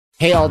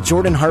Hey all,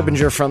 Jordan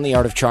Harbinger from The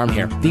Art of Charm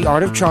here. The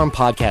Art of Charm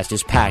podcast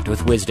is packed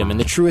with wisdom in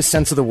the truest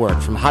sense of the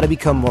word, from how to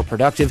become more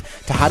productive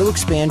to how to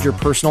expand your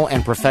personal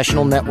and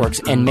professional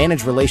networks and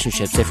manage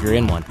relationships if you're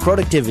in one.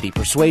 Productivity,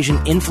 persuasion,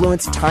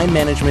 influence, time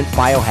management,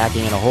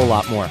 biohacking, and a whole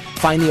lot more.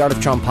 Find The Art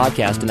of Charm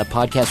podcast in the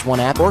Podcast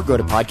One app or go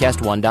to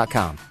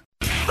podcastone.com.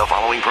 The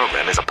following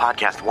program is a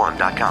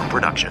podcastone.com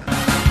production.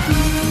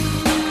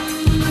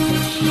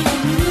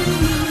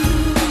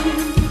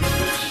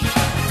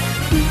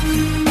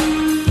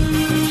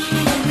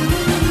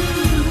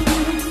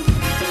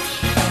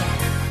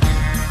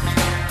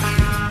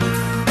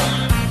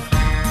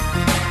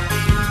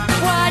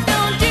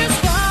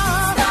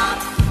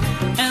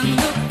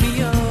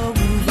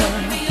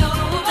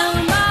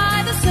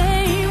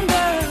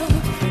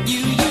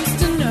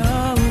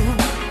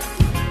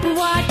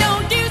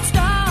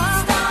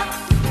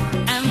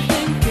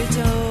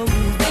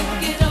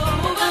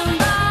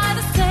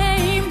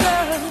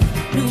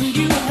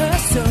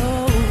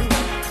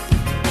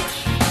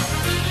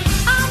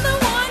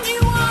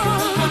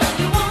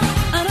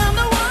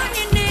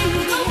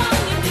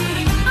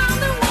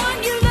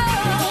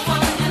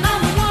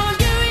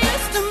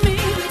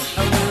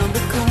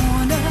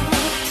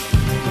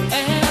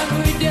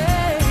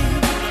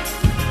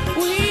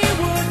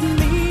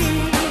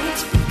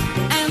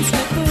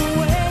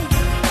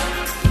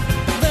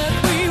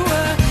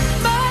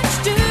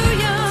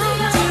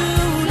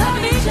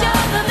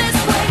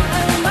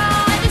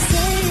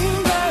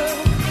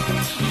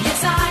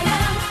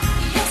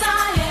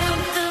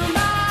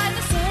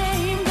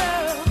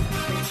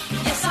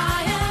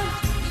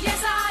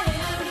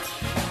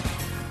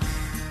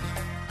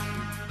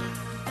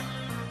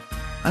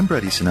 I'm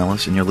Bret Easton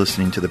Ellis, and you're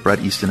listening to the Bret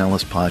Easton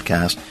Ellis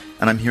podcast,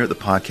 and I'm here at the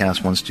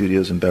Podcast One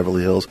Studios in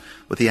Beverly Hills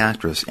with the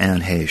actress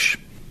Anne Heche.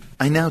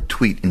 I now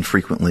tweet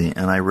infrequently,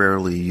 and I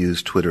rarely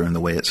use Twitter in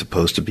the way it's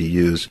supposed to be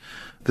used.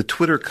 The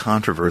Twitter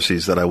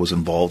controversies that I was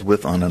involved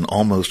with on an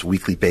almost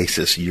weekly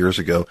basis years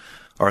ago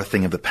are a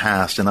thing of the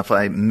past, and if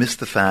I miss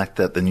the fact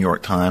that the New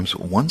York Times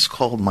once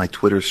called my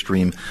Twitter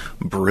stream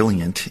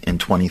brilliant in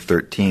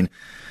 2013,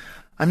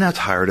 I'm now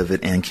tired of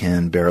it and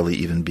can barely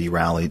even be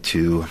rallied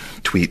to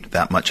tweet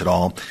that much at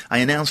all. I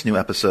announce new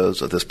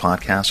episodes of this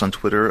podcast on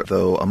Twitter,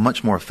 though a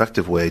much more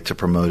effective way to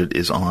promote it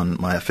is on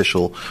my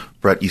official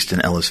Bret Easton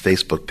Ellis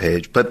Facebook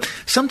page. But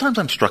sometimes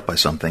I'm struck by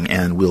something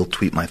and will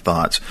tweet my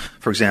thoughts.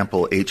 For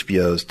example,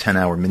 HBO's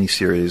 10-hour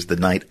miniseries, The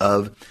Night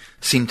Of,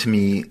 seemed to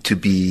me to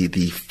be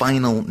the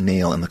final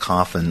nail in the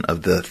coffin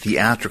of the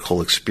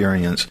theatrical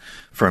experience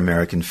for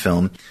American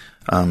film.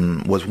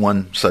 Was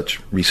one such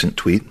recent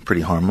tweet,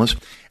 pretty harmless.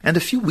 And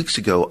a few weeks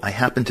ago, I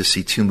happened to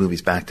see two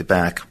movies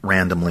back-to-back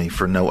randomly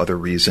for no other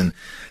reason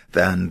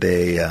than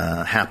they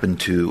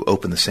happened to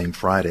open the same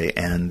Friday.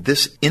 And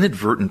this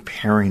inadvertent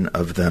pairing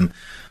of them,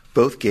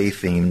 both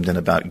gay-themed and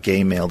about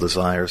gay male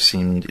desire,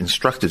 seemed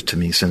instructive to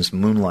me, since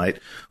Moonlight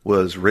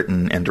was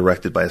written and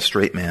directed by a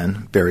straight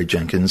man, Barry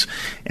Jenkins,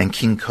 and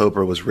King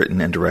Cobra was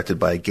written and directed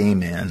by a gay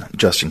man,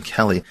 Justin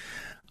Kelly.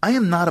 I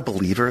am not a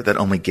believer that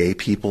only gay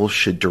people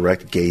should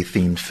direct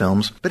gay-themed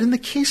films, but in the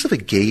case of a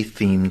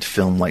gay-themed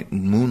film like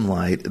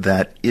Moonlight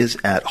that is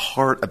at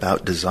heart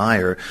about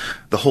desire,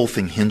 the whole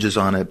thing hinges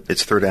on it,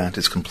 its third act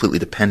is completely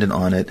dependent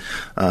on it,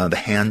 the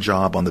hand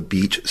job on the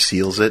beach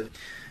seals it.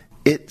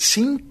 It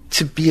seemed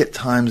to be at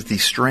times the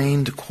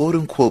strained,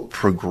 quote-unquote,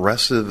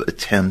 progressive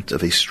attempt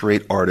of a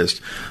straight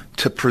artist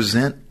to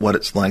present what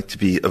it's like to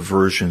be a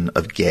version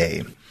of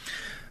gay.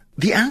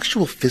 The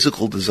actual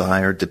physical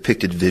desire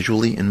depicted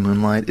visually in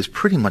Moonlight is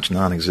pretty much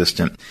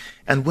non-existent,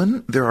 and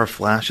when there are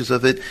flashes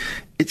of it,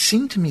 it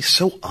seemed to me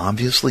so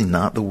obviously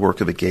not the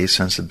work of a gay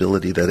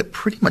sensibility that it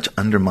pretty much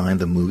undermined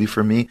the movie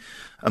for me,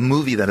 a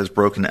movie that has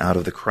broken out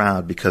of the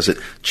crowd because it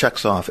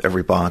checks off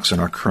every box in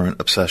our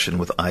current obsession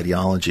with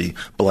ideology: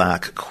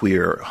 black,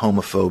 queer,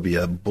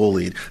 homophobia,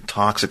 bullied,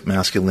 toxic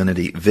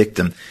masculinity,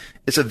 victim.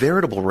 It's a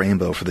veritable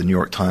rainbow for the New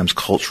York Times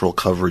cultural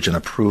coverage and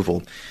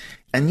approval.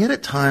 And yet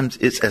at times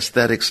its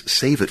aesthetics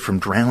save it from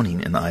drowning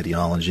in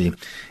ideology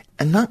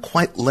and not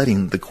quite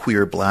letting the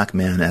queer black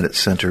man at its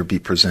center be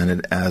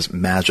presented as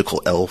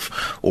magical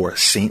elf or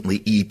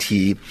saintly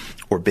E.T.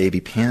 or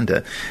baby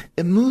panda.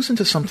 It moves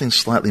into something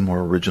slightly more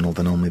original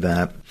than only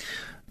that.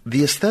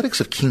 The aesthetics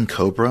of King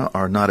Cobra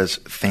are not as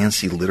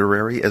fancy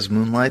literary as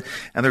Moonlight,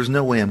 and there's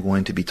no way I'm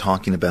going to be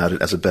talking about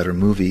it as a better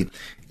movie.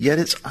 Yet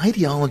its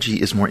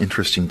ideology is more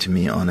interesting to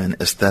me on an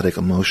aesthetic,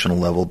 emotional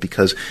level,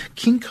 because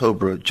King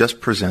Cobra just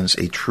presents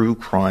a true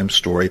crime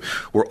story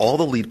where all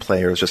the lead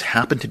players just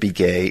happen to be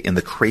gay in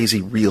the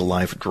crazy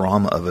real-life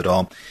drama of it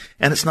all.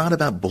 And it's not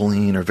about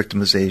bullying or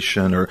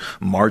victimization or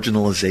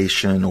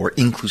marginalization or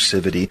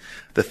inclusivity,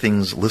 the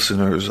things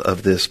listeners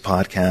of this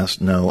podcast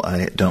know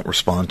I don't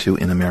respond to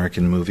in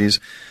American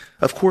movies.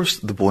 Of course,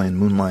 the boy in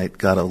Moonlight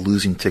got a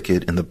losing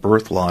ticket in the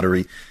birth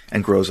lottery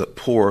and grows up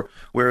poor,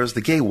 whereas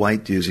the gay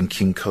white dudes in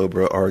King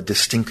Cobra are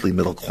distinctly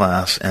middle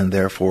class and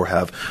therefore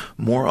have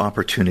more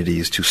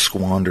opportunities to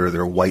squander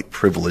their white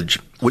privilege,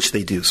 which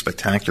they do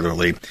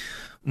spectacularly.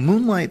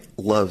 Moonlight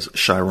loves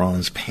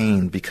Chiron's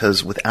pain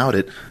because without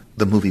it,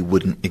 the movie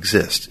wouldn't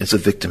exist. It's a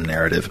victim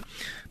narrative.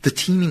 The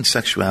teeming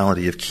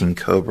sexuality of King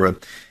Cobra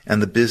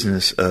and the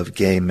business of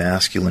gay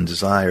masculine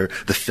desire,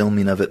 the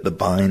filming of it, the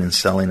buying and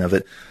selling of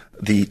it,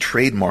 the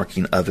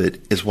trademarking of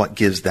it is what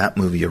gives that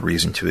movie a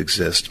reason to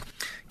exist.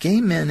 Gay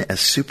men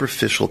as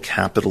superficial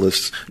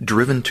capitalists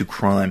driven to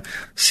crime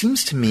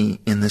seems to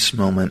me in this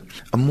moment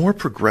a more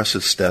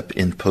progressive step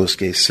in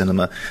post-gay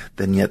cinema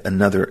than yet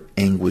another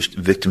anguished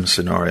victim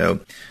scenario.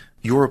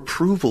 Your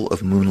approval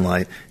of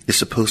Moonlight is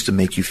supposed to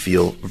make you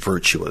feel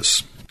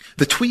virtuous.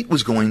 The tweet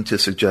was going to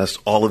suggest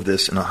all of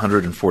this in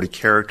 140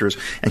 characters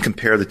and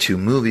compare the two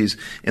movies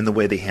in the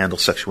way they handle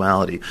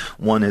sexuality.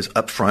 One is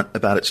upfront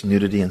about its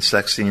nudity and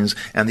sex scenes,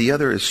 and the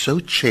other is so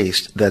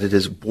chaste that it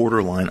is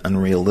borderline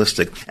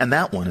unrealistic. And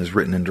that one is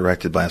written and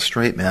directed by a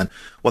straight man,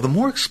 while the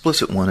more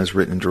explicit one is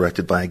written and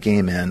directed by a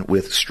gay man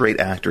with straight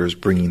actors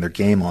bringing their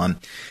game on.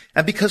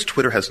 And because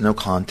Twitter has no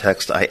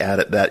context, I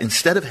added that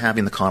instead of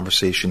having the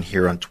conversation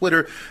here on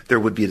Twitter, there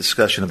would be a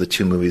discussion of the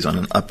two movies on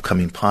an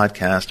upcoming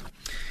podcast.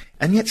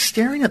 And yet,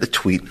 staring at the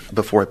tweet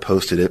before I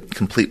posted it,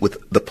 complete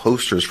with the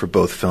posters for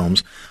both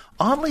films,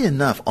 oddly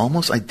enough,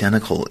 almost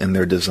identical in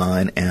their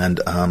design and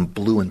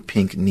blue and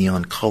pink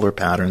neon color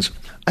patterns,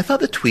 I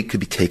thought the tweet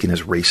could be taken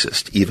as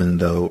racist, even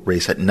though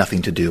race had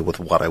nothing to do with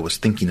what I was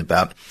thinking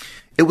about.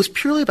 It was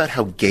purely about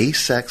how gay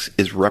sex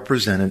is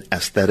represented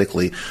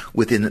aesthetically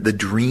within the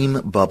dream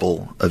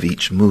bubble of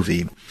each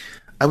movie.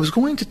 I was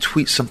going to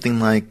tweet something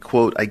like,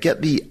 quote, I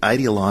get the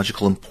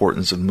ideological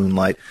importance of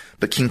Moonlight,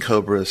 but King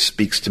Cobra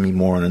speaks to me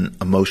more on an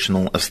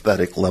emotional,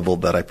 aesthetic level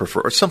that I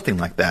prefer, or something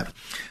like that.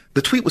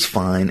 The tweet was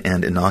fine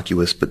and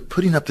innocuous, but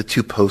putting up the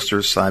two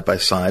posters side by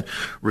side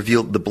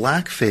revealed the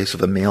black face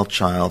of a male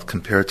child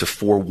compared to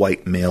 4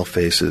 white male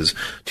faces,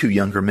 2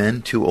 younger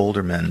men, 2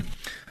 older men.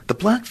 The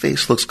black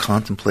face looks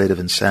contemplative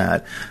and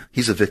sad.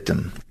 He's a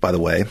victim, by the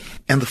way.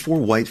 And the 4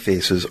 white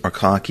faces are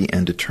cocky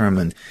and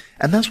determined.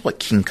 And that's what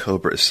King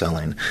Cobra is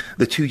selling.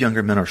 The 2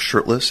 younger men are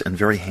shirtless and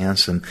very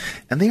handsome,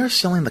 and they are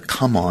selling the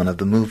come-on of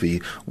the movie,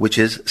 which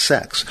is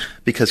sex,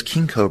 because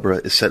King Cobra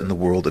is set in the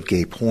world of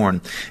gay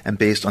porn and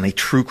based on a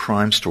true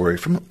crime story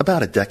from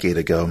about a decade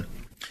ago.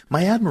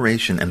 My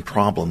admiration and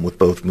problem with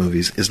both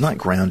movies is not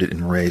grounded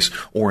in race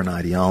or in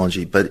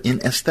ideology, but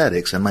in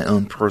aesthetics and my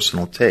own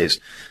personal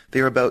taste. They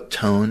are about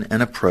tone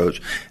and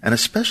approach, and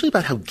especially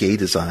about how gay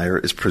desire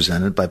is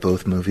presented by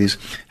both movies,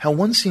 how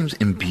one seems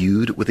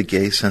imbued with a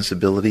gay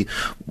sensibility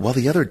while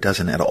the other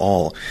doesn't at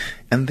all.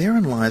 And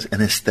therein lies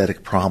an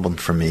aesthetic problem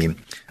for me.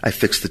 I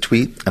fixed the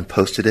tweet and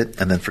posted it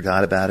and then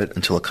forgot about it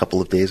until a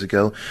couple of days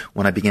ago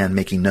when I began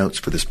making notes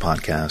for this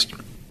podcast.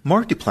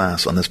 Mark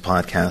Duplass on this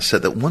podcast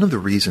said that one of the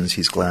reasons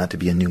he's glad to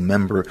be a new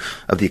member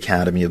of the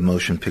Academy of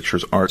Motion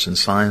Pictures Arts and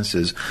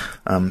Sciences,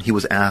 he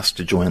was asked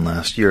to join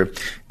last year,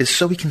 is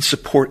so he can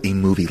support a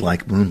movie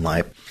like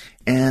Moonlight.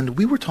 And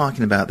we were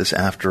talking about this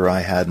after I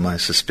had my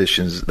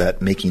suspicions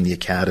that making the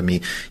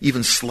Academy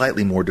even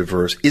slightly more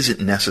diverse isn't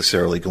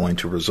necessarily going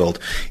to result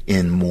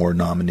in more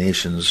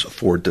nominations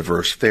for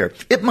diverse fare.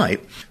 It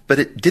might, but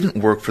it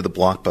didn't work for the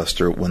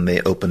blockbuster when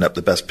they opened up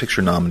the Best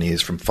Picture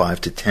nominees from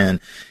 5 to 10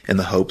 in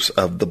the hopes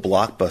of the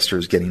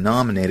blockbusters getting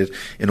nominated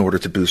in order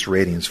to boost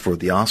ratings for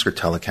the Oscar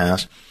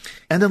telecast.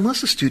 And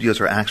unless the studios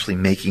are actually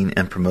making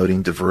and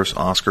promoting diverse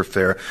Oscar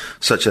fare,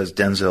 such as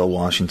Denzel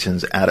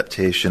Washington's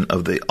adaptation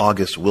of the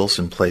August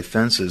Wilson play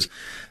Fences,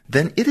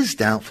 then it is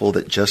doubtful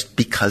that just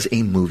because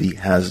a movie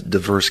has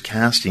diverse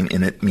casting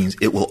in it means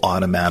it will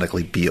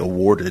automatically be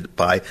awarded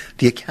by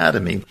the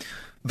Academy.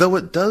 Though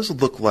it does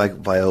look like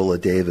Viola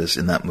Davis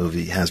in that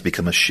movie has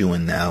become a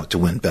shoo-in now to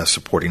win Best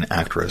Supporting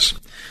Actress.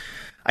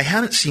 I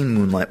hadn't seen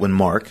Moonlight when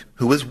Mark,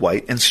 who is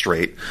white and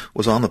straight,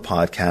 was on the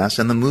podcast,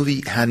 and the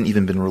movie hadn't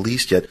even been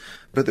released yet,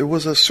 but there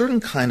was a certain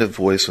kind of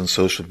voice on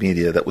social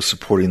media that was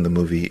supporting the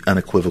movie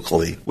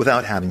unequivocally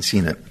without having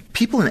seen it.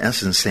 People in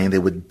essence saying they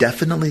would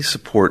definitely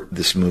support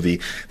this movie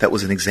that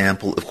was an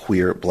example of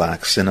queer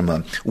black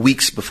cinema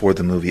weeks before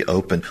the movie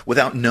opened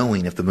without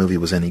knowing if the movie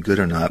was any good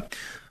or not.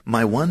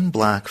 My one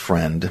black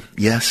friend,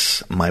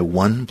 yes, my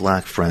one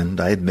black friend,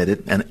 I admit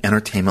it, an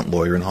entertainment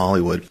lawyer in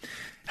Hollywood,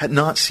 had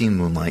not seen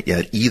Moonlight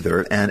yet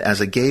either, and as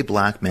a gay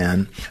black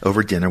man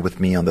over dinner with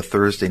me on the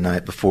Thursday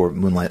night before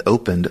Moonlight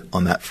opened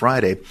on that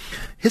Friday,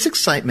 his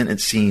excitement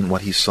at seeing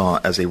what he saw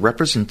as a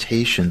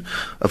representation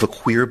of a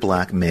queer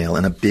black male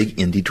in a big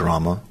indie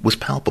drama was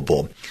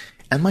palpable.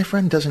 And my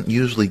friend doesn't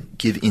usually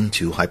give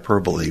into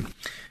hyperbole.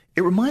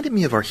 It reminded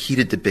me of our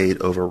heated debate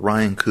over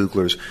Ryan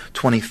Coogler's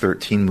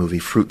 2013 movie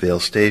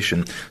Fruitvale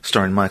Station,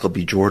 starring Michael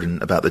B.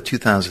 Jordan, about the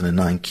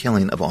 2009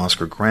 killing of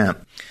Oscar Grant.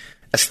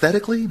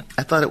 Aesthetically,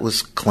 I thought it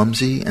was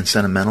clumsy and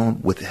sentimental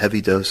with heavy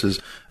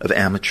doses of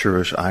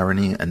amateurish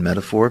irony and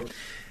metaphor.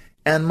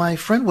 And my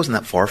friend wasn't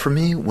that far from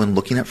me when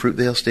looking at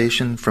Fruitvale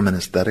Station from an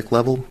aesthetic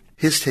level.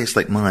 His taste,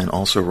 like mine,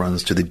 also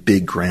runs to the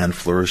big grand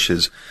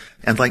flourishes.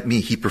 And like me,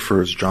 he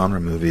prefers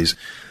genre movies.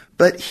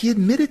 But he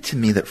admitted to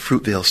me that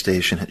Fruitvale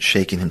Station had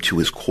shaken him to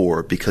his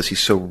core because he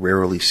so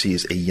rarely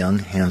sees a young,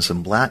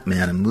 handsome black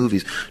man in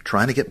movies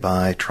trying to get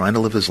by, trying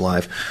to live his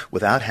life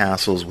without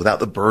hassles,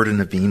 without the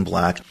burden of being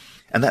black.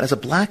 and that as a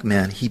black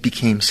man, he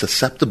became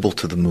susceptible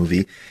to the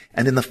movie.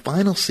 And in the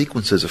final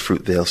sequences of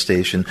Fruitvale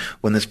Station,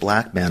 when this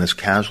black man is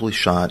casually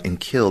shot and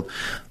killed,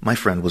 my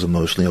friend was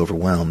emotionally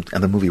overwhelmed,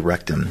 and the movie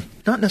wrecked him.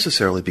 Not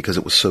necessarily because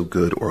it was so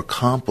good or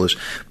accomplished,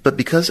 but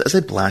because as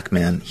a black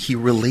man, he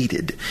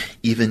related,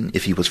 even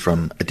if he was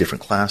from a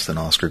different class than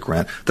Oscar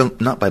Grant, though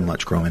not by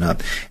much growing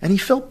up. And he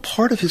felt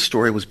part of his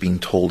story was being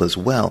told as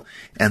well,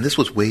 and this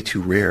was way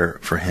too rare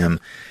for him.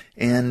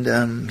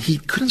 And he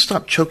couldn't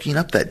stop choking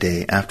up that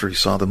day after he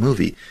saw the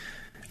movie.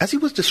 As he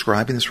was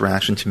describing this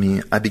reaction to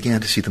me, I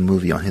began to see the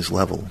movie on his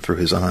level, through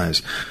his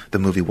eyes. The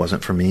movie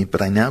wasn't for me,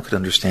 but I now could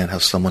understand how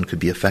someone could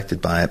be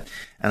affected by it,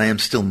 and I am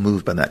still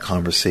moved by that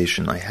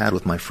conversation I had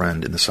with my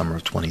friend in the summer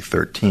of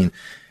 2013.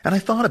 And I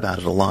thought about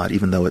it a lot,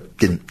 even though it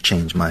didn't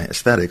change my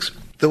aesthetics.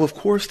 Though, of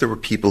course, there were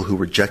people who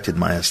rejected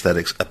my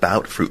aesthetics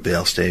about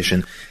Fruitvale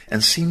Station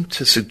and seemed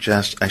to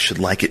suggest I should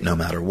like it no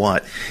matter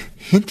what,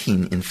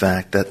 hinting, in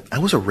fact, that I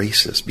was a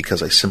racist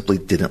because I simply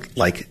didn't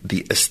like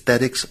the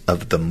aesthetics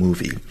of the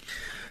movie.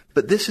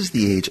 But this is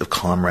the age of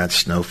Comrade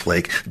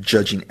Snowflake,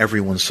 judging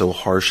everyone so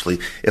harshly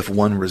if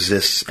one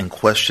resists and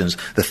questions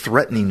the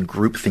threatening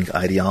groupthink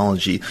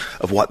ideology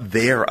of what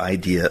their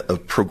idea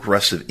of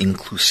progressive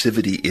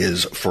inclusivity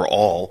is for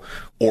all,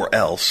 or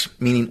else,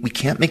 meaning we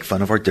can't make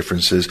fun of our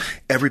differences,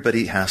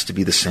 everybody has to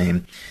be the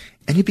same,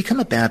 and you become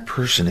a bad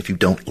person if you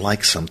don't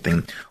like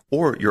something,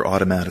 or you're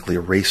automatically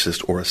a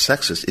racist or a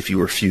sexist if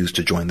you refuse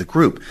to join the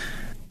group.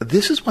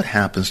 This is what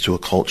happens to a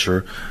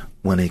culture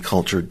when a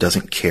culture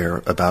doesn't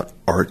care about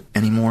art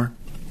anymore.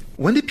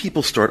 When did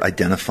people start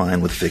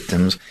identifying with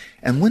victims?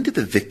 And when did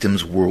the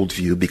victim's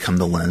worldview become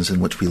the lens in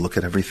which we look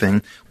at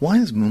everything? Why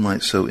is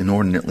Moonlight so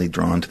inordinately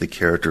drawn to the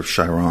character of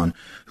Chiron,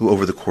 who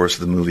over the course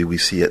of the movie we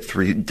see at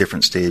 3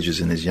 different stages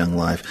in his young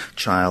life,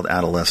 child,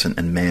 adolescent,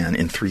 and man,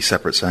 in 3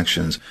 separate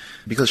sections?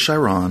 Because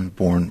Chiron,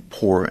 born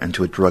poor and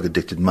to a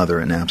drug-addicted mother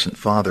and absent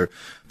father,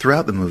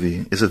 throughout the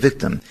movie is a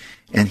victim.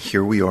 And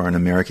here we are in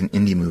American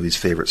indie movie's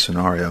favorite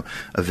scenario,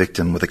 a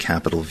victim with a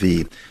capital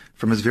V.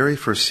 From his very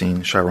first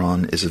scene,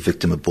 Chiron is a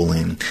victim of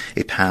bullying,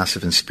 a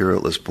passive and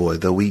spiritless boy,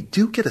 though we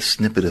do get a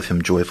snippet of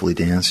him joyfully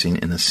dancing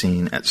in a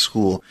scene at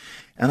school.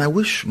 And I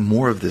wish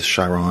more of this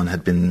Chiron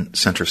had been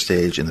center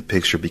stage in the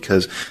picture,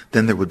 because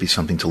then there would be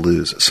something to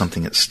lose,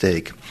 something at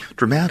stake.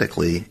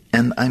 Dramatically,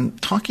 and I'm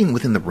talking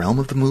within the realm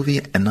of the movie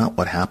and not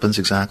what happens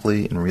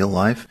exactly in real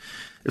life,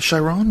 if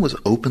Chiron was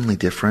openly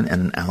different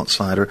and an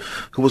outsider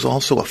who was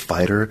also a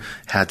fighter,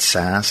 had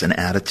sass and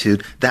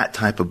attitude, that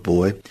type of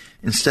boy,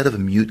 instead of a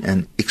mute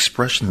and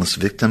expressionless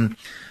victim,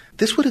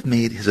 this would have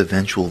made his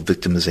eventual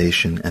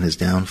victimization and his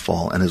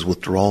downfall and his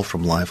withdrawal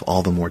from life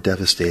all the more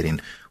devastating.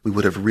 We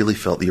would have really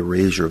felt the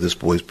erasure of this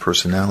boy's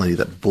personality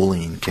that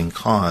bullying can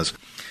cause.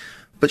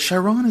 But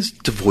Chiron is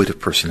devoid of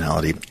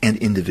personality and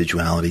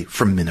individuality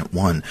from minute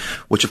one,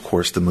 which of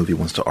course the movie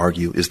wants to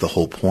argue is the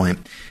whole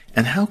point.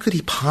 And how could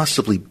he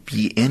possibly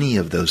be any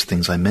of those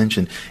things I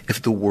mentioned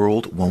if the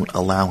world won't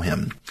allow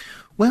him?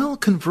 Well,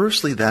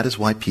 conversely, that is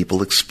why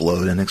people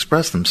explode and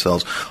express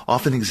themselves,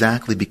 often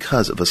exactly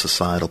because of a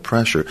societal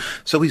pressure.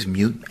 So he's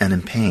mute and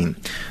in pain.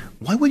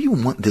 Why would you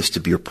want this to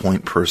be your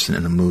point person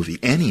in a movie,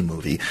 any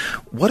movie?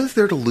 What is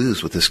there to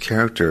lose with this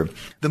character?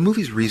 The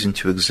movie's reason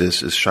to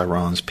exist is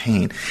Chiron's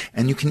pain,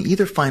 and you can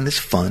either find this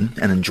fun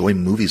and enjoy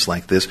movies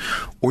like this,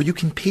 or you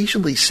can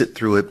patiently sit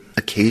through it,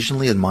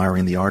 occasionally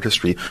admiring the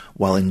artistry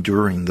while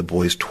enduring the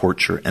boy's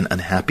torture and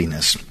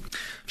unhappiness.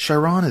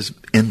 Chiron is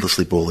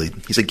endlessly bullied.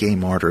 He's a gay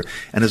martyr,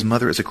 and his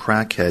mother is a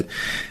crackhead,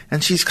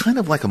 and she's kind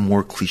of like a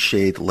more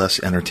cliched,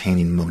 less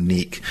entertaining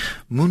Monique.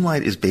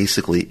 Moonlight is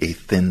basically a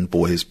thin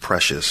boy's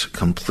Precious,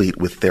 complete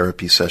with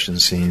therapy session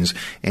scenes,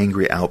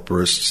 angry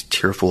outbursts,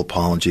 tearful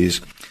apologies,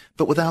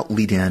 but without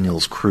Lee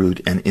Daniels'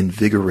 crude and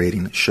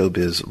invigorating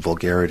showbiz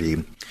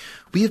vulgarity.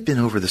 We have been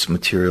over this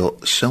material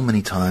so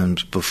many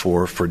times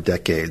before for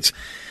decades.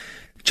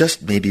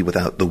 Just maybe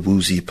without the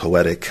woozy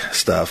poetic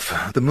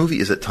stuff. The movie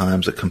is at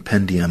times a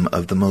compendium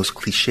of the most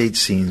cliched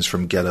scenes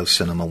from Ghetto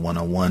Cinema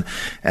 101,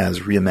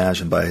 as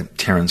reimagined by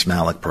Terrence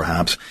Malick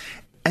perhaps.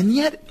 And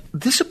yet,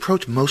 this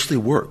approach mostly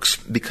works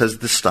because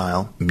this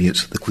style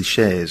mutes the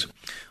cliches.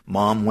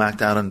 Mom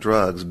whacked out on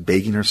drugs,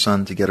 begging her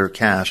son to get her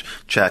cash,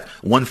 check.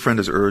 One friend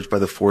is urged by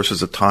the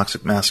forces of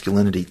toxic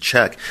masculinity,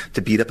 check,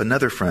 to beat up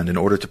another friend in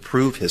order to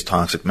prove his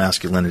toxic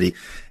masculinity.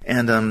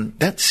 And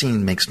that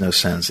scene makes no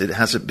sense. It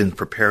hasn't been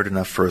prepared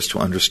enough for us to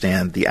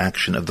understand the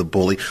action of the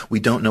bully. We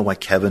don't know why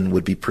Kevin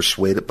would be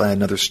persuaded by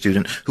another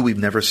student who we've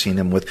never seen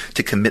him with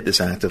to commit this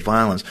act of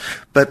violence.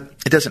 But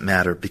it doesn't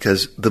matter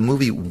because the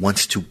movie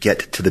wants to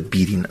get to the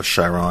beating of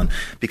Chiron,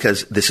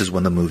 because this is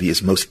when the movie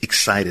is most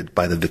excited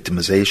by the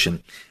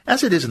victimization,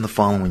 as it is in the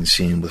following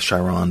scene with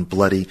Chiron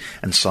bloody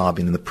and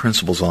sobbing in the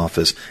principal's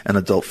office, an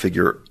adult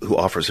figure who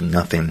offers him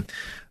nothing.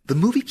 The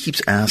movie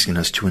keeps asking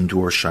us to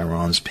endure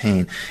Chiron's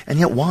pain, and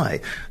yet why?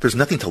 There's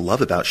nothing to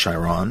love about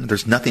Chiron.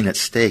 There's nothing at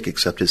stake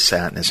except his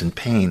sadness and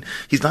pain.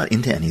 He's not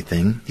into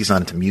anything. He's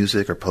not into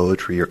music or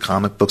poetry or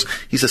comic books.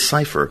 He's a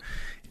cipher.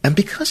 And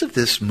because of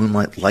this,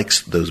 Moonlight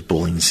likes those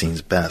bullying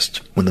scenes best,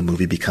 when the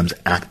movie becomes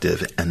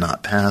active and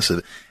not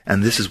passive,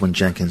 and this is when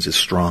Jenkins is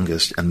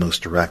strongest and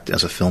most direct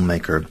as a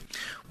filmmaker.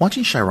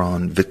 Watching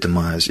Chiron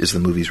victimized is the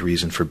movie's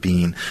reason for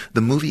being.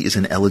 The movie is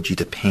an elegy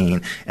to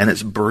pain, and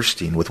it's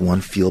bursting with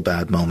one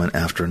feel-bad moment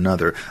after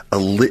another, a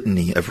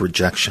litany of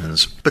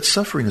rejections. But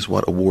suffering is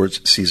what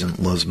awards season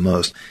loves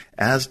most,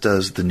 as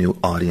does the new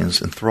audience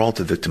enthralled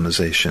to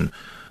victimization.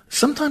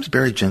 Sometimes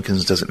Barry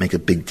Jenkins doesn't make a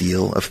big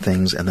deal of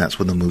things, and that's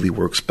when the movie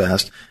works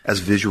best, as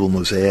visual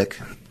mosaic,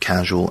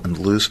 casual and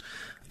loose.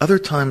 Other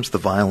times the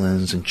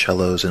violins and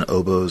cellos and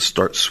oboes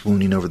start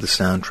swooning over the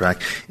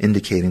soundtrack,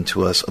 indicating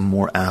to us a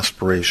more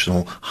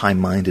aspirational,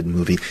 high-minded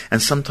movie,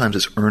 and sometimes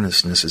its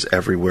earnestness is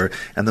everywhere,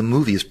 and the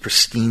movie is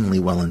pristinely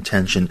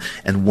well-intentioned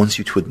and wants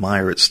you to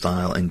admire its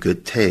style and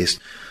good taste.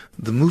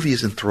 The movie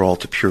is enthralled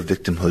to pure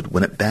victimhood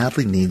when it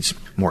badly needs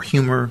more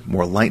humor,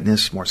 more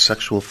lightness, more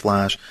sexual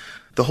flash.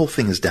 The whole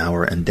thing is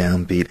dour and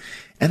downbeat,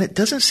 and it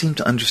doesn't seem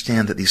to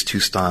understand that these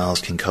two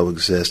styles can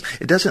coexist.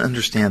 It doesn't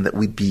understand that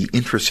we'd be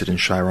interested in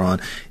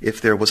Chiron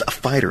if there was a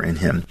fighter in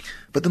him.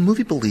 But the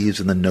movie believes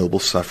in the noble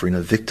suffering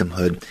of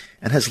victimhood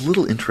and has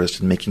little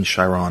interest in making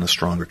Chiron a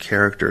stronger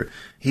character.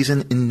 He's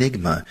an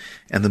enigma,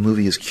 and the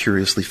movie is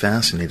curiously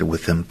fascinated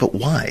with him. But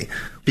why?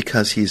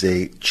 Because he's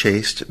a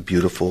chaste,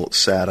 beautiful,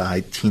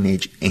 sad-eyed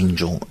teenage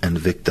angel and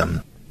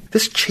victim.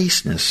 This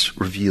chasteness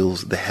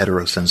reveals the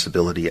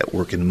heterosensibility at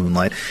work in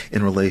Moonlight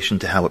in relation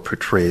to how it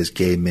portrays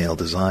gay male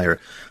desire.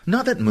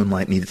 Not that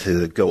Moonlight needed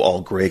to go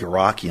all Greg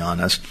Araki on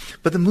us,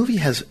 but the movie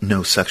has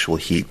no sexual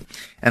heat.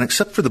 And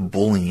except for the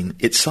bullying,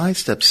 it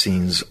sidesteps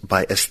scenes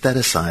by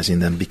aestheticizing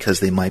them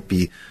because they might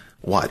be,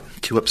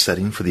 too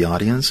upsetting for the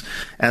audience?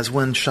 As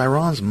when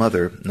Chiron's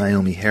mother,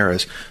 Naomi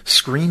Harris,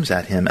 screams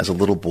at him as a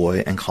little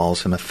boy and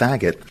calls him a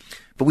faggot.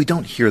 But we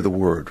don't hear the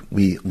word,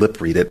 we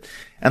lip-read it,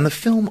 and the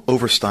film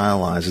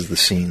over-stylizes the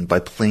scene by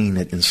playing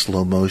it in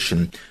slow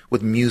motion,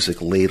 with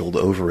music ladled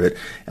over it,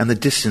 and the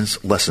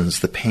distance lessens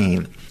the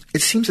pain.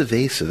 It seems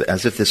evasive,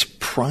 as if this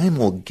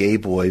primal gay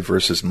boy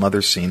versus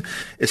mother scene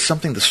is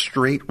something the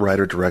straight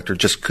writer-director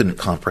just couldn't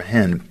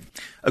comprehend.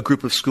 A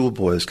group of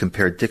schoolboys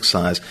compare dick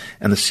size,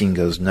 and the scene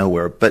goes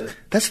nowhere. But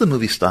that's the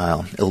movie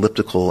style,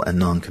 elliptical and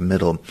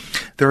non-committal.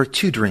 There are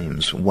two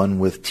dreams, one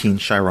with teen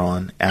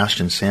Chiron,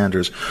 Ashton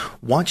Sanders,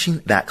 watching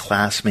that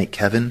classmate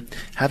Kevin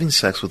having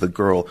sex with a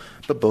girl,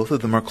 but both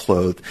of them are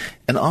clothed.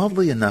 And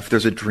oddly enough,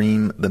 there's a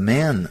dream the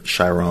man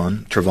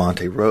Chiron,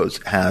 Trevante Rhodes,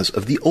 has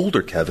of the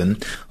older Kevin,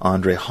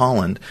 Andre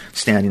Holland,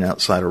 standing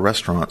outside a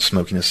restaurant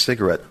smoking a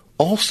cigarette,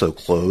 also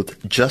clothed,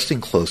 just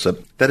in close-up,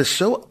 that is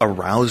so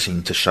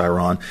arousing to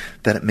Chiron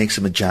that it makes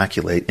him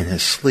ejaculate in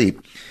his sleep.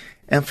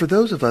 And for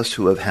those of us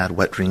who have had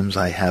wet dreams,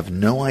 I have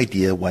no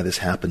idea why this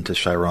happened to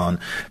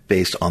Chiron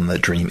based on the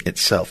dream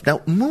itself.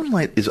 Now,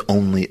 Moonlight is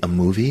only a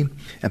movie,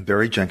 and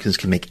Barry Jenkins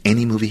can make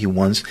any movie he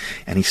wants,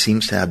 and he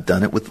seems to have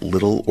done it with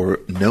little or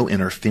no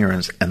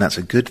interference, and that's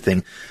a good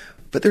thing.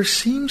 But there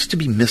seems to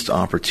be missed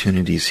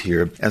opportunities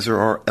here, as there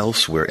are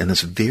elsewhere in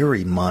this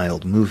very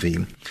mild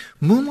movie.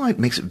 Moonlight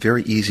makes it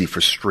very easy for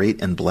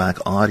straight and black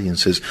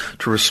audiences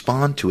to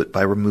respond to it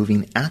by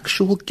removing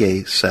actual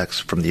gay sex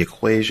from the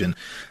equation.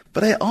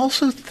 But I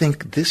also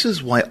think this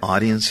is why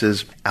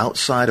audiences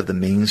outside of the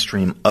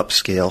mainstream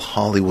upscale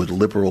Hollywood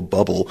liberal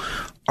bubble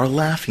are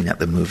laughing at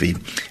the movie,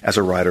 as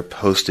a writer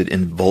posted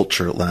in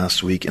Vulture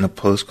last week in a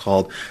post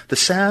called "The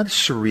Sad,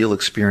 Surreal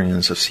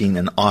Experience of Seeing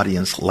an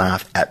Audience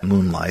Laugh at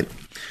Moonlight."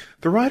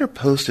 The writer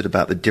posted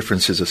about the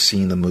differences of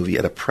seeing the movie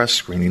at a press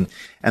screening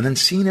and then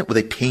seeing it with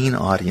a paying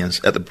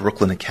audience at the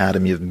Brooklyn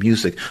Academy of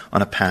Music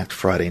on a packed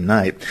Friday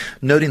night,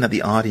 noting that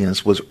the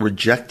audience was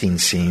rejecting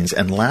scenes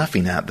and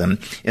laughing at them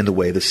in the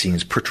way the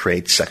scenes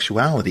portrayed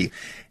sexuality.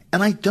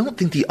 And I don't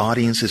think the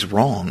audience is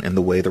wrong in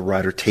the way the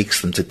writer takes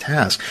them to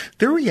task.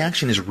 Their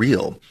reaction is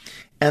real.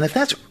 And if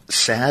that's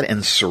sad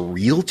and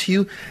surreal to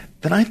you,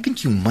 then I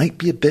think you might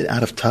be a bit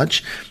out of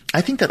touch. I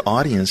think that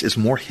audience is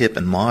more hip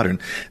and modern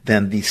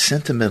than the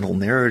sentimental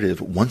narrative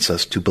wants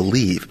us to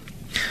believe.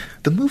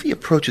 The movie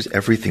approaches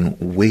everything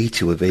way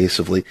too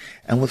evasively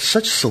and with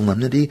such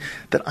solemnity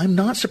that I'm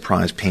not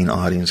surprised paying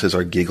audiences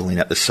are giggling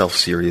at the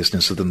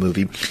self-seriousness of the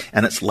movie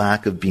and its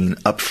lack of being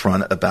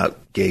upfront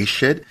about gay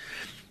shit.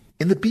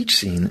 In the beach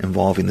scene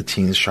involving the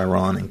teens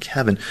Chiron and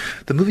Kevin,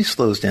 the movie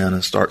slows down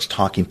and starts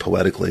talking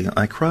poetically.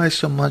 "I cry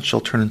so much I'll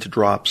turn into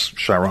drops,"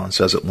 Chiron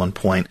says at one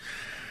point.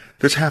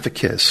 There's half a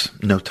kiss.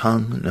 No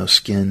tongue, no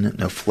skin,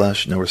 no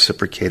flesh, no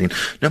reciprocating.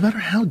 No matter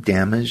how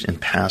damaged and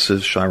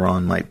passive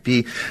Chiron might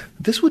be,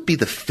 this would be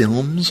the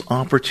film's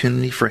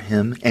opportunity for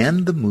him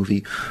and the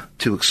movie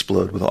to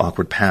explode with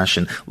awkward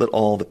passion, let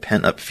all the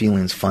pent-up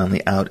feelings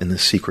finally out in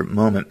this secret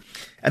moment.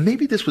 And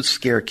maybe this would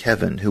scare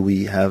Kevin, who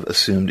we have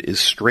assumed is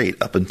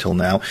straight up until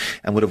now,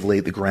 and would have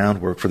laid the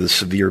groundwork for the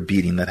severe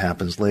beating that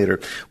happens later,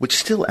 which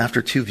still,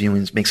 after two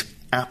viewings, makes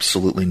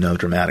absolutely no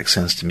dramatic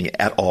sense to me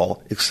at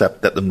all,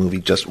 except that the movie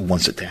just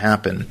wants it to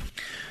happen.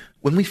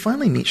 When we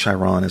finally meet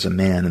Chiron as a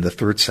man in the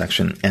third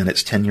section, and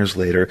it's 10 years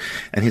later,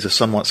 and he's a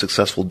somewhat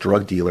successful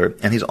drug dealer,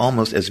 and he's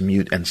almost as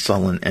mute and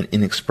sullen and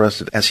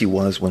inexpressive as he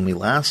was when we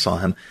last saw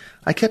him,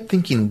 I kept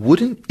thinking,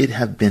 wouldn't it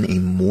have been a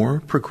more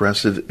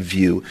progressive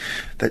view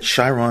that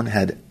Chiron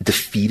had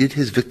defeated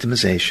his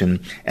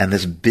victimization, and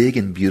this big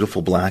and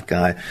beautiful black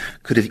guy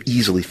could have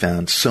easily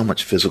found so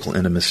much physical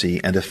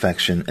intimacy and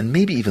affection, and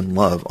maybe even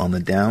love on the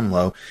down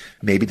low,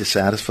 maybe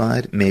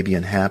dissatisfied, maybe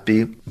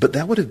unhappy, but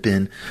that would have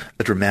been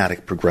a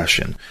dramatic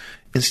progression.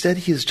 Instead,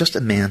 he is just a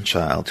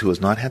man-child who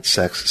has not had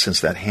sex since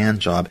that hand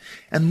job,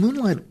 and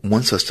Moonlight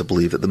wants us to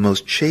believe that the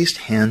most chaste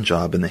hand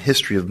job in the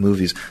history of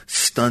movies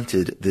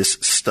stunted this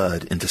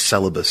stud into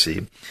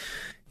celibacy.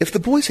 If the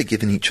boys had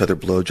given each other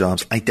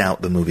blowjobs, I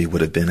doubt the movie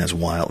would have been as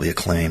wildly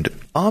acclaimed.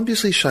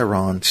 Obviously,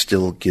 Chiron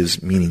still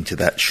gives meaning to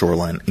that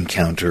shoreline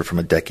encounter from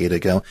a decade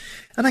ago,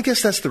 and I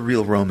guess that's the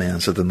real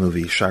romance of the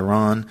movie,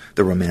 Chiron,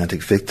 the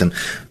romantic victim.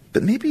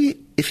 But maybe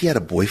if he had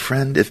a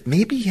boyfriend, if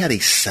maybe he had a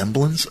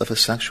semblance of a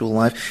sexual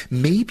life,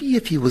 maybe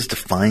if he was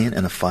defiant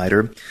and a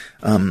fighter,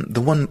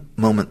 the one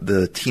moment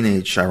the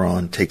teenage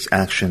Chiron takes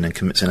action and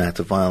commits an act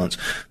of violence,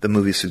 the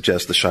movie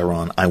suggests the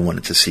Chiron I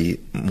wanted to see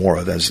more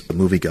of as a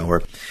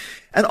moviegoer.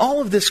 And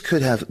all of this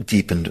could have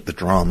deepened the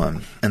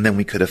drama, and then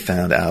we could have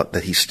found out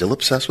that he's still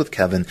obsessed with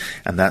Kevin,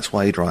 and that's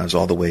why he drives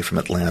all the way from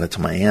Atlanta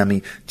to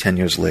Miami 10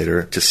 years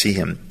later to see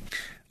him.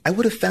 I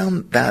would have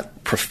found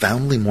that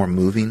profoundly more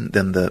moving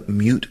than the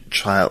mute,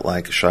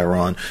 childlike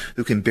Chiron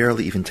who can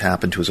barely even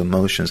tap into his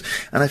emotions,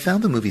 and I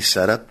found the movie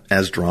set up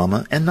as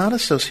drama and not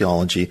as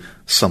sociology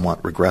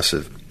somewhat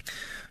regressive.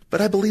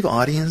 But I believe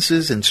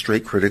audiences and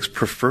straight critics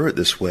prefer it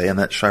this way, and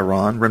that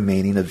Chiron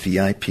remaining a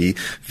VIP,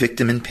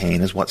 victim in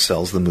pain, is what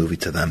sells the movie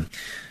to them.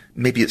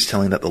 Maybe it's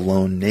telling that the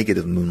lone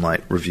negative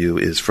Moonlight review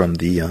is from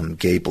the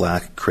gay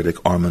black critic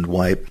Armand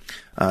White,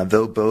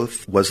 though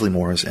both Wesley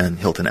Morris and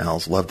Hilton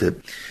Als loved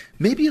it.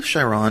 Maybe if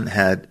Chiron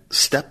had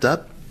stepped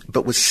up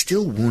but was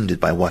still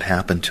wounded by what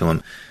happened to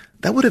him,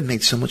 that would have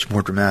made so much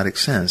more dramatic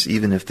sense,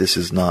 even if this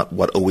is not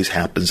what always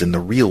happens in the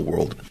real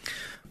world.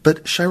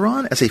 But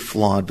Chiron, as a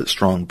flawed but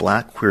strong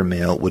black queer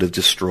male, would have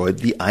destroyed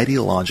the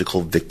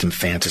ideological victim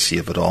fantasy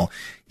of it all,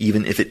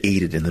 even if it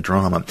aided in the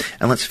drama.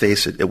 And let's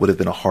face it, it would have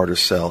been a harder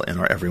sell in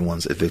our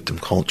everyone's a victim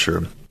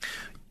culture.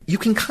 You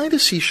can kind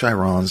of see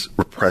Chiron's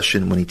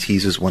repression when he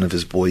teases one of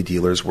his boy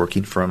dealers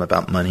working for him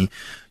about money.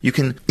 You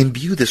can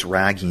imbue this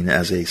ragging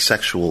as a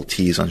sexual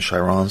tease on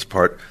Chiron's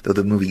part, though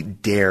the movie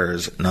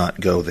dares not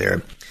go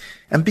there.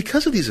 And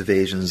because of these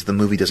evasions, the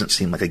movie doesn't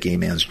seem like a gay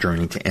man's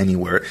journey to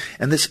anywhere,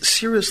 and this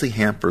seriously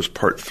hampers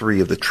part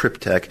 3 of the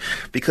triptych,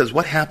 because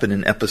what happened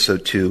in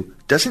episode 2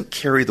 doesn't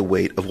carry the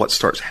weight of what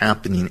starts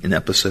happening in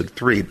episode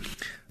 3.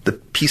 The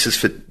pieces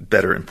fit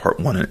better in part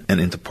 1 and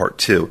into part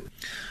 2.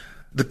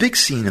 The big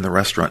scene in the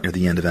restaurant near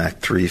the end of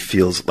Act 3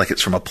 feels like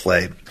it's from a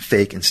play,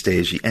 fake and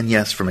stagey, and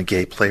yes, from a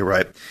gay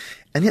playwright.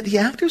 And yet the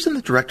actors and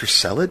the director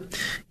sell it,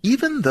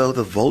 even though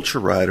the Vulture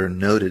writer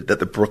noted that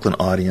the Brooklyn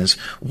audience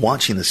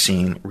watching the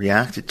scene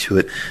reacted to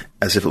it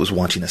as if it was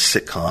watching a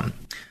sitcom.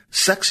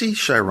 Sexy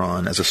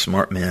Chiron, as a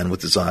smart man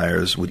with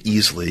desires, would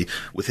easily,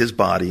 with his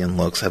body and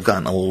looks, have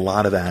gotten a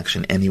lot of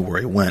action anywhere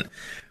he went.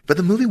 But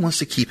the movie wants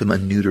to keep him a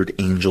neutered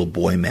angel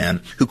boy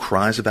man who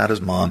cries about his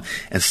mom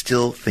and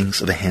still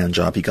thinks of a hand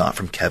job he got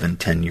from Kevin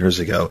 10 years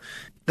ago.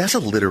 That's a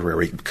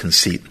literary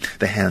conceit,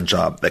 the hand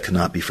job that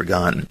cannot be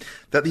forgotten.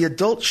 That the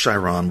adult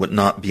Chiron would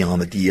not be on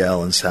the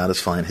DL and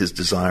satisfying his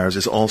desires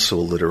is also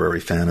a literary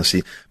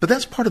fantasy, but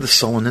that's part of the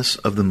sullenness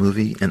of the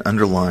movie and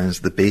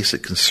underlines the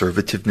basic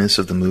conservativeness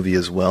of the movie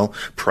as well,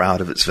 proud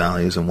of its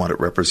values and what it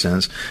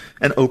represents.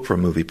 An Oprah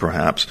movie,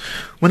 perhaps.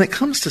 When it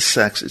comes to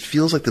sex, it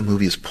feels like the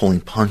movie is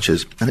pulling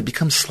punches, and it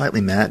becomes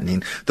slightly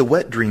maddening. The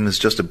wet dream is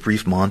just a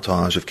brief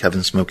montage of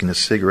Kevin smoking a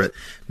cigarette.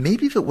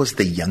 Maybe if it was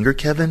the younger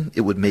Kevin,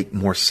 it would make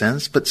more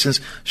sense, but since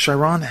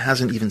Chiron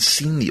hasn't even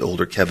seen the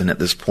older Kevin at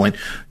this point,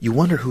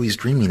 you wonder who he's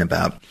dreaming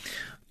about.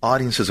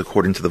 Audiences,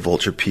 according to the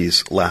Vulture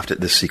piece, laughed at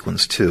this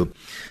sequence too.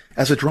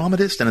 As a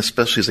dramatist, and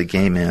especially as a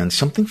gay man,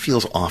 something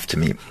feels off to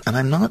me, and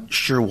I'm not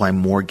sure why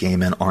more gay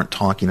men aren't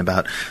talking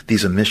about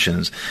these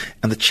omissions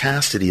and the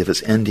chastity of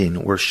its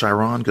ending, where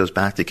Chiron goes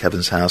back to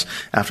Kevin's house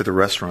after the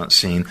restaurant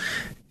scene,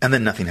 and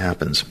then nothing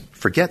happens.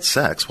 Forget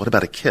sex, what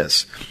about a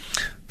kiss?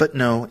 But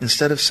no,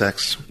 instead of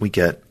sex, we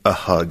get a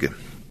hug.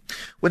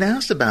 When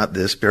asked about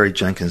this, Barry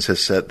Jenkins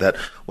has said that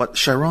what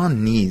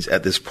Chiron needs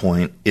at this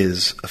point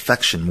is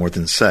affection more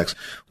than sex.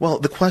 Well,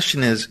 the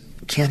question is,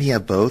 can't he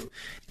have both?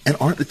 And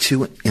aren't the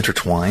two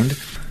intertwined?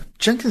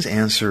 Jenkins'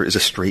 answer is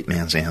a straight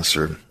man's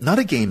answer, not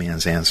a gay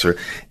man's answer,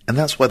 and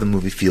that's why the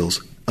movie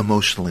feels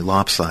emotionally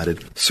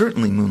lopsided.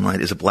 Certainly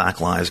Moonlight is a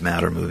Black Lives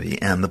Matter movie,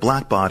 and the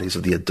black bodies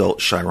of the adult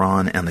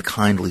Chiron and the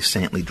kindly,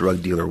 saintly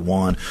drug dealer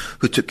Juan,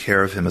 who took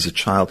care of him as a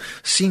child,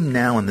 seem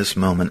now in this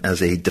moment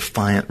as a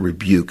defiant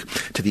rebuke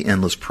to the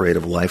endless parade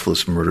of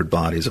lifeless, murdered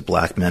bodies of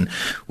black men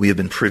we have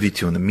been privy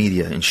to in the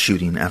media in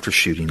shooting after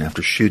shooting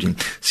after shooting.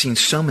 Seeing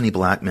so many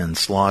black men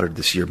slaughtered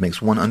this year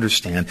makes one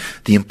understand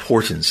the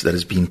importance that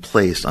is being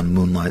placed on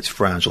Moonlight's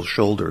fragile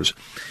shoulders.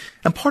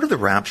 And part of the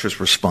rapturous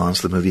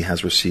response the movie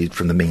has received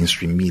from the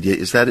mainstream media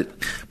is that it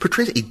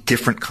portrays a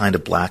different kind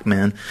of black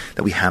man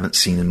that we haven't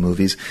seen in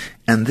movies,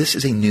 and this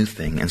is a new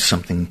thing and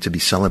something to be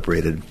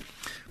celebrated.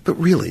 But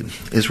really,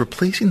 is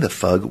replacing the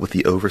thug with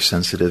the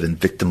oversensitive and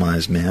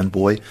victimized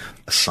man-boy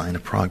a sign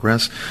of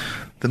progress?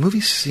 The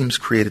movie seems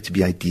created to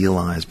be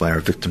idealized by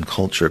our victim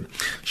culture.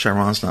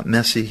 Chiron's not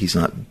messy, he's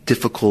not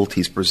difficult,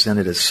 he's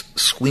presented as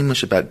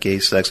squeamish about gay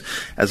sex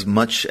as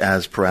much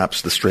as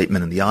perhaps the straight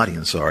men in the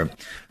audience are.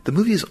 The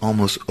movie is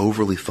almost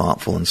overly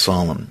thoughtful and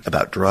solemn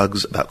about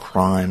drugs, about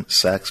crime,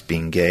 sex,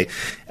 being gay,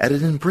 and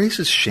it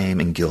embraces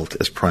shame and guilt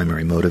as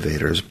primary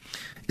motivators.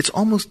 It's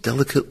almost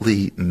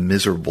delicately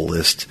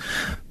miserablist,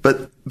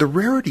 but the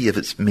rarity of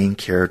its main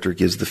character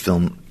gives the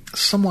film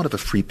somewhat of a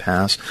free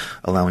pass,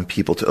 allowing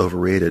people to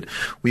overrate it.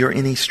 We are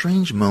in a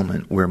strange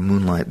moment where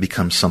Moonlight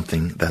becomes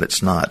something that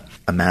it's not,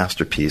 a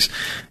masterpiece.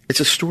 It's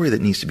a story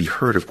that needs to be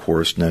heard, of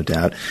course, no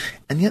doubt,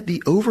 and yet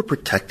the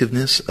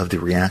overprotectiveness of the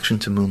reaction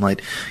to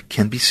Moonlight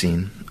can be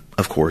seen,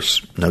 of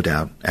course, no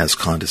doubt, as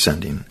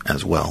condescending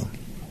as well.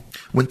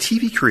 When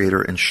TV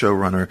creator and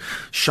showrunner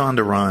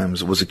Shonda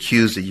Rhimes was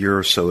accused a year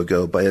or so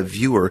ago by a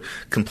viewer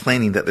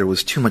complaining that there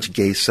was too much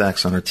gay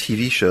sex on her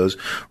TV shows,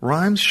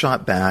 Rhimes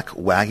shot back,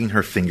 wagging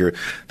her finger,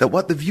 that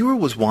what the viewer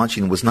was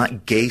watching was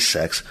not gay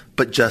sex,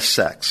 but just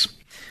sex.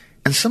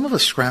 And some of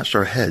us scratched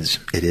our heads.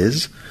 It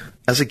is?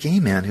 As a gay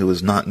man who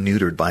is not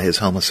neutered by his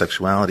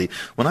homosexuality,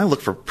 when I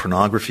look for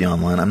pornography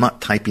online, I'm not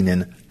typing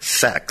in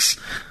sex.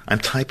 I'm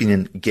typing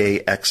in gay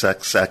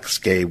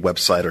XXX gay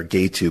website or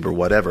gaytube or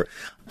whatever.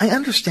 I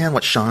understand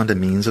what Shonda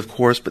means, of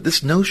course, but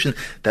this notion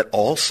that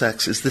all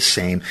sex is the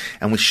same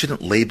and we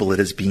shouldn't label it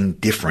as being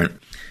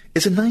different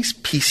is a nice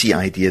PC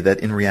idea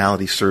that in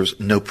reality serves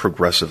no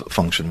progressive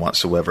function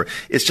whatsoever.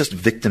 It's just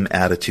victim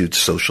attitude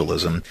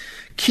socialism.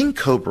 King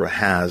Cobra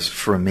has,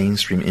 for a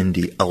mainstream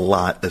indie, a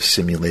lot of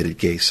simulated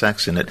gay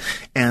sex in it,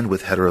 and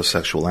with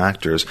heterosexual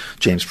actors,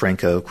 James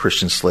Franco,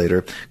 Christian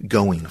Slater,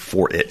 going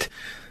for it.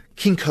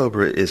 King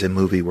Cobra is a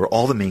movie where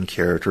all the main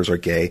characters are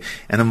gay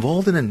and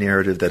involved in a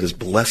narrative that is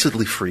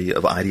blessedly free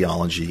of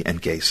ideology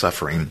and gay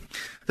suffering.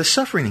 The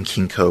suffering in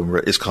King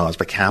Cobra is caused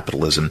by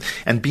capitalism,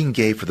 and being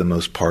gay for the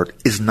most part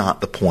is not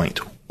the point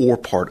or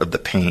part of the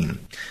pain.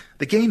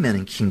 The gay men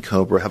in King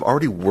Cobra have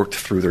already worked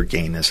through their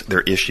gayness,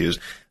 their issues.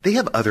 They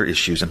have other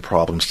issues and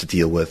problems to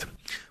deal with.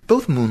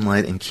 Both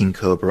Moonlight and King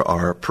Cobra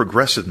are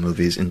progressive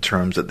movies in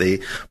terms that they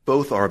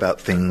both are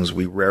about things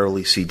we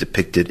rarely see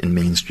depicted in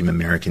mainstream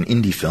American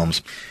indie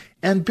films.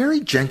 And Barry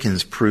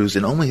Jenkins proves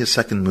in only his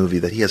second movie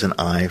that he has an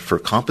eye for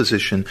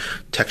composition,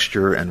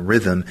 texture, and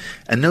rhythm,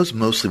 and knows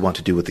mostly what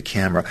to do with the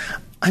camera.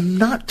 I'm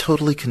not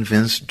totally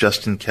convinced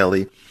Justin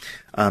Kelly,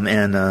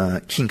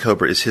 and King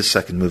Cobra is his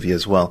second movie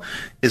as well,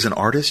 is an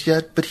artist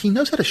yet, but he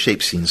knows how to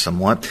shape scenes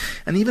somewhat,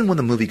 and even when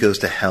the movie goes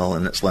to hell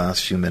in its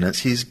last few minutes,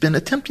 he's been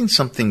attempting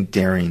something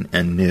daring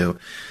and new.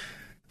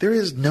 There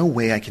is no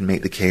way I can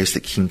make the case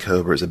that King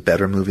Cobra is a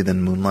better movie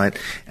than Moonlight,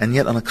 and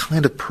yet on a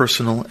kind of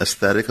personal,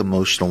 aesthetic,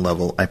 emotional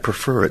level, I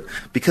prefer it,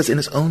 because in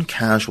its own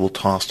casual,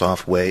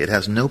 tossed-off way, it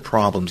has no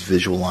problems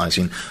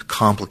visualizing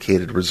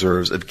complicated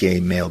reserves of gay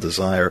male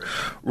desire,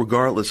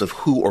 regardless of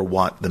who or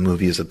what the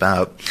movie is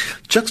about.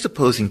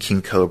 Juxtaposing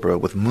King Cobra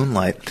with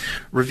Moonlight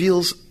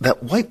reveals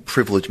that white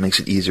privilege makes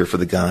it easier for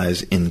the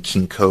guys in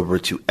King Cobra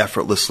to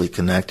effortlessly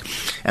connect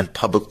and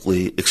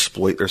publicly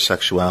exploit their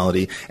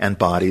sexuality and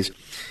bodies.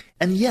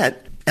 And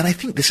yet, and I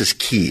think this is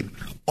key,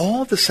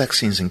 all the sex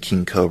scenes in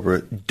King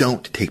Cobra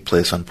don't take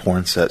place on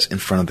porn sets in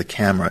front of the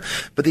camera,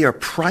 but they are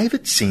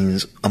private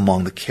scenes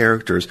among the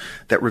characters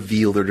that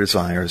reveal their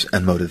desires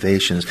and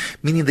motivations,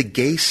 meaning the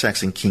gay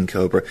sex in King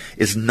Cobra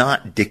is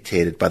not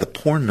dictated by the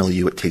porn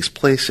milieu it takes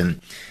place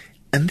in.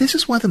 And this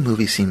is why the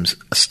movie seems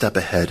a step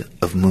ahead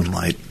of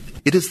Moonlight.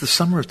 It is the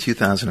summer of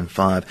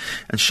 2005,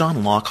 and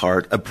Sean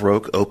Lockhart, a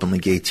broke, openly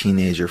gay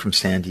teenager from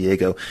San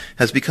Diego,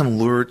 has become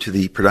lured to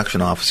the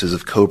production offices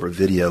of Cobra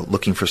Video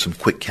looking for some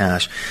quick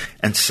cash,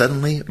 and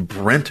suddenly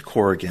Brent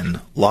Corrigan,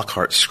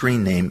 Lockhart's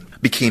screen name,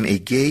 became a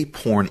gay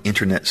porn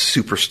internet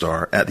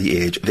superstar at the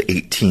age of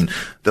 18,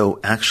 though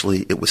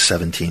actually it was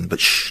 17, but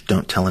shh,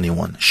 don't tell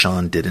anyone,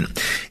 Sean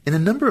didn't. In a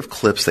number of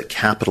clips that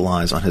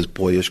capitalize on his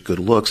boyish good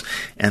looks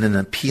and an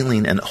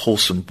appealing and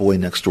wholesome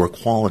boy-next-door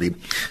quality, it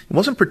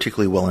wasn't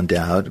particularly well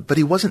endowed, but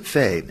he wasn't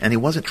fey, and he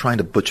wasn't trying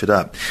to butch it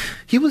up.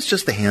 He was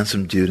just the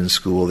handsome dude in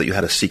school that you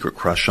had a secret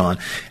crush on,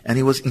 and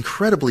he was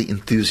incredibly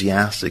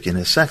enthusiastic in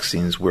his sex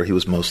scenes where he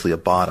was mostly a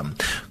bottom.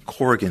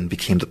 Corrigan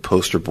became the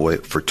poster boy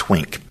for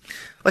twink.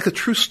 Like a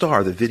true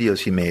star, the videos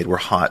he made were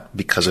hot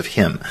because of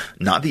him.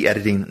 Not the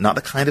editing, not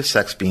the kind of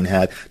sex being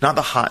had, not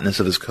the hotness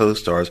of his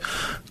co-stars.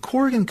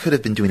 Corrigan could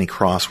have been doing a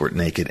crossword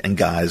naked, and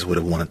guys would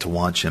have wanted to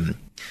watch him.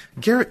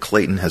 Garrett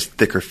Clayton has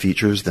thicker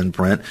features than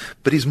Brent,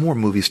 but he's more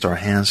movie star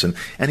handsome,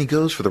 and he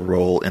goes for the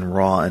role in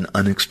raw and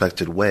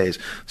unexpected ways,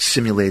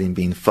 simulating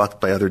being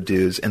fucked by other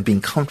dudes and being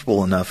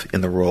comfortable enough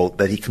in the role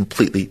that he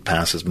completely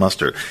passes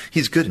muster.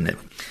 He's good in it.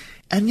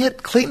 And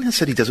yet, Clayton has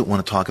said he doesn't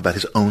want to talk about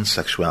his own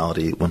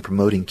sexuality when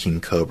promoting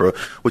King Cobra,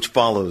 which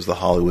follows the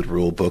Hollywood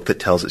rule book that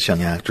tells its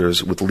young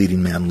actors with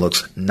leading man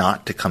looks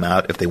not to come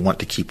out if they want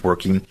to keep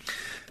working.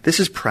 This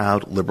is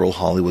proud liberal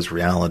Hollywood's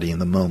reality in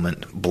the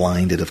moment,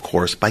 blinded, of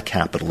course, by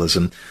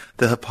capitalism.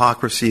 The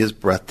hypocrisy is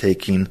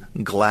breathtaking.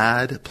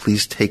 Glad,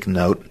 please take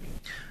note.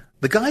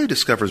 The guy who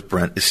discovers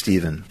Brent is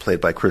Steven,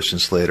 played by Christian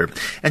Slater,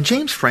 and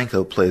James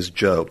Franco plays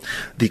Joe,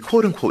 the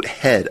quote-unquote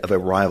head of a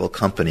rival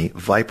company,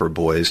 Viper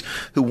Boys,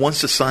 who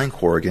wants to sign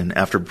Corrigan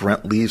after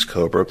Brent leaves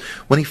Cobra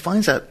when he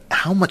finds out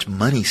how much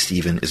money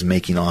Steven is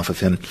making off of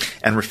him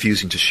and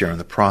refusing to share in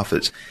the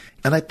profits.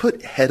 And I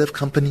put head of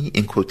company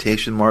in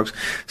quotation marks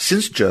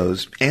since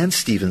Joe's and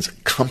Steven's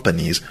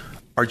companies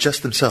are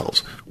just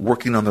themselves,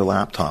 working on their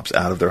laptops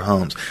out of their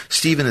homes.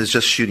 Steven is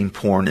just shooting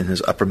porn in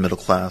his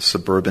upper-middle-class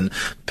suburban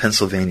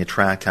Pennsylvania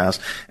tract house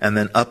and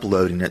then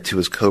uploading it to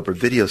his Cobra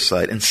video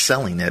site and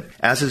selling it,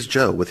 as is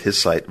Joe with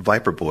his site,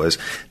 Viper Boys.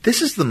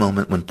 This is the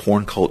moment when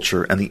porn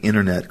culture and the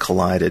internet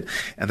collided,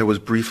 and there was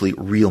briefly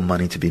real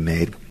money to be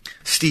made.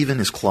 Steven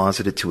is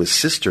closeted to his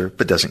sister,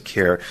 but doesn't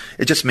care.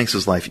 It just makes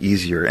his life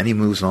easier, and he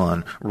moves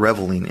on,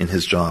 reveling in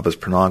his job as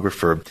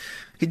pornographer.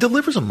 He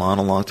delivers a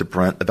monologue to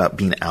Brent about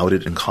being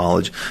outed in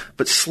college,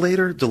 but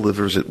Slater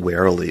delivers it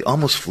warily,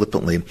 almost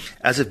flippantly,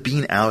 as if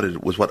being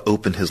outed was what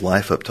opened his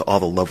life up to all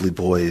the lovely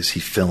boys he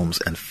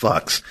films and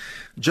fucks.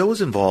 Joe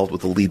is involved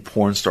with the lead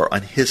porn star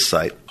on his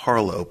site,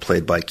 Harlow,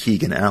 played by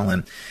Keegan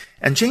Allen.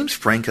 And James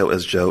Franco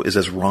as Joe is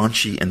as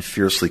raunchy and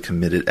fiercely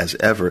committed as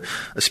ever,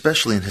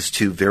 especially in his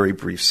two very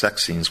brief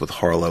sex scenes with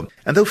Harlow.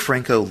 And though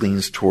Franco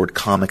leans toward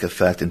comic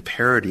effect and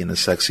parody in the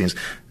sex scenes,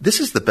 this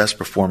is the best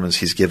performance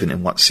he's given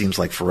in what seems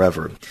like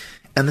forever.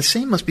 And the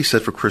same must be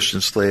said for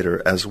Christian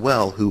Slater as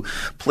well, who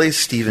plays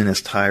Steven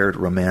as tired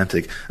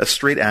romantic, a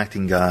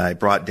straight-acting guy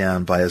brought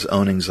down by his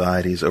own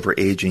anxieties over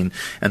aging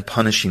and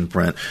punishing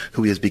Brent,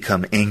 who he has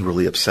become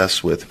angrily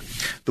obsessed with.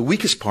 The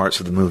weakest parts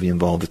of the movie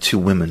involve the two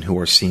women who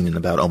are seen in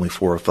about only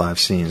 4 or 5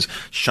 scenes,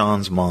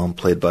 Sean's mom,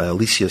 played by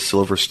Alicia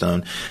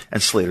Silverstone,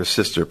 and Slater's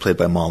sister, played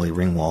by Molly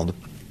Ringwald.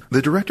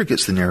 The director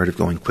gets the narrative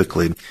going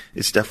quickly.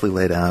 It's deftly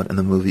laid out, and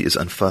the movie is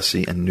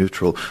unfussy and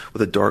neutral,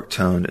 with a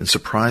dark-toned and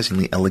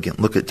surprisingly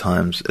elegant look at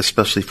times,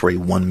 especially for a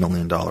 $1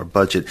 million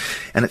budget,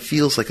 and it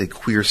feels like a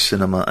queer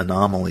cinema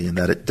anomaly in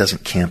that it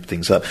doesn't camp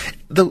things up,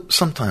 though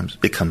sometimes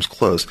it comes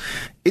close.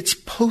 It's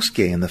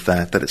post-gay in the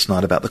fact that it's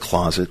not about the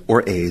closet,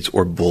 or AIDS,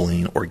 or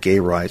bullying, or gay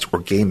rights, or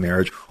gay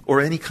marriage, or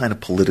any kind of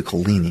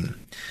political leaning.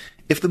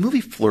 If the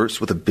movie flirts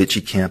with a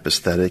bitchy camp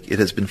aesthetic, it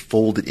has been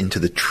folded into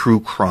the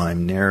true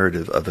crime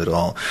narrative of it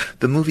all.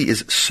 The movie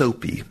is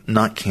soapy,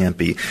 not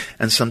campy,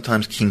 and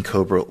sometimes King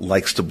Cobra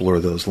likes to blur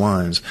those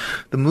lines.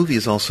 The movie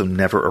is also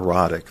never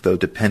erotic, though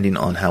depending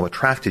on how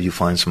attractive you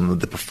find some of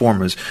the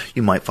performers,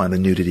 you might find the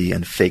nudity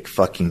and fake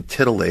fucking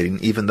titillating,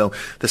 even though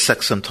the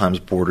sex sometimes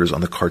borders on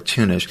the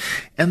cartoonish.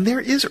 And there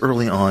is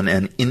early on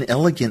an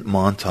inelegant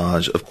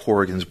montage of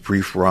Corrigan's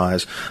brief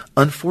rise,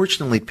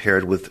 unfortunately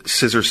paired with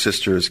Scissor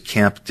Sisters'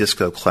 camp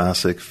disco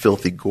classic,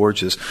 Filthy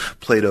Gorgeous,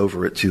 played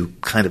over it to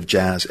kind of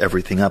jazz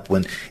everything up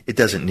when it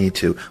doesn't need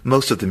to.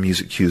 Most of the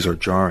music cues are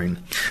jarring.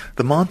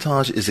 The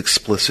montage is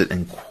explicit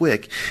and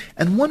quick,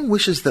 and one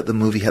wishes that the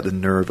movie had the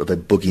nerve of a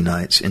Boogie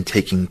Nights in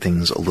taking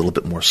things a little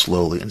bit more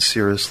slowly and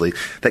seriously,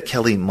 that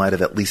Kelly might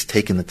have at least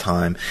taken the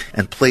time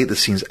and played the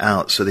scenes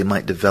out so they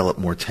might develop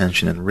more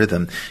tension and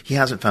rhythm. He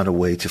hasn't found a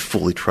way to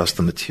fully trust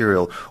the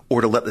material or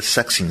to let the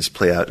sex scenes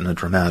play out in a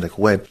dramatic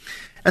way.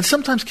 And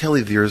sometimes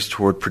Kelly veers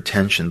toward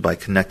pretension by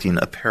connecting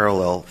a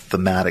parallel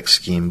thematic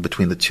scheme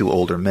between the two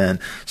older men,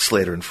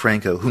 Slater and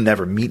Franco, who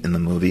never meet in the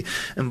movie,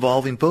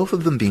 involving both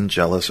of them being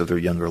jealous of their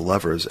younger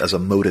lovers as a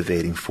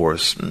motivating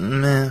force.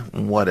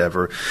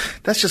 Whatever.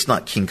 That's just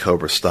not King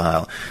Cobra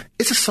style.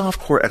 It's a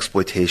softcore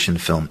exploitation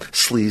film,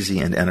 sleazy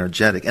and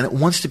energetic, and it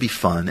wants to be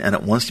fun, and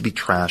it wants to be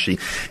trashy,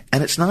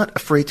 and it's not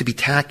afraid to be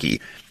tacky.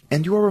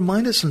 And you are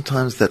reminded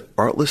sometimes that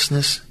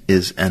artlessness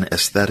is an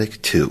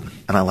aesthetic too,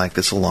 and I like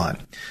this a lot.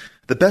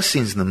 The best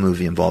scenes in the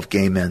movie involve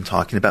gay men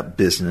talking about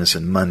business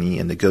and money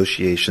and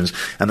negotiations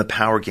and the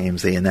power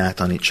games they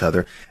enact on each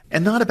other,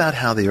 and not about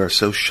how they are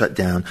so shut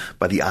down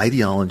by the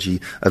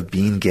ideology of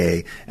being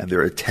gay and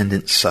their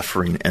attendant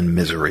suffering and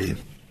misery.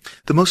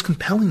 The most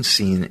compelling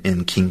scene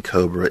in King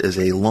Cobra is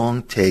a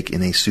long take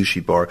in a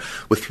sushi bar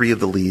with 3 of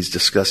the leads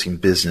discussing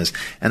business,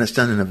 and it's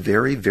done in a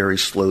very, very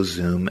slow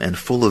zoom and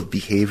full of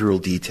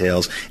behavioral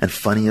details and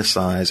funny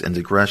asides and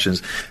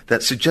digressions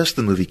that suggest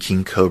the movie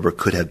King Cobra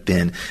could have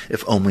been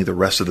if only the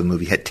rest of the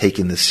movie had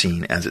taken this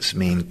scene as its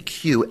main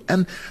cue.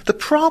 And the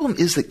problem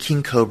is that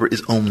King Cobra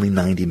is only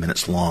 90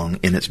 minutes long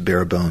in its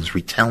bare-bones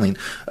retelling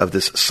of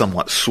this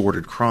somewhat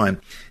sordid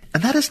crime.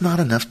 And that is not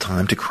enough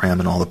time to cram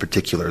in all the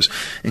particulars,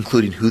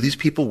 including who these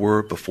people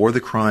were before the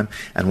crime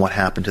and what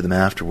happened to them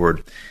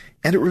afterward.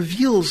 And it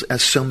reveals,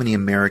 as so many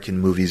American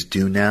movies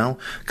do now,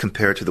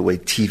 compared to the way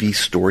TV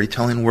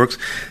storytelling works,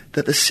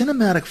 that the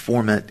cinematic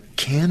format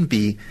can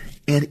be,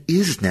 and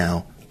is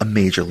now, a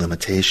major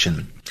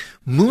limitation.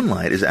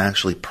 Moonlight is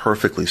actually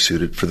perfectly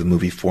suited for the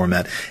movie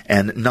format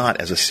and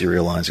not as a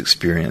serialized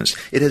experience.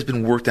 It has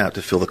been worked out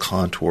to fill the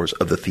contours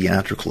of the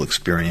theatrical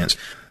experience.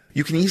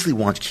 You can easily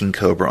watch King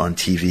Cobra on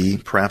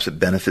TV, perhaps it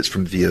benefits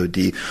from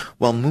VOD,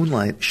 while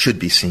Moonlight should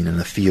be seen in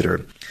a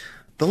theater.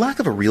 The lack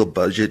of a real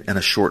budget and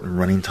a shortened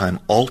running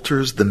time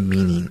alters the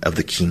meaning of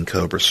the King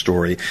Cobra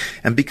story,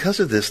 and because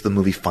of this, the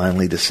movie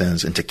finally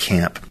descends into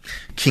camp.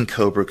 King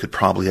Cobra could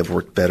probably have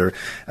worked better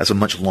as a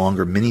much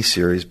longer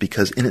miniseries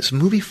because in its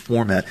movie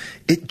format,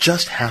 it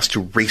just has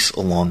to race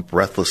along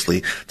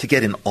breathlessly to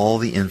get in all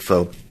the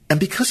info,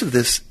 and because of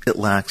this, it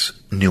lacks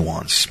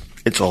nuance.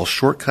 It's all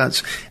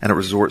shortcuts, and it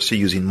resorts to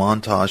using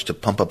montage to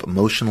pump up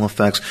emotional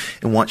effects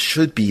in what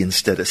should be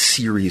instead a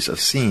series of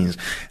scenes.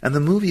 And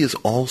the movie is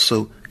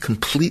also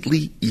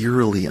completely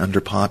eerily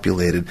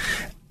underpopulated,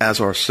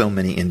 as are so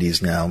many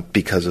indies now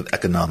because of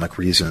economic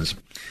reasons.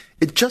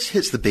 It just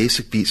hits the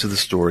basic beats of the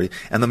story,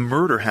 and the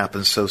murder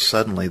happens so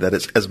suddenly that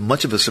it's as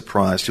much of a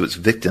surprise to its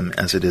victim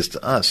as it is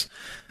to us.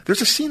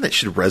 There's a scene that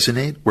should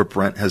resonate where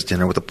Brent has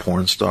dinner with a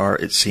porn star.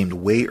 It seemed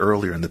way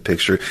earlier in the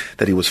picture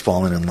that he was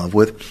falling in love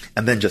with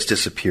and then just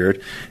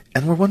disappeared.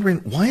 And we're wondering,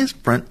 why is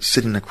Brent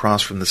sitting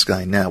across from this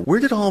guy now? Where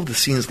did all of the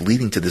scenes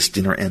leading to this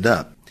dinner end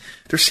up?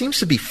 There seems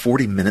to be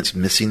 40 minutes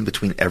missing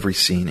between every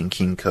scene in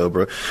King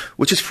Cobra,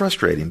 which is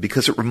frustrating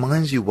because it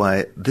reminds you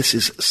why this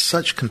is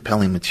such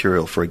compelling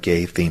material for a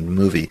gay-themed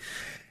movie.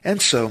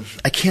 And so,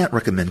 I can't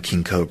recommend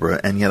King Cobra,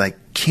 and yet I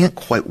can't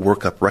quite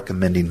work up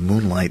recommending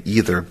Moonlight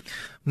either.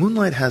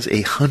 Moonlight has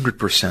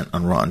 100%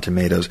 on Rotten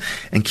Tomatoes,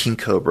 and King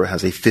Cobra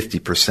has a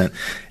 50%,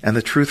 and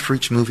the truth for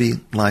each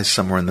movie lies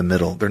somewhere in the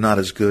middle. They're not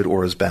as good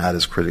or as bad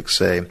as critics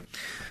say.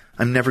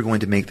 I'm never going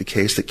to make the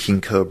case that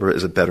King Cobra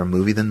is a better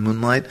movie than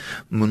Moonlight.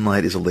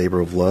 Moonlight is a labor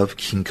of love.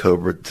 King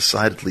Cobra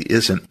decidedly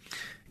isn't.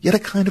 Yet I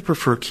kind of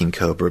prefer King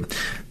Cobra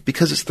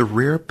because it's the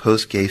rare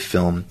post-gay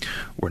film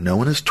where no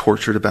one is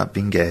tortured about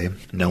being gay,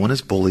 no one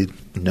is bullied,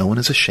 no one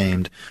is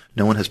ashamed,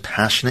 no one has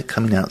passionate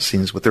coming out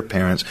scenes with their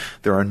parents,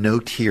 there are no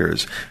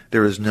tears,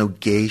 there is no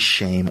gay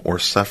shame or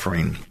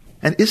suffering.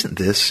 And isn't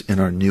this, in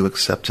our new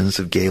acceptance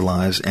of gay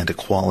lives and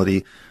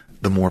equality,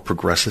 the more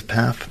progressive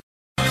path?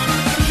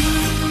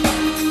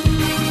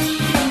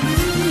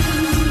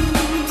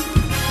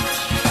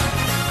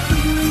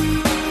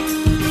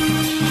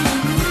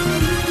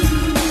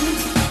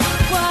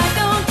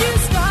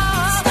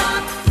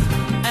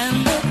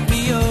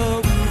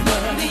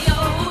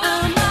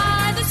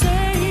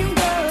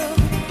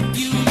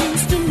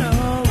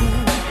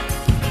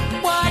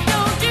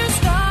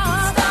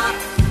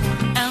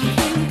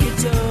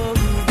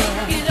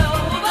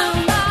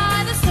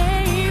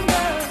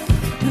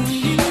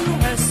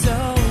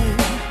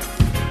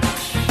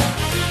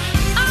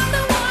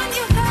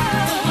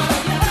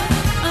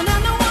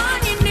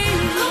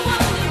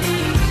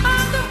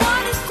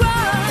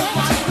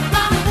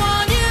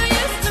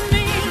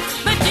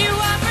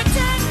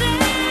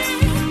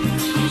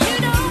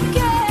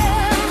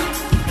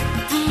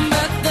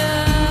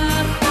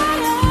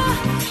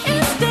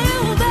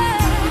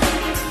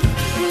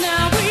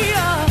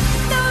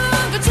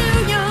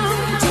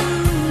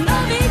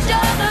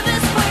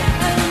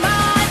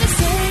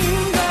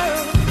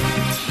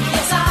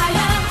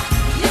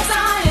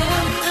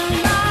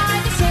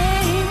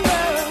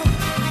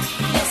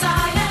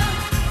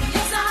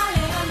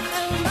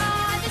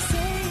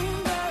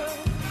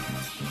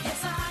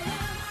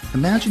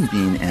 Imagine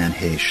being Anne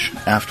Heche.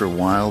 After a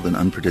wild and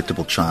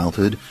unpredictable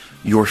childhood,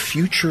 your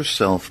future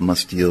self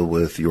must deal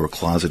with your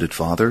closeted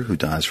father, who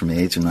dies from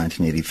AIDS in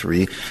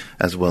 1983,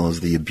 as well as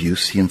the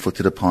abuse he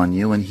inflicted upon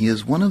you, and he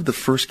is one of the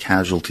first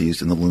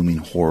casualties in the looming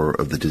horror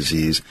of the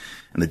disease,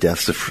 and the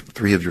deaths of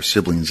 3 of your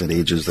siblings at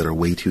ages that are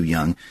way too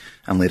young,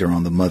 and later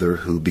on the mother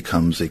who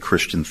becomes a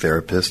Christian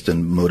therapist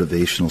and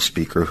motivational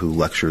speaker who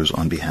lectures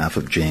on behalf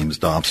of James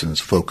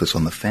Dobson's Focus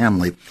on the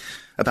Family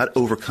about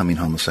overcoming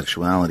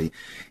homosexuality.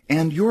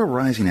 And you're a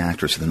rising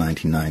actress in the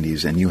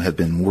 1990s, and you have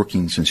been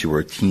working since you were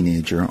a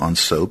teenager on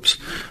soaps,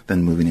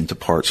 then moving into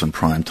parts on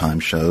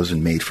primetime shows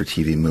and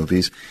made-for-TV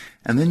movies,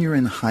 and then you're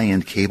in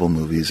high-end cable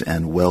movies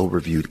and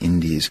well-reviewed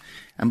indies.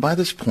 And by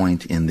this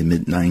point in the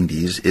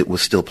mid-90s, it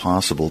was still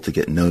possible to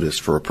get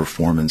noticed for a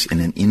performance in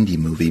an indie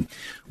movie,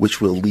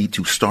 which will lead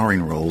to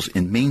starring roles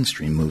in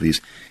mainstream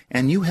movies.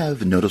 And you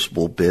have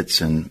noticeable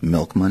bits in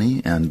Milk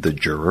Money and The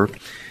Juror.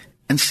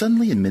 And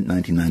suddenly in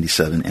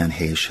mid-1997, Anne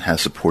Heche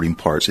has supporting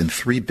parts in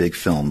 3 big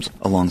films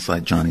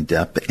alongside Johnny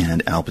Depp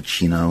and Al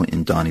Pacino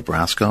in Donnie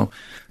Brasco,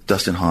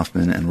 Dustin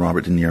Hoffman and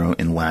Robert De Niro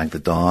in Wag the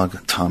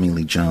Dog, Tommy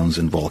Lee Jones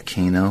in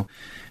Volcano,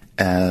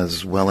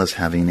 as well as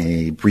having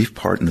a brief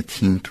part in the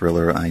teen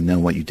thriller I Know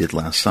What You Did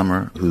Last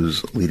Summer,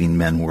 whose leading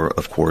men were,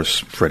 of course,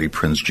 Freddie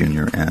Prinze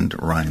Jr. and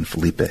Ryan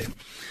Felipe.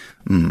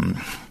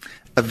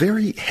 A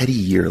very heady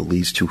year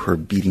leads to her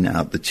beating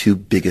out the 2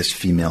 biggest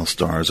female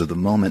stars of the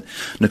moment,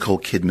 Nicole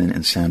Kidman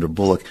and Sandra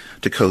Bullock,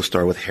 to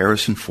co-star with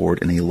Harrison Ford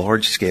in a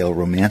large-scale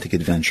romantic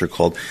adventure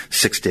called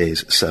 6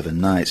 Days, 7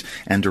 Nights,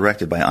 and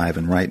directed by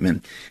Ivan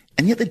Reitman.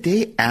 And yet the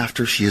day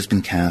after she has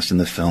been cast in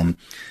the film,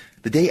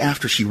 The day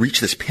after she reached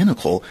this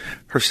pinnacle,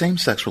 her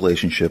same-sex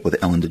relationship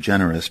with Ellen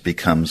DeGeneres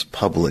becomes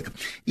public.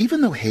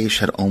 Even though Heche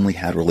had only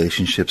had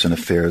relationships and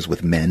affairs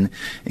with men,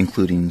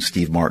 including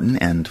Steve Martin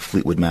and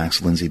Fleetwood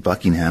Mac's Lindsey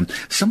Buckingham,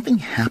 something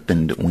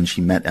happened when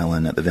she met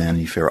Ellen at the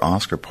Vanity Fair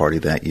Oscar party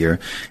that year,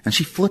 and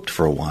she flipped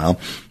for a while.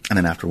 And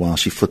then after a while,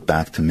 she flipped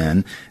back to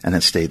men and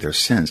has stayed there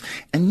since.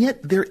 And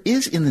yet there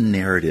is in the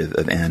narrative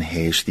of Anne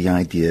Heche the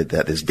idea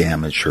that this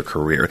damaged her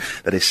career,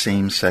 that a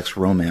same-sex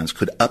romance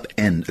could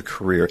upend a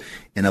career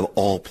in, of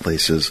all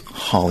places,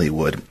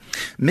 Hollywood.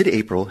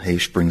 Mid-April,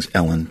 Heche brings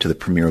Ellen to the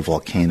premiere of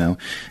Volcano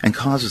and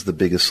causes the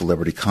biggest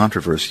celebrity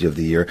controversy of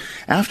the year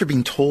after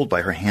being told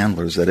by her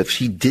handlers that if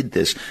she did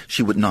this,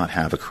 she would not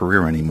have a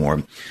career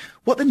anymore.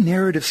 What the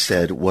narrative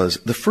said was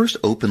the first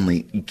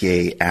openly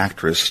gay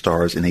actress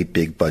stars in a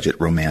big-budget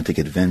romantic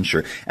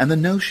adventure, and the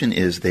notion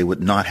is they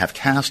would not have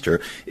cast her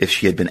if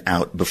she had been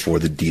out before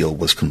the deal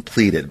was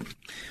completed.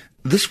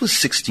 This was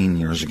 16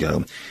 years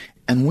ago,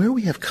 and where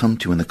we have come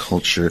to in the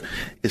culture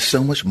is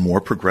so much more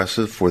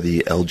progressive for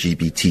the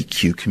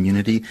LGBTQ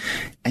community,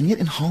 and yet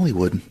in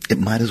Hollywood, it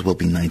might as well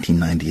be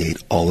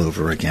 1998 all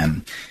over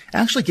again.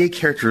 Actually, gay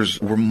characters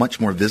were much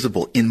more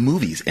visible in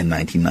movies in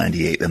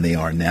 1998 than they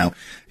are now.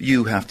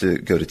 You have to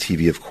go to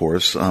TV, of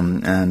course,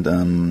 and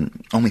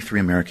only 3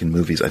 American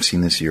movies I've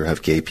seen this year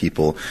have gay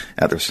people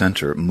at their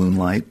center.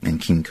 Moonlight and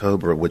King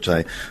Cobra, which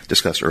I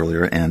discussed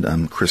earlier,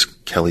 and Chris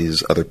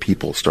Kelly's Other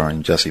People,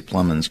 starring Jesse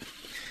Plemons.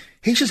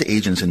 Heche's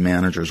agents and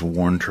managers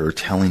warned her,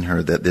 telling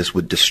her that this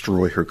would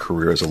destroy her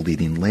career as a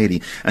leading lady,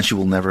 and she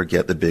will never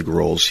get the big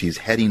roles she's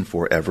heading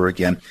for ever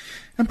again.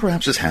 And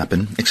perhaps this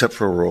happened, except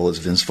for a role as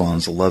Vince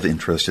Vaughn's love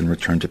interest in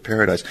Return to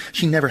Paradise.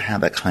 She never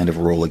had that kind of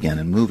role again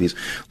in movies,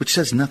 which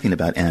says nothing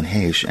about Anne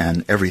Heche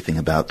and everything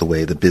about the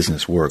way the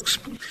business works.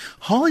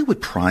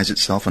 Hollywood prides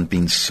itself on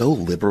being so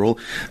liberal,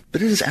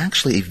 but it is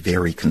actually a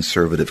very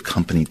conservative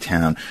company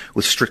town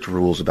with strict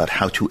rules about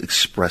how to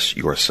express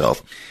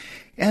yourself.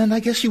 And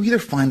I guess you either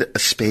find a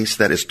space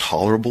that is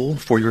tolerable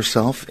for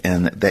yourself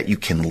and that you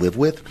can live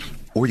with,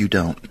 or you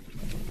don't.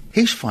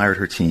 Heche fired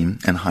her team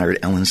and hired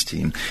Ellen's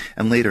team,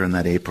 and later in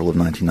that April of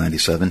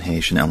 1997,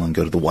 Heche and Ellen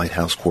go to the White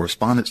House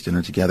Correspondents'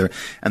 Dinner together,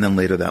 and then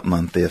later that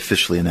month they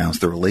officially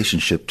announced their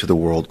relationship to the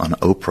world on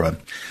Oprah.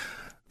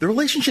 The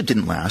relationship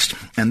didn't last,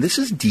 and this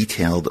is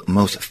detailed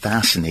most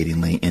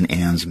fascinatingly in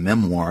Anne's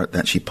memoir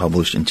that she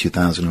published in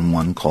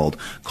 2001 called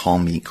Call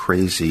Me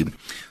Crazy.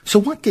 So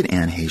what did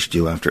Anne Heche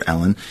do after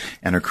Ellen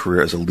and her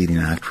career as a leading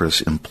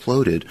actress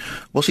imploded?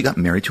 Well, she got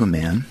married to a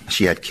man,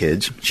 she had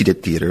kids, she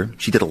did theater,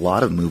 she did a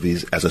lot of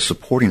movies as a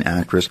supporting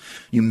actress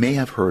you may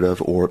have heard of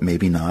or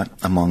maybe not,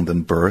 among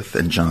them Birth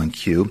and John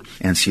Q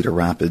and Cedar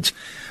Rapids.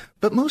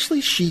 But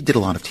mostly she did a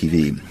lot of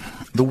TV.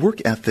 The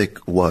work ethic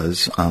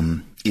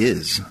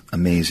is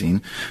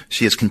amazing.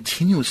 She has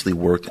continuously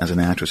worked as an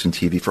actress in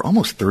TV for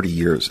almost 30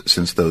 years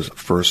since those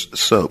first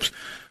soaps.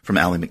 From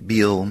Ally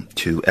McBeal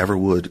to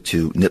Everwood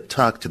to Nip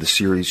Tuck to the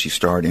series she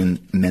starred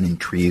in Men in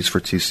Trees for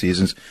 2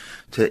 seasons,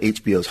 to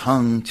HBO's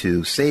Hung,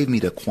 to Save Me,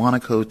 to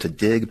Quantico, to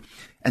Dig,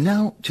 and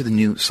now to the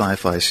new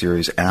sci-fi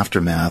series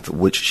Aftermath,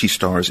 which she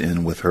stars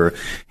in with her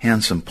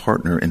handsome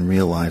partner in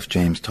real life,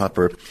 James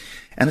Tupper.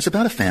 And it's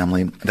about a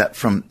family that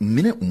from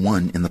minute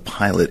 1 in the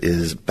pilot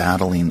is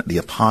battling the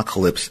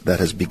apocalypse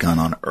that has begun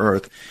on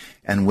Earth,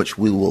 and which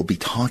we will be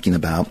talking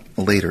about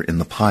later in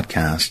the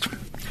podcast.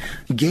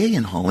 Gay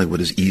in Hollywood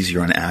is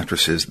easier on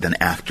actresses than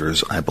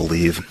actors, I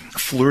believe.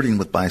 Flirting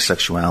with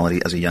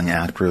bisexuality as a young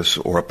actress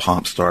or a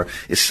pop star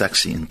is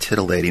sexy and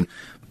titillating,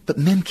 but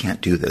men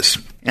can't do this.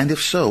 And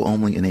if so,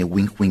 only in a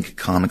wink-wink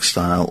comic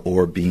style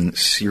or being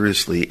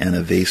seriously an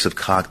evasive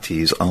cock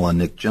tease a la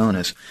Nick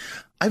Jonas.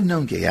 I've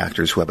known gay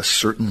actors who have a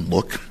certain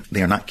look.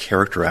 They are not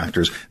character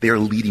actors. They are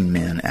leading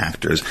man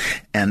actors.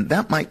 And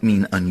that might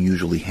mean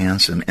unusually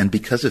handsome. And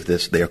because of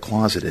this, they are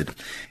closeted.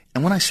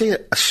 And when I say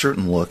a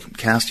certain look,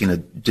 casting a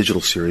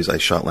digital series I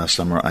shot last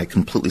summer, I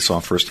completely saw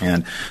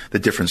firsthand the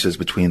differences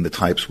between the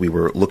types we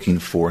were looking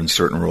for in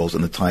certain roles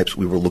and the types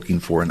we were looking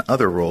for in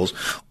other roles.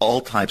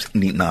 All types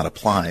need not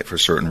apply for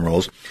certain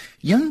roles.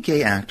 Young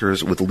gay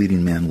actors with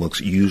leading man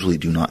looks usually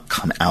do not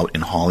come out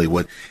in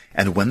Hollywood.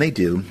 And when they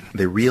do,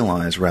 they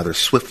realize rather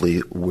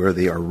swiftly where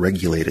they are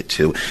regulated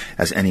to,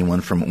 as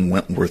anyone from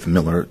Wentworth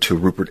Miller to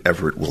Rupert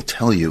Everett will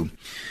tell you.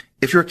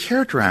 If you're a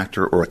character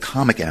actor or a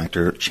comic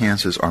actor,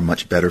 chances are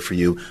much better for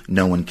you.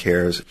 No one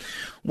cares.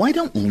 Why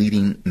don't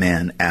leading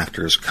man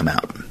actors come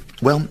out?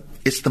 Well,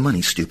 it's the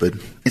money,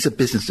 stupid. It's a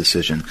business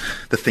decision.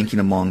 The thinking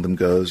among them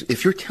goes,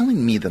 if you're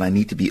telling me that I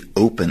need to be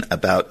open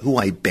about who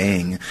I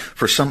bang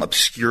for some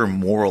obscure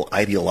moral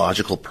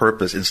ideological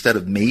purpose instead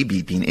of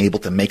maybe being able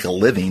to make a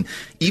living,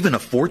 even a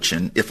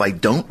fortune, if I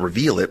don't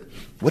reveal it,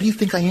 what do you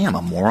think I am,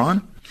 a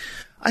moron?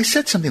 I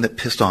said something that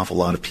pissed off a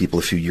lot of people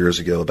a few years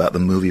ago about the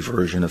movie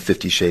version of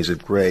 50 Shades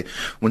of Grey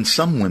when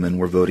some women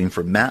were voting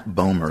for Matt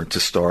Bomer to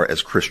star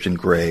as Christian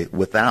Grey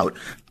without,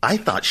 I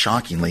thought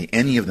shockingly,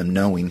 any of them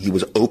knowing he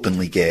was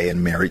openly gay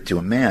and married to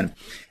a man.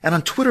 And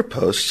on Twitter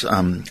posts,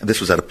 this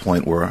was at a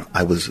point where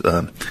I was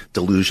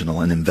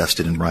delusional and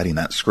invested in writing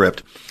that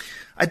script,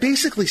 I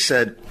basically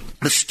said,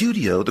 the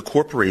studio, the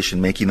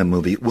corporation making the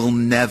movie, will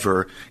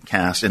never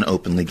cast an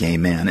openly gay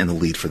man in the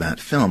lead for that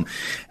film.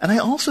 And I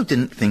also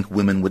didn't think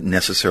women would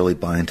necessarily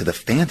buy into the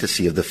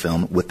fantasy of the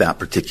film with that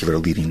particular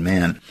leading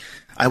man.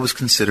 I was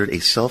considered a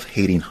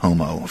self-hating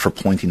homo for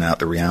pointing out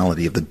the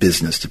reality of the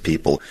business to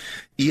people.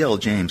 E.L.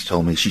 James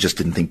told me she just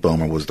didn't think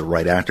Bomer was the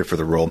right actor for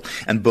the role,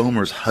 and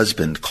Bomer's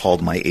husband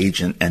called my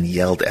agent and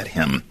yelled at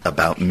him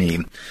about me.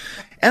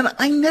 And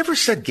I never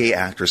said gay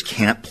actors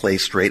can't play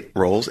straight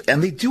roles,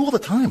 and they do all the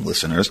time,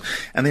 listeners,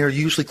 and they are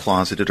usually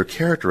closeted or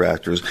character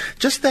actors,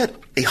 just that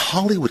a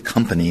Hollywood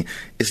company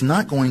is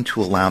not going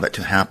to allow that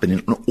to happen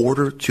in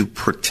order to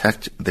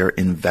protect their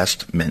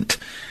investment.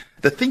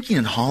 The thinking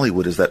in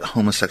Hollywood is that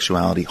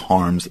homosexuality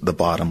harms the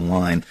bottom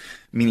line,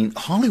 meaning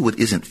Hollywood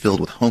isn't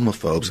filled with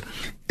homophobes.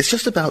 It's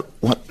just about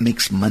what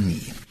makes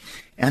money.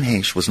 Anne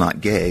Heche was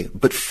not gay,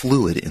 but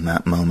fluid in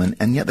that moment,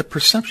 and yet the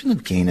perception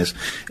of gayness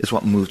is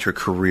what moved her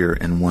career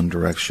in one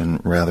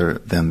direction rather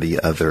than the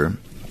other.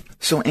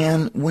 So,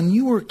 Anne, when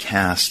you were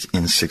cast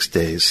in 6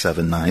 Days,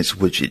 7 Nights,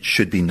 which it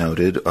should be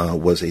noted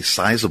was a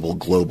sizable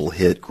global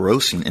hit,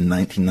 grossing in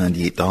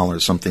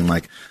 $1998 something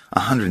like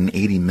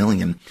 $180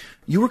 million,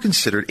 you were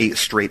considered a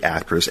straight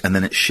actress, and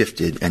then it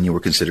shifted, and you were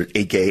considered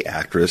a gay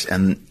actress,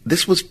 and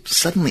this was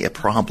suddenly a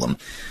problem.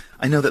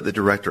 I know that the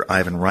director,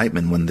 Ivan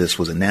Reitman, when this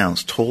was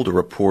announced, told a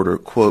reporter,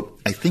 quote,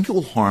 "I think it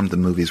will harm the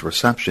movie's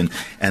reception,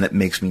 and it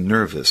makes me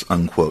nervous,"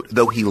 unquote,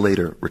 though he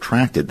later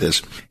retracted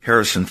this.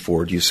 Harrison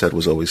Ford, you said,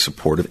 was always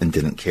supportive and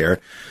didn't care.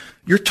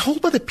 You're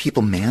told by the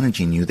people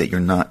managing you that you're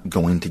not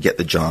going to get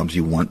the jobs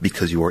you want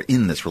because you are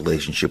in this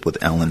relationship with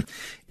Ellen.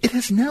 It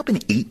has now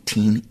been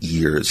 18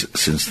 years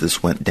since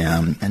this went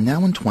down, and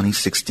now in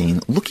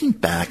 2016, looking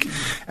back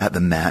at the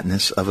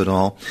madness of it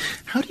all,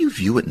 how do you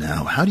view it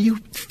now? How do you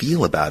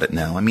feel about it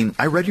now? I mean,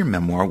 I read your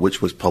memoir,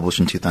 which was published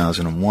in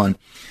 2001,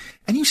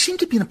 and you seem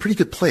to be in a pretty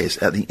good place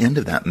at the end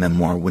of that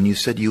memoir when you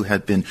said you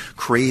had been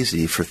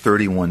crazy for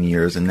 31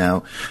 years and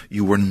now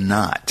you were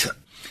not.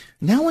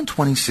 Now in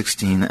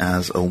 2016,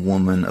 as a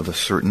woman of a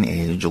certain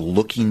age,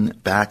 looking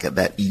back at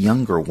that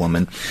younger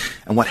woman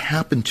and what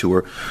happened to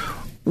her,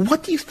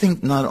 what do you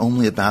think not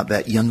only about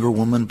that younger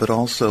woman, but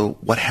also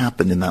what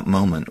happened in that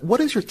moment? What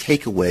is your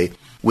takeaway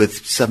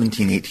with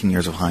 17, 18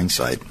 years of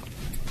hindsight?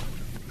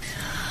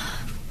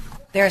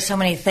 There are so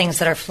many things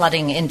that are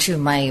flooding into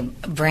my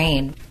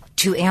brain.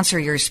 To answer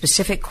your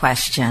specific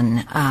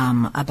question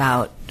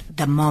about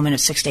the moment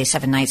of 6 Days,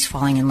 7 Nights,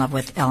 falling in love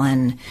with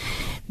Ellen,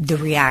 the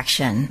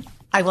reaction,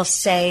 I will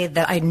say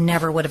that I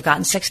never would have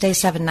gotten 6 Days,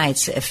 7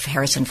 Nights if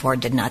Harrison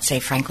Ford did not say,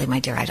 "Frankly, my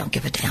dear, I don't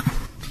give a damn."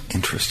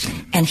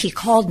 Interesting. And he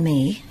called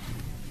me.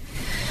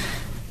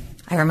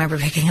 I remember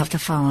picking up the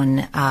phone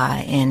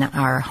in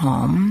our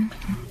home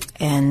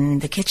in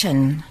the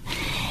kitchen,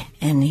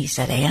 and he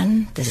said,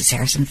 "Anne, this is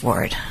Harrison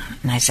Ford."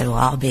 And I said, "Well,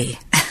 I'll be."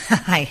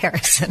 "Hi,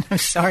 Harrison. I'm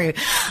sorry.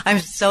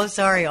 I'm so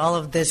sorry all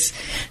of this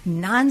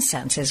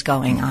nonsense is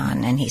going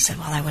on." And he said,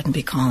 "Well, I wouldn't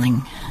be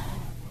calling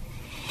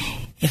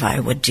if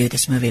I would do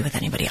this movie with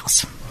anybody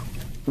else."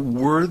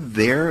 Were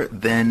there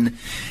then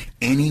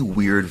any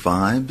weird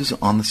vibes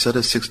on the set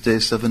of 6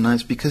 Days, 7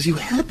 Nights? Because you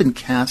had been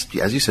cast,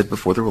 as you said,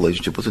 before the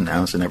relationship was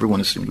announced, and everyone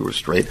assumed you were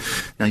straight.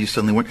 Now you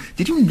suddenly weren't.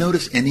 Did you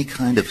notice any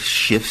kind of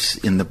shifts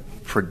in the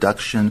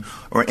production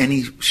or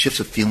any shifts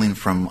of feeling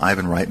from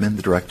Ivan Reitman,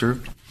 the director?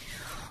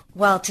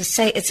 Well, to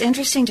say, it's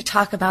interesting to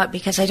talk about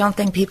because I don't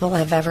think people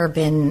have ever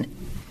been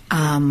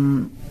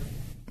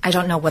I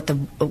don't know what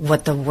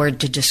the word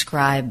to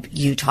describe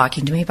you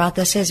talking to me about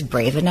this is.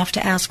 Brave enough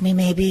to ask me,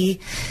 maybe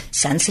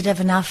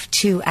sensitive enough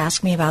to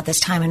ask me about this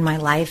time in my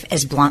life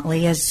as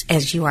bluntly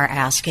as you are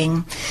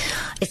asking.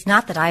 It's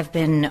not that I've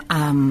been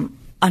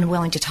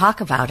unwilling to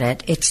talk about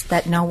it. It's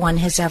that no one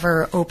has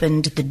ever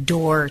opened the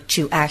door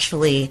to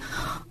actually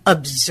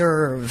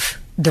observe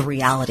the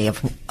reality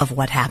of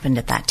what happened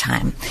at that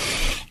time.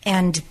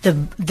 And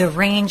the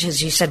range,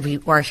 as you said, we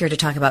are here to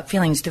talk about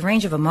feelings, the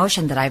range of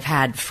emotion that I've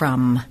had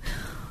from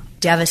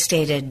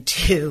devastated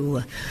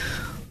to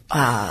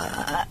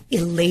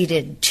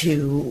elated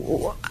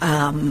to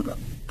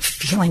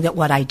feeling that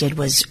what I did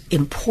was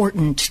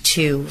important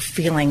to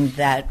feeling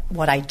that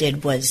what I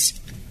did was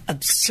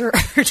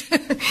absurd.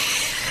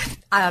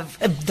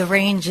 The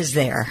range is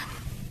there.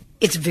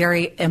 It's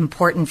very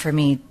important for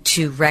me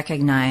to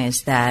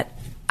recognize that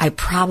I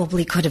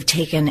probably could have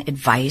taken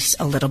advice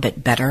a little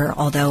bit better,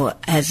 although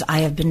as I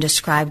have been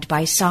described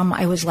by some,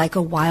 I was like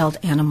a wild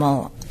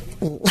animal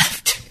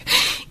left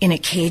in a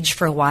cage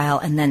for a while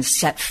and then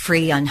set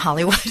free on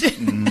Hollywood.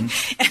 Mm-hmm.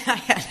 And I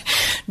had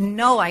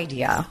no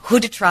idea who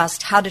to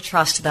trust, how to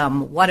trust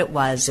them, what it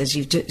was, as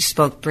you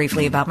spoke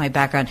briefly about my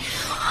background.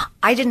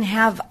 I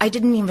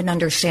didn't even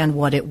understand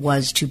what it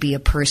was to be a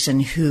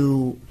person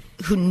who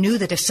knew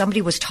that if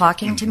somebody was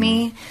talking to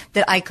me,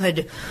 that I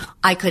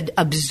could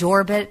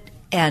absorb it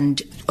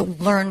and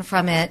learn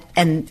from it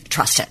and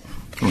trust it.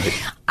 Right.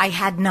 I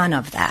had none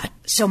of that.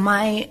 So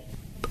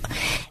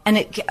and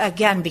it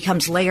again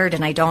becomes layered,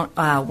 and I don't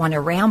want to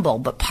ramble,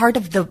 but part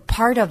of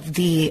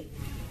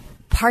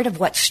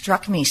what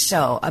struck me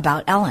so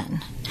about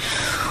Ellen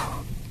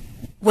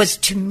was,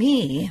 to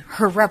me,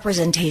 her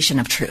representation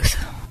of truth.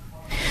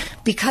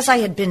 Because I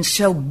had been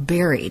so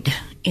buried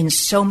in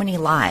so many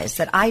lies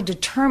that I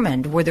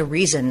determined were the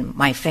reason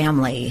my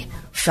family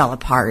fell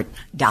apart,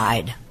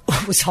 died,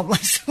 was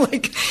homeless.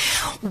 Like,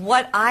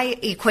 what I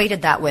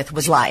equated that with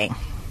was lying.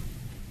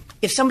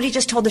 If somebody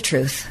just told the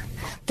truth,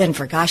 then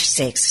for gosh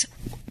sakes,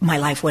 my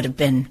life would have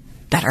been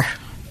better.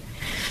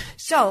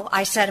 So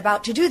I set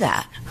about to do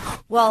that.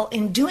 Well,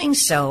 in doing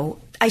so,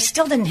 I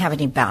still didn't have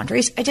any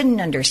boundaries. I didn't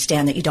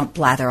understand that you don't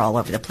blather all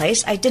over the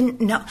place. I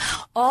didn't know.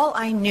 All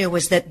I knew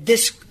was that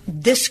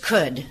this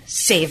could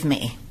save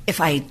me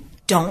if I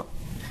don't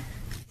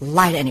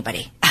lie to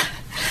anybody.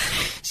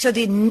 So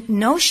the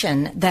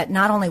notion that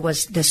not only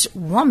was this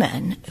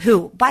woman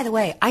who, by the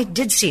way, I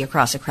did see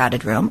across a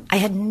crowded room. I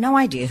had no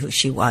idea who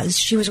she was.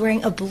 She was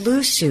wearing a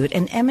blue suit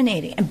and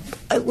emanating,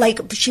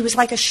 like she was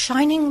like a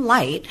shining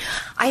light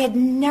I had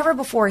never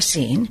before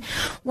seen.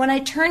 When I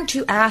turned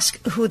to ask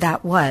who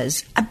that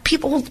was,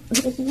 people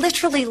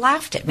literally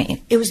laughed at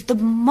me. It was the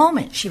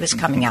moment she was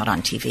coming out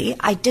on TV.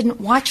 I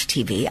didn't watch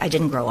TV. I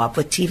didn't grow up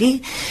with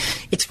TV.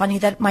 It's funny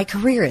that my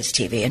career is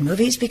TV and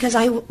movies because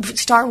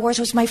Star Wars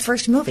was my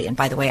first movie. And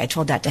by the way, I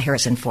told that to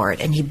Harrison Ford,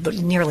 and he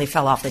nearly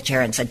fell off the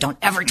chair and said, "Don't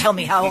ever tell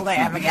me how old I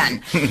am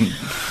again."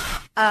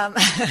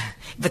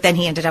 But then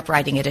he ended up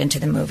writing it into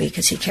the movie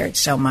because he cared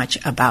so much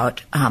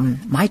about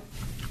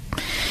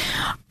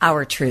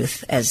our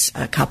truth as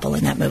a couple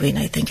in that movie, and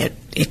I think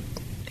it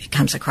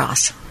comes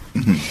across.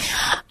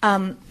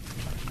 Mm-hmm.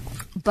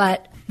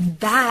 But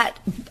that,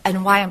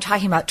 and why I'm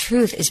talking about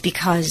truth, is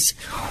because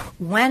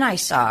when I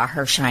saw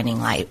her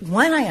shining light,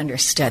 when I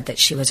understood that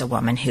she was a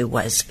woman who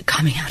was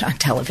coming out on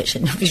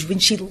television, when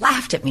she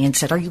laughed at me and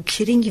said, "Are you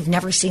kidding? You've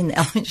never seen the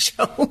Ellen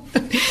Show?"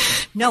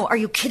 "No, are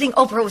you kidding?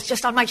 Oprah was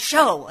just on my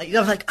show." I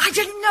was like, I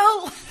didn't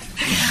know.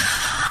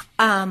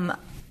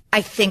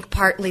 I think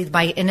partly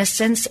my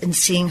innocence in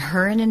seeing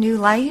her in a new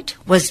light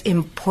was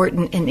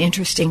important and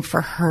interesting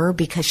for her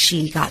because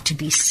she got to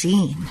be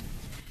seen.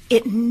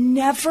 It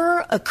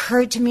never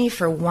occurred to me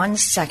for 1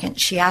 second.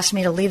 She asked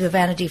me to leave the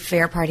Vanity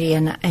Fair party,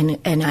 and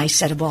I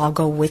said, "Well, I'll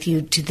go with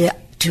you to the.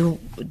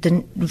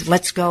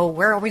 Let's go.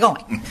 Where are we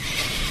going?"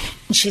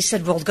 And she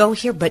said, "Well, go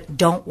here, but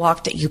don't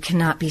walk. You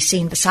cannot be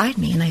seen beside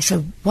me." And I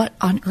said, "What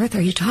on earth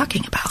are you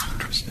talking about?"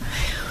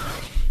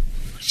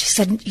 She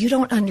said, "You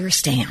don't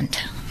understand.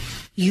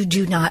 You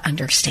do not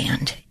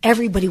understand.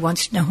 Everybody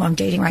wants to know who I'm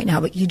dating right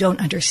now, but you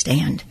don't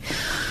understand.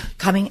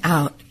 Coming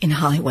out in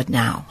Hollywood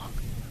now,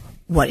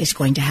 what is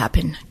going to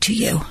happen to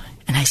you?"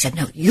 And I said,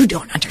 "No, you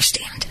don't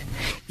understand.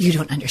 You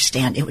don't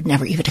understand. It would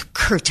never even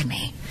occur to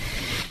me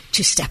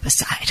to step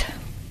aside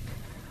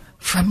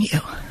from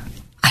you.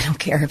 I don't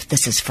care if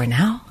this is for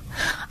now.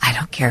 I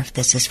don't care if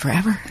this is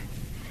forever.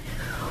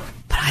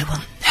 But I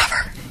will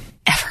never,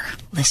 ever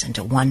listen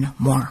to one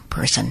more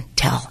person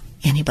tell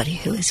anybody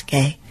who is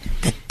gay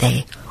that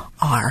they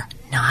are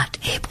not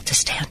able to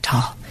stand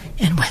tall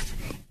and with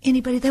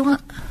anybody they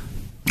want."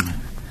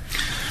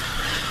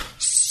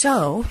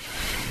 So,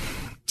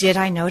 did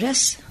I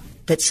notice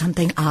that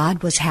something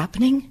odd was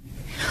happening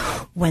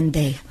when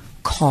they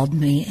called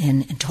me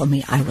in and told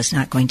me I was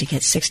not going to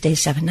get 6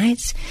 days, 7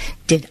 nights?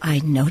 Did I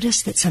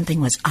notice that something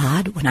was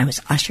odd when I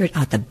was ushered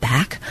out the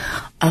back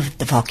of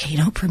the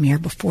Volcano premiere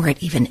before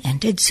it even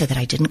ended so that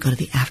I didn't go to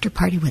the after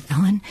party with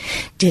Ellen?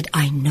 Did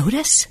I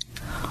notice?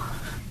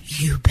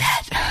 You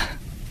bet.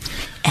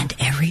 And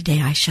every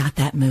day I shot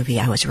that movie,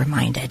 I was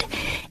reminded,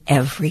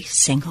 every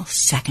single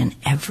second,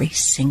 every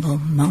single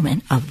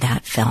moment of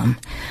that film,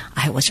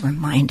 I was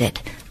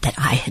reminded that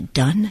I had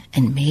done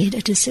and made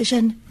a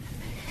decision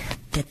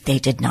that they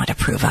did not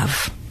approve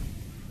of.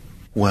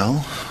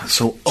 Well,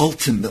 so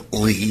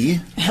ultimately,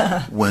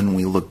 when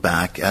we look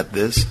back at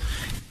this,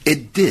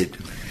 it did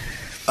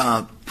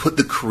put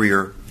the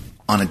career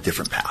on a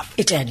different path.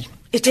 It did.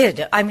 It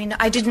did. I mean,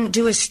 I didn't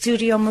do a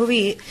studio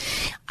movie.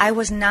 I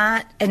was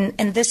not,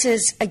 and this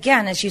is,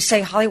 again, as you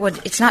say,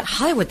 Hollywood, it's not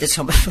Hollywood that's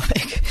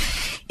homophobic.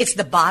 It's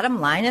the bottom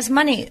line is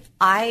money.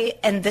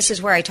 And this is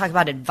where I talk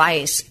about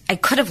advice. I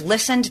could have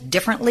listened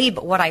differently,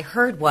 but what I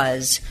heard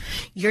was,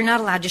 you're not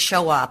allowed to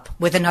show up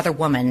with another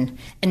woman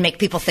and make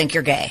people think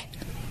you're gay.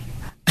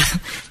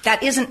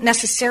 That isn't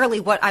necessarily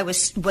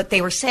what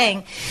they were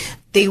saying.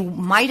 They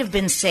might have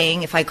been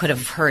saying, if I could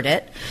have heard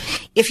it,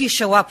 if you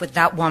show up with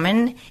that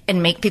woman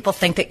and make people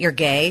think that you're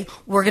gay,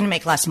 we're going to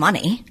make less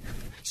money,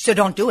 so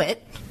don't do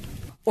it,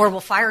 or we'll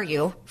fire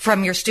you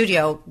from your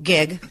studio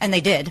gig. And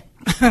they did.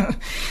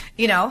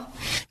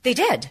 They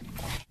did.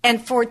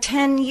 And for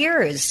 10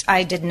 years,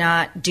 I did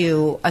not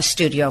do a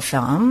studio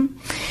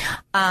film.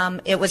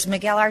 It was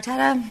Miguel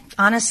Arteta.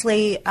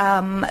 Honestly,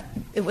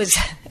 it was.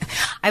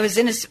 I was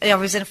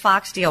in a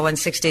Fox deal when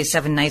 6 Days,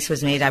 7 Nights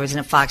was made. I was in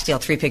a Fox deal,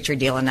 3-picture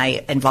deal,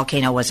 and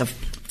Volcano was a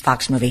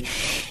Fox movie,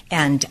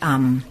 and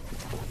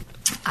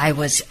I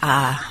was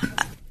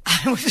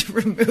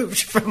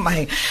removed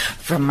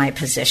from my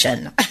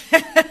position.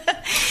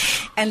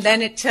 And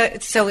then it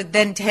took, so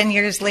then 10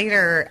 years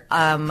later,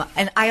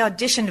 and I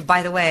auditioned,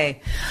 by the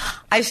way,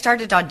 I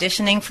started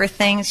auditioning for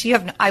things.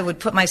 I would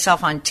put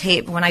myself on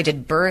tape when I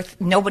did Birth.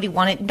 Nobody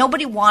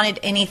wanted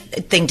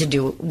anything to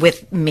do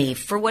with me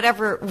for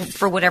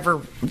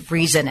whatever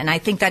reason. And I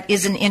think that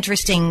is an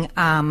interesting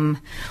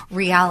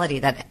reality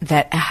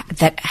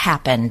that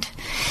happened.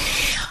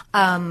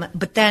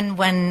 But then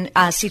when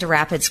Cedar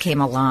Rapids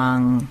came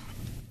along,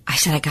 I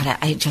said,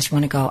 I just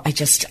want to go.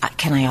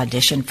 Can I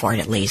audition for it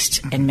at least?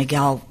 And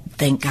Miguel,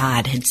 thank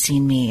God, had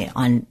seen me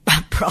on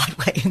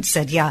Broadway and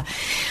said, yeah,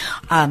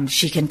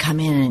 she can come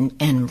in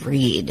and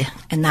read.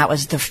 And that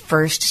was the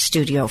first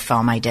studio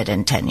film I did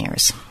in 10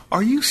 years.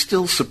 Are you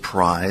still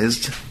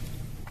surprised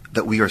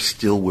that we are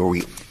still where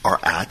we are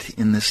at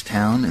in this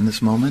town, in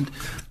this moment?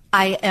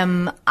 I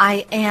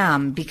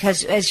am,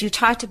 because as you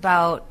talked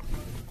about,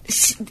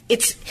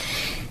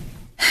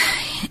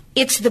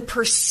 it's the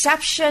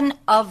perception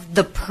of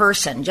the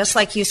person, just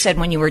like you said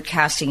when you were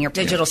casting your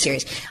digital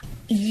series.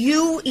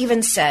 You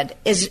even said,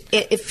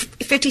 if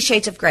 50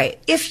 Shades of Grey,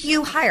 if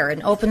you hire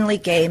an openly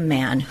gay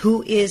man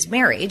who is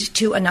married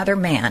to another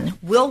man,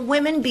 will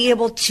women be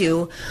able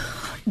to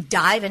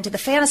dive into the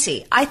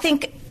fantasy? I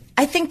think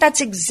that's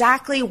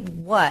exactly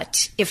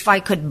what, if I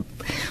could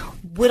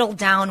whittle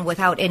down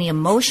without any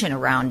emotion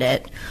around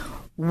it,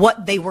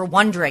 what they were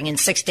wondering in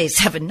 6 Days,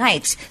 7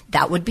 Nights,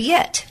 that would be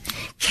it.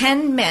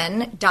 Can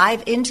men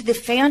dive into the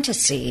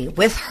fantasy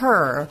with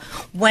her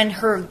when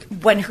her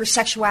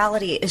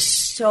sexuality is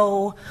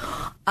so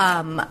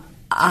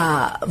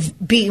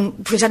being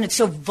presented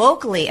so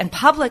vocally and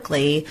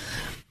publicly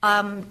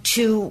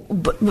to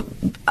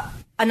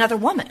another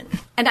woman?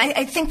 And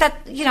I think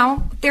that,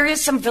 there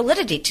is some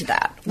validity to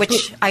that,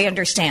 which I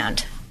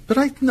understand. But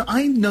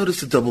I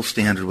noticed a double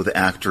standard with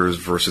actors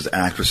versus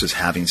actresses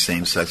having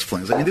same-sex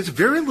flings. I mean, there's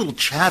very little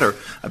chatter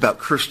about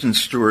Kristen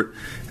Stewart,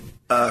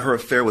 her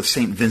affair with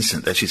St.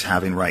 Vincent that she's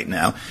having right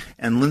now.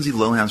 And Lindsay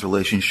Lohan's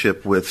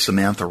relationship with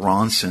Samantha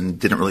Ronson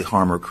didn't really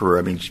harm her career.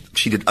 I mean,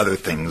 she did other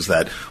things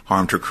that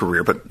harmed her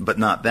career, but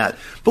not that.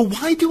 But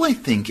why do I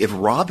think if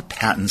Rob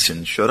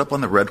Pattinson showed up on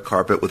the red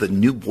carpet with a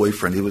new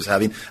boyfriend he was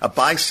having a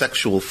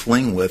bisexual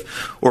fling with,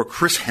 or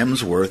Chris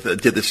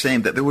Hemsworth did the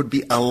same, that there would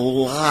be a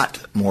lot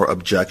more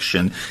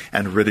objection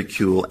and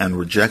ridicule and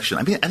rejection?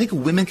 I mean, I think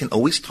women can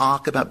always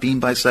talk about being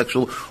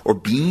bisexual or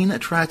being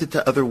attracted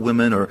to other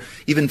women or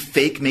even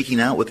fake making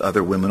out with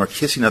other women or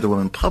kissing other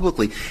women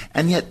publicly,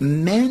 and yet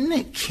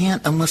men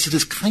can't unless it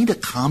is kind of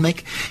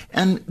comic.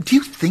 And do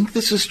you think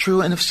this is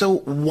true? And if so,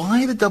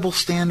 why the double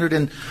standard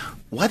and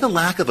why the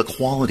lack of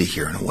equality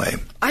here in a way?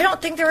 I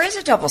don't think there is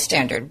a double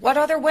standard. What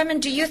other women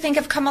do you think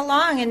have come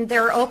along and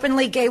they're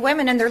openly gay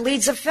women and they're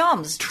leads of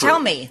films? True. Tell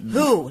me.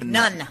 Who?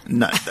 None.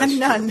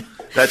 None.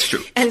 That's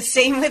true. And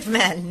same with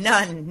men.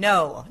 None.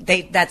 No.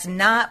 That's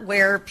not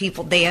where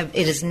people,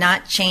 it has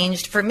not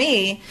changed for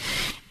me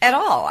at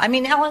all. I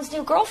mean, Ellen's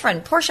new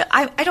girlfriend, Portia,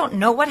 I don't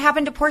know what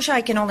happened to Portia.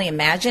 I can only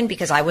imagine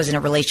because I was in a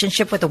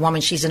relationship with a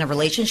woman she's in a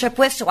relationship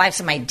with, so I have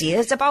some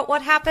ideas about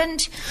what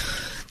happened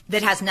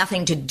that has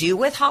nothing to do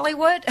with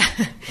Hollywood.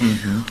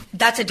 Mm-hmm.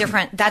 That's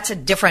a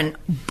different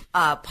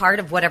part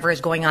of whatever is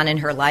going on in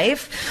her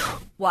life.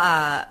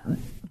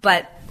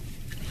 But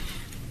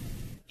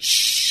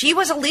she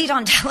was a lead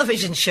on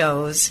television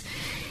shows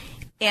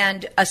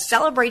and a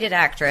celebrated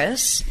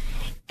actress,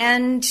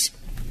 and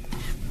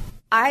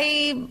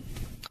I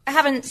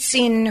haven't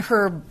seen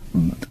her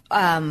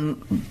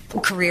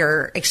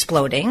career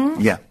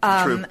exploding. Yeah,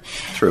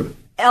 true.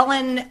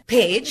 Ellen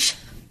Page.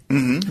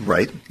 Mm-hmm,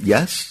 right,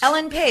 yes.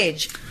 Ellen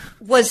Page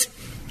was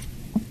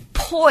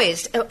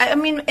poised. I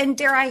mean, and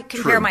dare I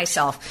compare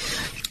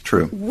myself?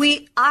 True.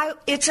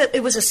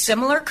 It was a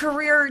similar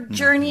career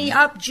journey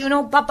up,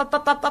 Juno,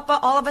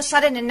 all of a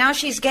sudden, and now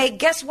she's gay.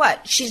 Guess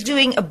what? She's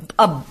doing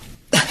a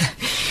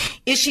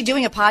is she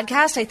doing a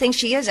podcast? I think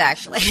she is,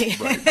 actually.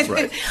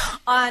 Right.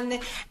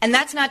 And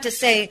that's not to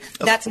say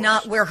that's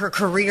not where her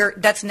career,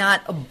 that's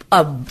not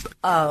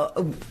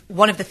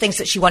one of the things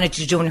that she wanted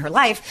to do in her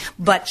life,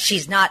 but she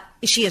is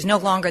no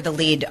longer the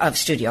lead of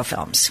studio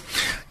films.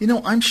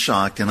 I'm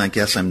shocked, and I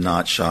guess I'm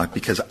not shocked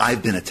because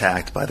I've been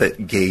attacked by the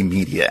gay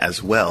media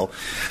as well,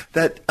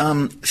 that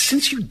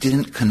since you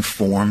didn't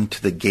conform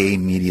to the gay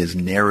media's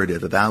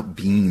narrative about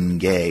being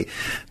gay,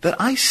 that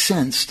I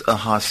sensed a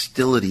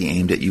hostility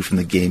aimed at you from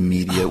the gay media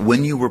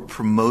when you were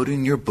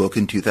promoting your book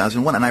in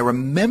 2001. And I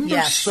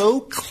remember so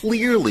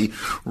clearly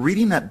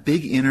reading that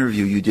big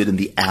interview you did in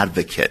The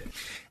Advocate.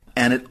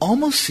 And it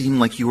almost seemed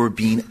like you were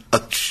being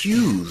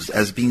accused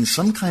as being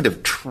some kind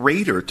of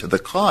traitor to the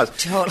cause.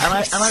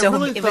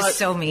 Totally. It was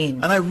so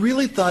mean. And I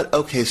really thought,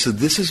 okay, so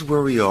this is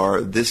where we are.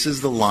 This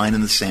is the line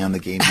in the sand the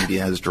gay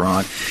media has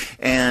drawn.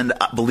 And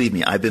believe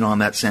me, I've been on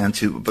that sand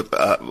too. But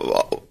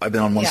I've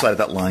been on one side of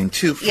that line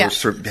too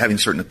for having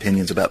certain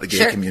opinions about the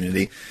gay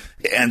community.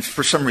 And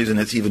for some reason,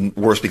 it's even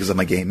worse because I'm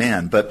a gay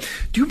man. But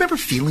do you remember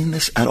feeling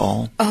this at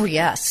all? Oh,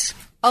 yes.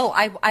 Oh,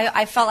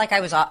 I felt like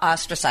I was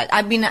ostracized.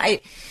 I mean,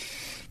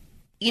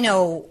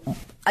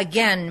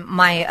 Again,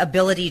 my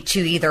ability to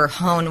either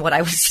hone what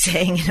I was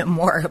saying in a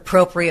more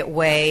appropriate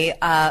way,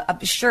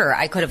 sure,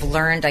 I could have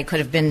learned, I could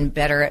have been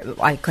better,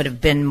 I could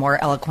have been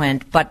more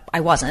eloquent, but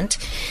I wasn't.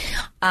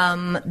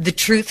 The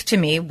truth to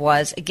me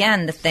was,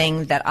 again, the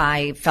thing that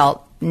I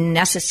felt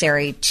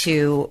necessary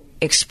to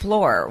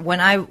explore.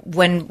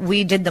 When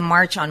we did the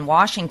March on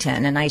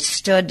Washington and I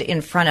stood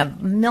in front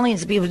of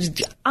millions of people, it was an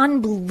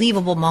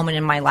unbelievable moment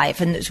in my life.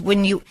 And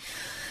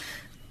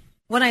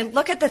when I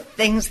look at the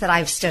things that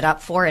I've stood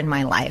up for in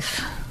my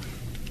life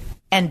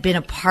and been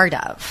a part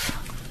of,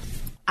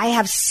 I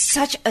have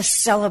such a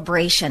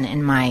celebration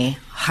in my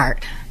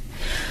heart.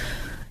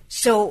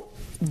 So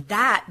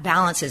that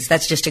balances,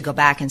 that's just to go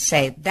back and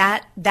say,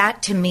 that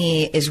to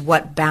me is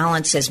what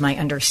balances my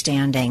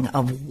understanding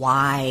of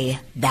why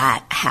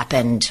that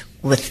happened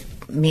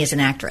with me as an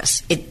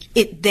actress.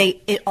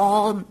 It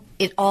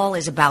all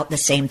is about the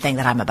same thing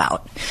that I'm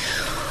about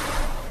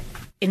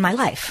in my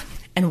life.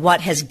 And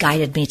what has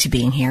guided me to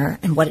being here,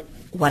 and what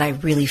I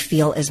really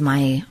feel is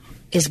my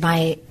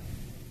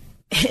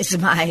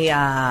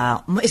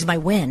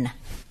win,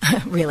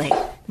 really,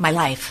 my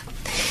life.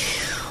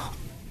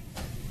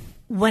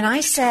 When I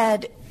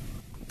said,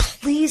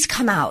 "Please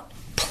come out,"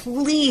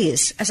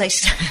 please, as I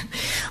said,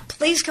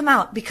 please come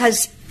out,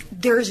 because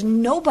there's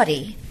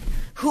nobody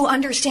who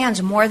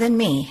understands more than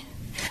me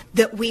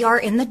that we are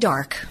in the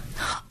dark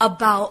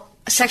about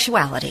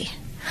sexuality.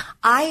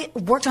 I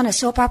worked on a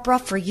soap opera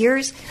for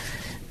years.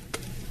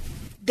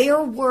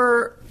 There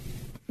were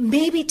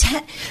maybe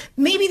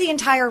the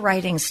entire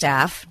writing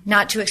staff,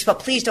 not to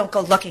expose, please don't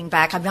go looking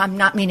back. I'm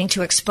not meaning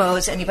to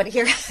expose anybody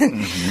here.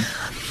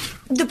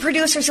 Mm-hmm. The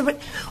producers,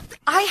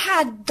 I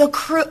had a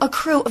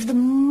crew of the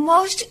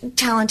most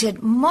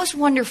talented, most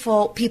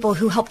wonderful people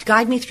who helped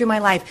guide me through my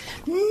life.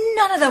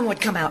 None of them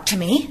would come out to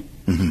me.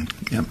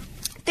 Mm-hmm. Yep.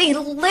 They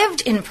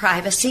lived in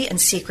privacy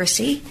and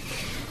secrecy.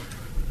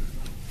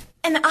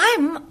 And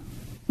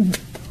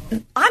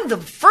I'm the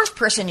first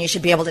person you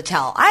should be able to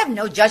tell. I have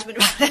no judgment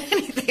about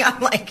anything.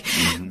 I'm like,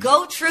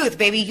 go truth,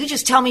 baby. You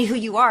just tell me who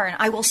you are, and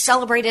I will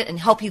celebrate it and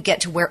help you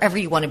get to wherever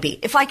you want to be.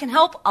 If I can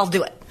help, I'll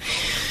do it.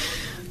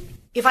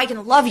 If I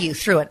can love you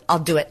through it, I'll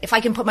do it. If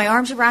I can put my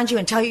arms around you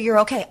and tell you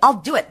you're okay, I'll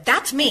do it.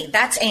 That's me.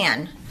 That's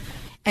Anne.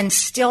 And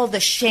still the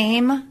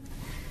shame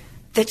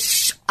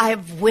that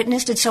I've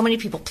witnessed in so many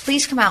people.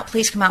 Please come out.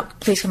 Please come out.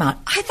 Please come out.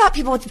 I thought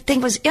people would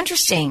think it was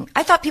interesting.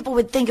 I thought people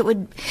would think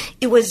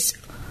it was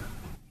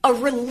a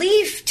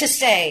relief to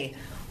say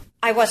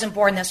I wasn't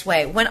born this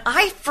way. When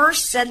I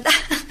first said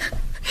that,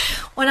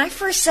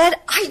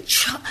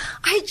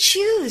 I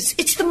choose.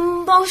 It's the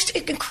most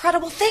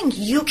incredible thing.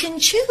 You can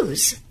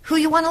choose who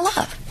you want to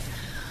love.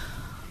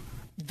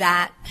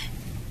 That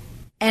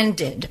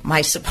ended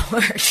my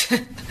support.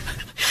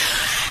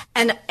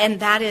 And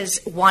that is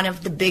one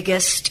of the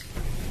biggest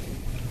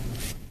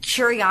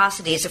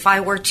curiosities. If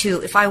I were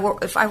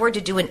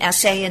to do an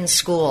essay in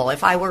school,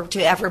 if I were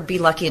to ever be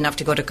lucky enough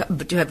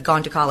to have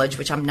gone to college,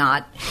 which I'm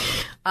not,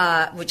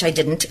 which I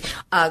didn't,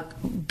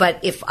 but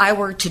if I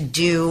were to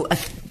do a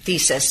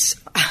thesis,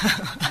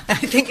 I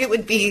think it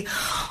would be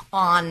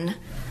on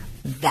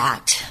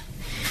that.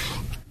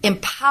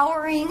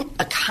 Empowering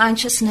a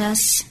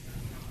consciousness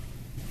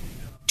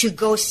to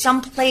go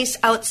someplace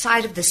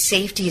outside of the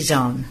safety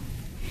zone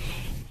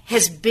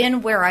has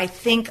been where I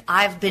think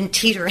I've been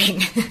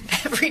teetering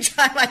every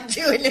time I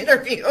do an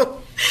interview.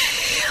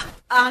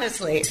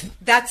 Honestly,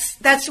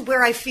 that's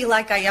where I feel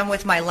like I am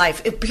with my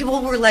life. If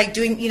people were like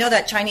doing,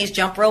 that Chinese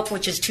jump rope,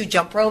 which is 2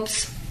 jump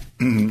ropes,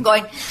 mm-hmm.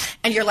 going,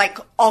 and you're like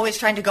always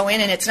trying to go in,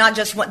 and it's not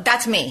just one.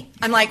 That's me.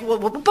 I'm like,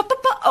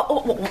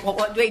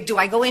 wait, do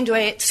I go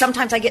in?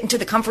 Sometimes I get into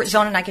the comfort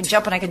zone, and I can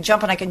jump, and I can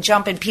jump, and I can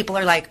jump, and people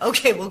are like,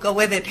 okay, we'll go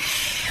with it.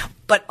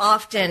 But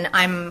often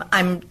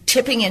I'm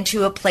tipping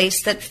into a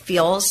place that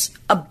feels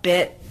a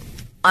bit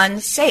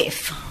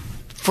unsafe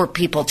for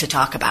people to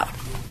talk about.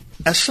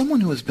 As someone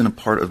who has been a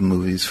part of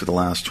movies for the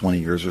last 20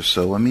 years or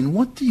so,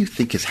 what do you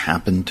think has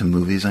happened to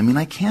movies?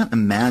 I can't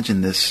imagine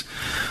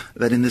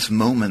that in this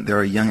moment there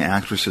are young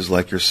actresses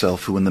like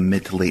yourself who in the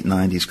mid to late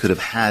 90s could have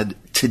had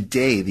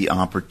today the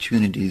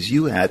opportunities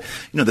you had.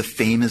 The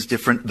fame is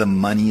different, the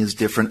money is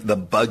different, the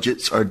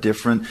budgets are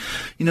different.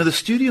 The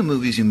studio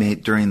movies you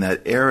made during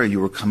that era you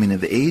were coming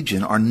of age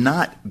in are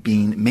not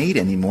being made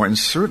anymore, and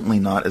certainly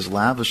not as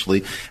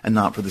lavishly and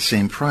not for the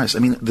same price.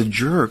 The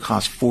Juror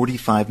cost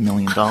 $45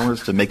 million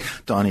to make.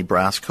 Donnie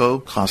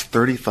Brasco cost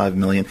 $35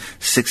 million.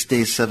 6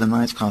 Days, 7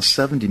 Nights cost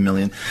 $70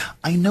 million.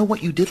 I Know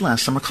What You Did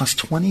Last Summer cost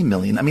 $20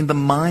 million. The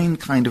mind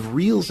kind of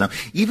reels now.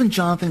 Even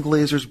Jonathan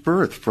Glazer's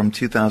Birth from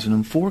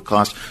 2004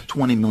 cost cost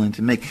 $20 million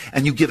to make.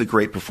 And you give a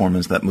great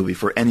performance in that movie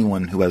for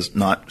anyone who has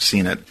not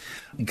seen it.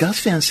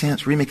 Gus Van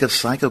Sant's remake of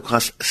Psycho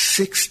cost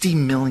 $60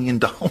 million in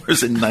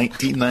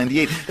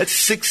 1998.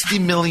 That's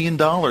 $60 million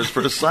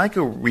for a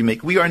Psycho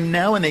remake. We are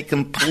now in a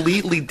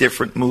completely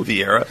different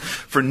movie era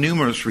for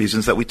numerous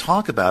reasons that we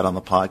talk about on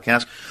the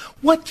podcast.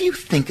 What do you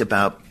think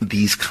about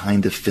these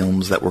kind of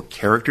films that were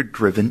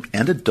character-driven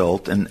and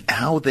adult, and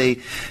how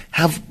they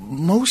have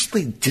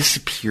mostly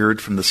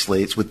disappeared from the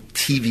slates, with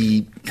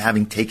TV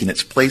having taken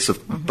its place,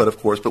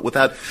 but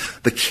without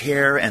the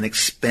care and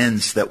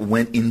expense that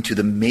went into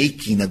the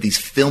making of these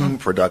film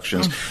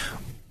productions?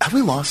 Have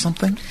we lost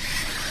something?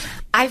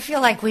 I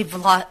feel like we've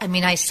lost. I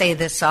mean, I say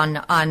this on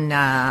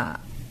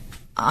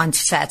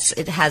sets.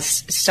 It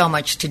has so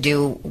much to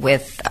do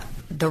with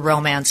the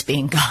romance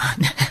being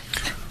gone.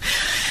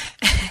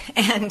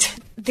 And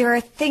there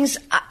are things,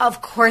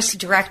 of course,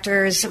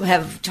 directors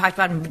have talked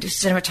about, and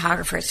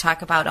cinematographers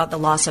talk about the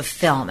loss of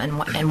film and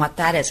what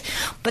that is.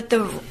 But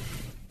the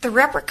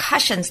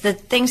repercussions, the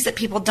things that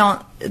people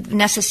don't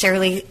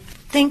necessarily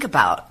think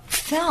about.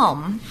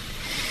 Film,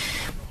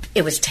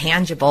 it was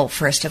tangible,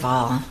 first of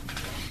all.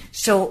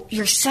 So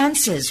your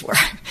senses were.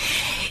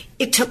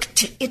 It took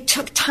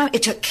time.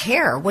 It took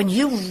care. When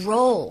you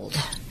rolled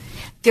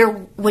there,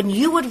 when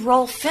you would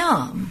roll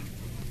film,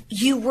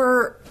 you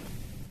were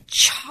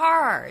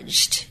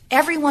charged.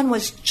 Everyone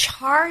was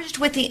charged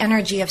with the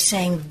energy of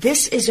saying,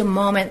 this is a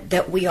moment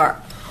that we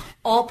are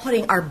all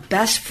putting our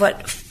best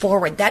foot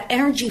forward. That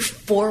energy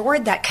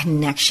forward, that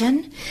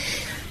connection,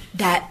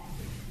 that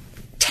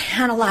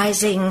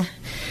tantalizing,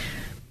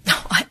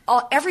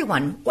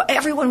 everyone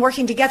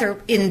working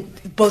together in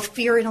both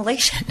fear and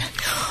elation.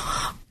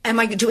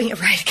 Am I doing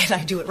it right? Can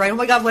I do it right? Oh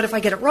my God, what if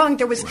I get it wrong?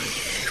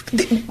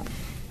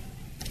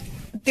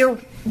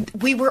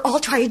 We were all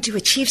trying to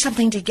achieve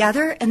something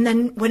together, and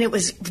then when it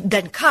was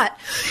then cut,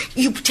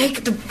 you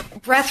take the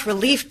breath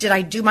relief. Did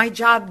I do my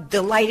job?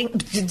 The lighting,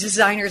 the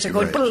designers are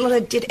going, blah, blah, blah,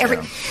 did every...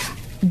 Yeah.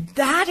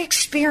 That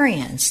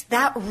experience,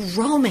 that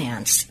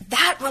romance,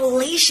 that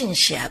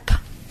relationship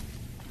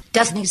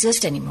doesn't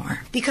exist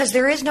anymore, because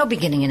there is no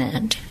beginning and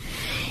end.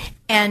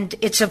 And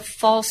it's a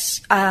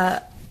false...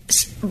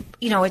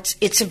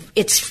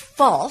 it's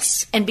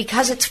false, and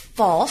because it's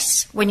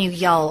false, when you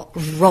yell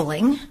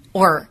rolling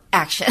or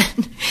action,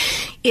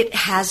 it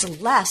has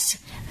less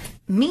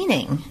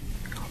meaning.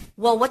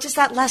 Well, what does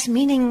that less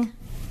meaning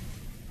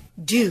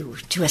do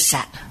to a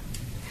set?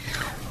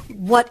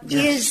 What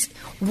is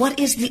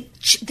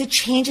the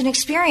change in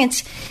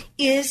experience?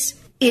 It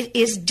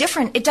is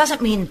different. It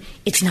doesn't mean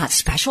it's not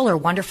special or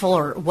wonderful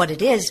or what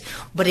it is,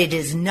 but it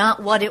is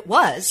not what it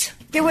was.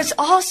 There was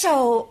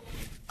also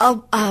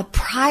a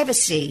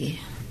privacy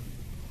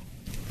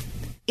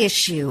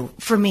issue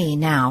for me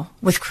now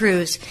with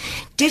crews.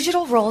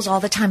 Digital rolls all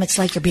the time. It's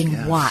like you're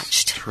being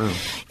watched. True.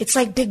 It's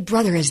like Big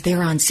Brother is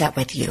there on set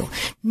with you.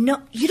 No,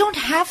 you don't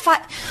have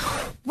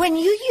when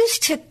you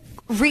used to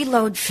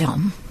reload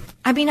film.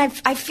 I mean, I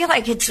feel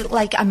like it's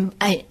like I'm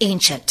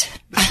ancient.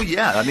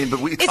 Yeah, I mean, but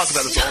we talk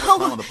about this all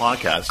the time on the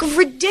podcast.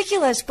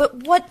 Ridiculous,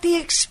 but what the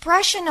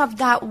expression of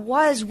that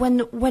was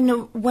when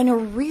a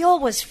reel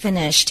was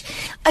finished,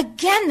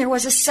 again, there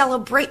was a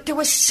celebrate. There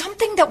was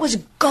something that was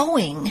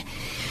going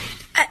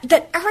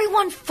that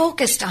everyone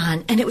focused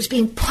on, and it was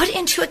being put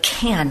into a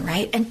can,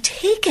 right, and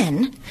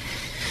taken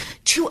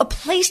to a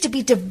place to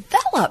be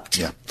developed.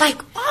 Yeah.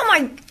 Like, oh my,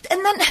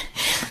 and then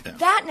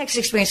that next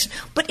experience.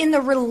 But in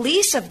the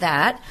release of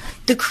that,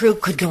 the crew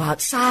could go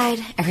outside,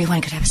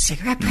 everyone could have a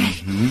cigarette break.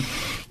 Mm-hmm.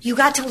 You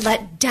got to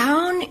let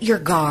down your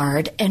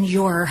guard and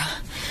your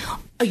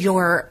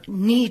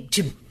need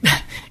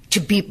to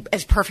be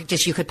as perfect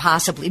as you could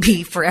possibly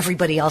be for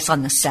everybody else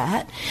on the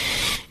set,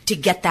 to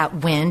get that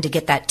win, to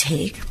get that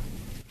take.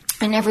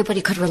 And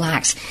everybody could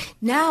relax.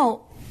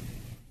 Now,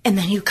 and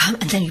then you come,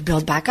 and then you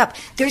build back up.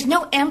 There's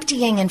no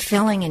emptying and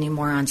filling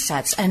anymore on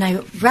sets, and I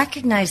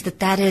recognize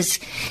that is,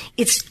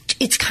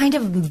 it's kind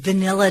of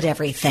vanilla'd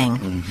everything.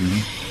 Mm-hmm.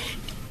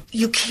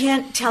 You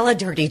can't tell a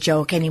dirty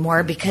joke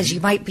anymore because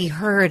you might be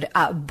heard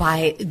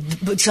by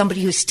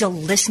somebody who's still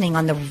listening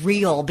on the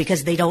reel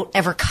because they don't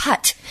ever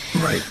cut.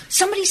 Right.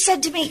 Somebody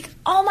said to me,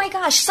 "Oh my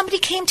gosh!" Somebody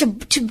came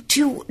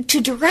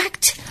to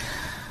direct.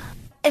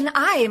 And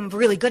I am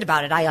really good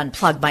about it. I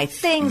unplug my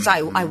things.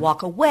 Mm-hmm. I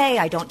walk away.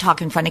 I don't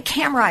talk in front of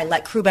camera. I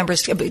let crew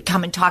members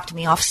come and talk to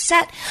me off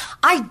set.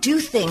 I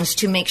do things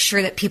to make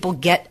sure that people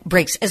get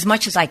breaks as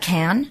much as I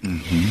can.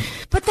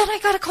 Mm-hmm. But then I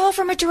got a call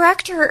from a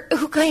director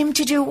who came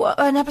to do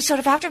an episode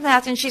of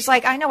Aftermath, and she's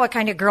like, "I know what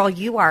kind of girl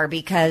you are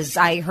because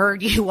I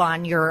heard you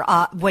on your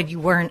when you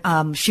weren't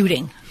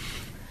shooting."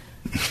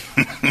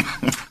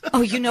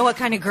 Oh, you know what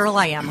kind of girl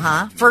I am,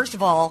 huh? First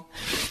of all,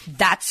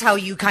 that's how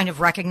you kind of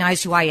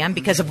recognize who I am,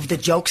 because of the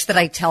jokes that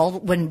I tell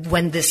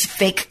when this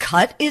fake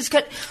cut is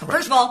good.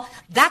 First of all,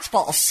 that's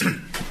false.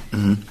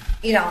 Mm-hmm.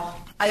 You know,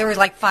 there were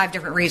like 5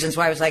 different reasons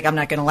why I was like, I'm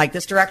not going to like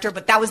this director,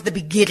 but that was the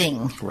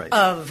beginning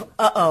of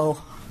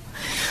uh-oh.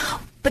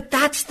 But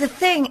that's the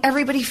thing.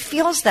 Everybody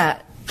feels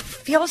that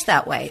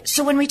way.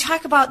 So when we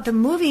talk about the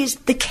movies,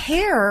 the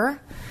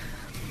care...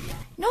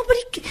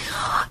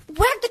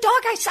 Wag the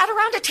Dog, I sat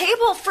around a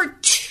table for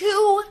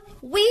 2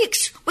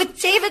 weeks with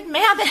David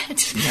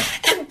Mamet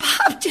and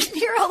Bob De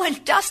Niro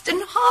and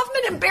Dustin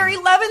Hoffman and Barry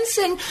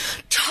Levinson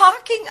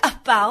talking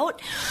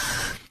about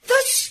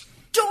the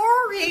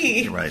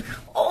story. Right.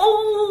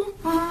 Oh,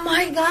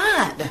 my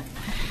God.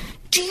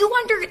 Do you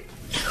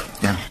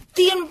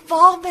the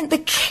involvement, the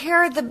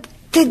care, the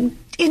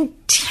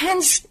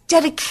intense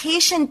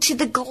dedication to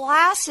the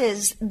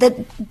glasses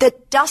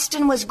that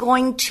Dustin was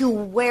going to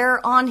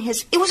wear on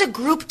his... It was a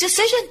group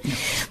decision.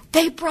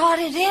 They brought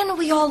it in.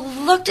 We all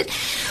looked at...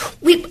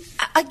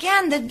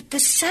 Again, the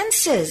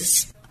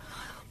senses.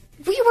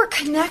 We were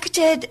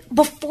connected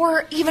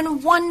before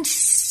even 1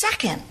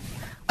 second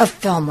of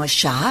film was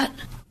shot.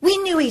 We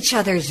knew each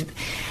other's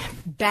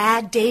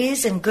bad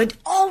days and good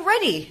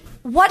already.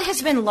 What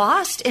has been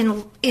lost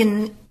in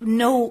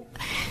no...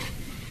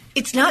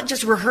 It's not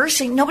just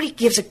rehearsing. Nobody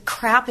gives a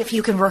crap if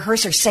you can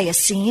rehearse or say a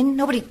scene.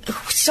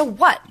 So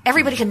what?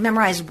 Everybody can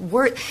memorize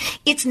words.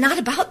 It's not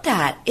about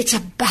that. It's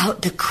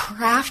about the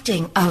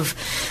crafting of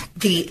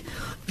the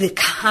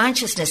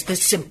consciousness, the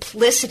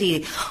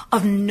simplicity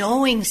of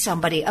knowing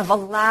somebody, of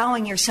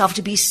allowing yourself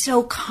to be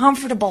so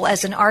comfortable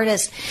as an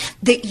artist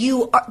that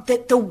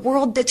the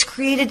world that's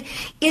created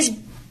is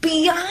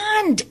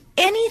beyond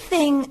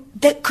anything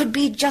that could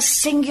be just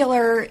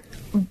singular.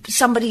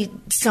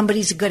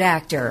 Somebody's a good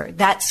actor.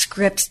 That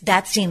script,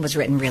 that scene was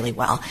written really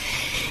well.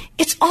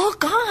 It's all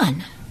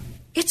gone.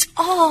 It's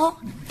all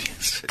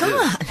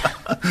gone.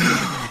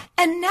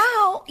 And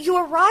now you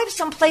arrive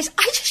someplace.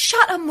 I just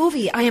shot a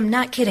movie. I am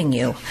not kidding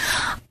you.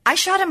 I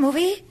shot a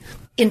movie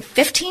in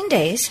 15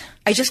 days.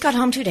 I just got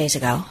home 2 days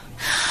ago.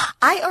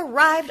 I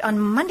arrived on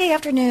Monday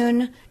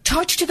afternoon,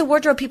 talked to the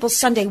wardrobe people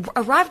Sunday,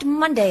 arrived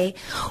Monday,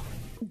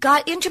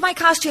 got into my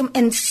costume,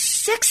 and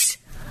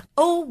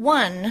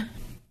 6:01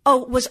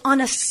 was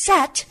on a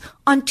set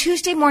on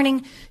Tuesday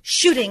morning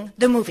shooting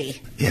the movie.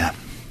 Yeah.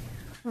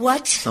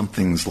 What?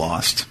 Something's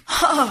lost.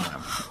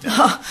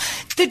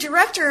 The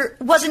director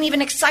wasn't even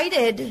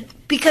excited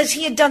because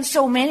he had done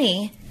so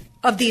many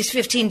of these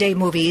 15-day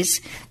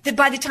movies that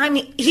by the time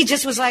he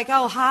just was like,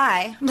 oh,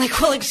 hi. I'm like,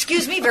 well,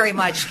 excuse me very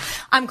much.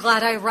 I'm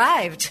glad I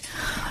arrived.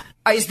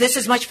 Is this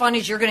as much fun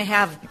as you're going to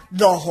have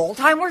the whole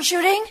time we're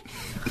shooting?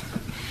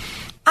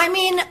 I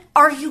mean,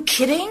 are you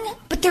kidding?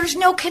 But there's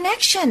no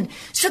connection.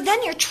 So then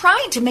I'm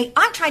trying to make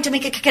a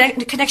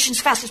connection as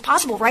fast as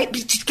possible, right?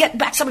 To get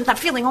back some of that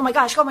feeling, oh my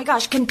gosh,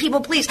 can people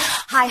please,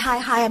 hi,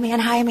 I'm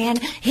Ann.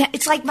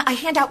 It's like I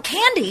hand out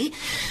candy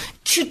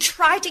to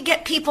try to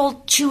get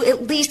people to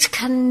at least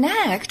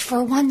connect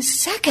for 1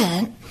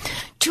 second,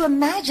 to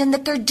imagine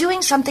that they're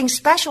doing something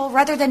special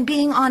rather than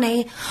being on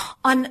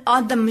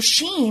the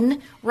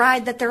machine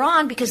ride that they're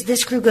on, because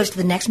this crew goes to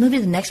the next movie.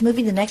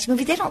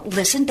 They don't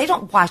listen. They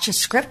don't watch a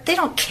script. They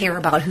don't care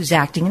about who's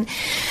acting.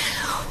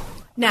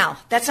 Now,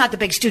 that's not the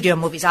big studio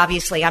movies.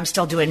 Obviously, I'm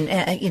still doing,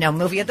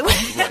 movie of the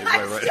week.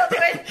 Right. Still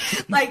doing,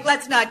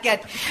 let's not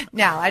get.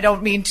 Now, I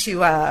don't mean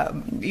to, I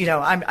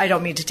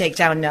don't mean to take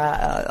down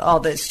all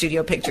the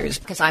studio pictures,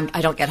 because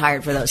I don't get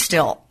hired for those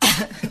still.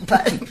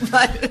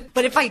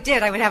 but if I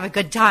did, I would have a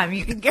good time.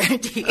 You can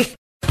guarantee.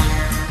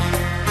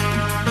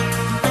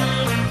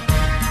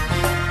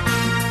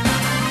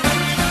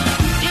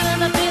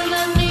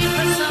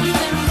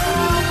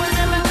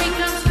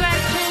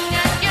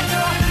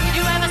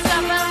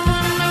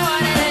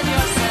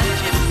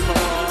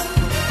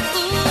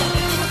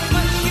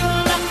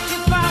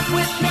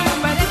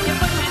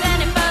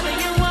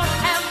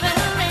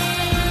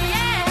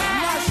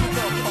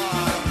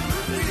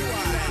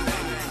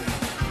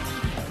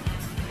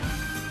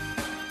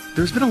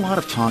 There's been a lot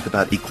of talk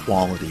about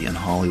equality in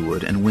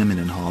Hollywood and women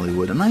in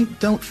Hollywood, and I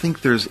don't think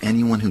there's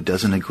anyone who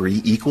doesn't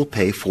agree equal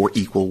pay for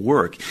equal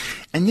work.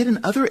 And yet in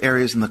other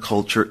areas in the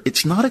culture,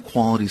 it's not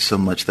equality so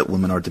much that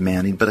women are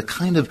demanding, but a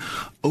kind of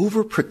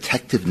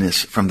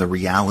overprotectiveness from the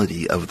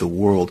reality of the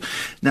world.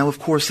 Now, of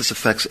course, this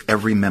affects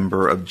every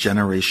member of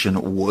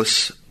Generation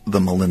Wuss, the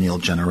millennial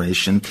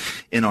generation,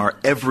 in our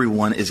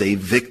everyone is a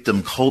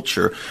victim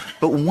culture.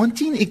 But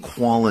wanting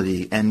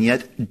equality and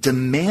yet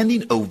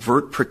demanding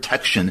overt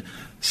protection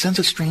sends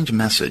a strange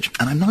message,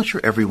 and I'm not sure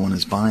everyone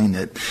is buying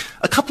it.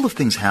 A couple of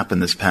things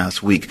happened this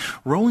past week.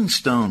 Rolling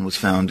Stone was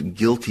found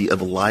guilty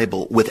of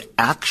libel with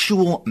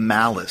actual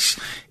malice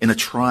in a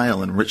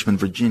trial in Richmond,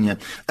 Virginia,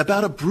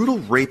 about a brutal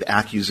rape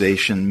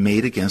accusation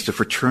made against a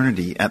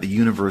fraternity at the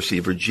University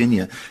of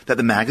Virginia that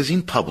the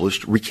magazine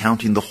published,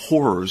 recounting the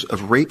horrors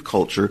of rape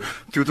culture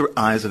through the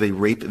eyes of a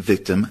rape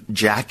victim,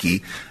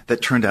 Jackie,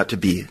 that turned out to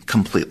be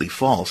completely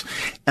false,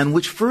 and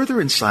which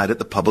further incited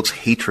the public's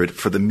hatred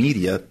for the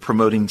media,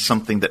 promoting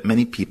something that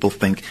many people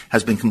think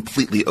has been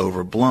completely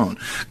overblown: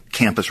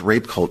 campus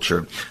rape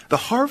culture. The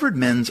Harvard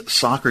men's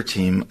soccer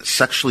team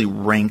sexually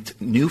ranked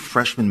new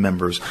freshman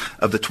members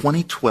of the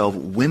 2012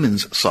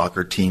 women's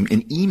soccer team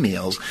in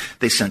emails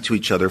they sent to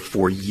each other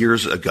 4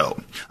 years ago.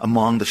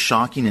 Among the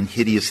shocking and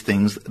hideous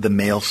things the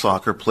male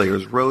soccer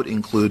players wrote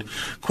include,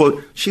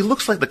 quote, "She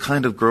looks like the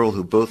kind of girl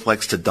who both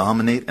likes to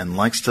dominate and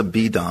likes to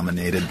be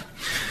dominated."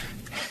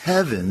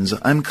 heavens,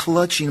 I'm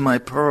clutching my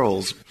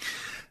pearls.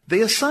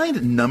 They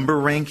assigned number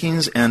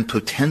rankings and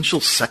potential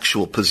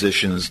sexual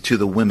positions to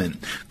the women.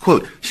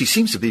 Quote, she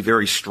seems to be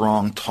very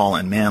strong, tall,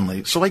 and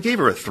manly, so I gave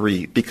her a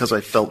 3 because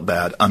I felt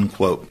bad,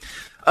 unquote.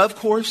 Of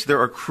course,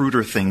 there are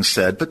cruder things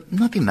said, but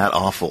nothing that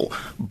awful.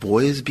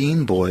 Boys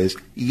being boys.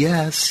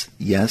 Yes,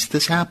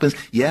 this happens.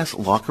 Yes,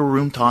 locker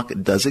room talk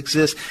does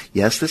exist.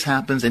 Yes, this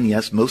happens, and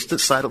yes, most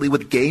decidedly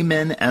with gay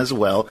men as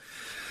well.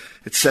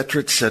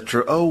 Etc.,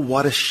 etc. Oh,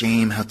 what a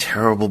shame. How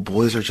terrible.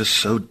 Boys are just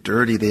so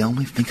dirty. They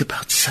only think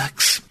about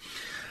sex.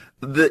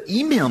 The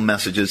email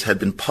messages had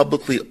been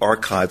publicly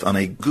archived on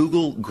a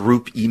Google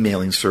group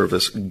emailing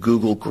service,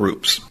 Google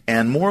Groups,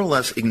 and more or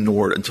less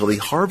ignored until the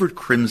Harvard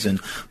Crimson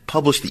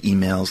published the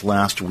emails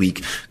last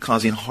week,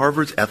 causing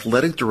Harvard's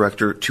athletic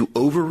director to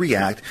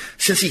overreact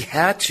since he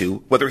had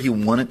to, whether he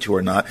wanted to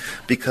or not,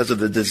 because of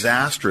the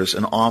disastrous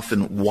and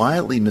often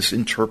wildly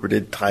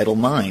misinterpreted Title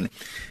IX,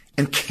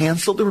 and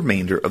canceled the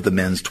remainder of the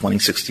men's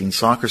 2016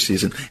 soccer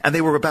season, and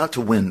they were about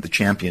to win the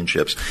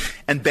championships,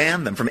 and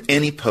banned them from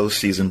any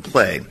postseason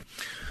play.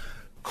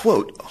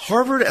 Quote,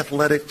 Harvard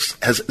Athletics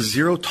has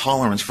zero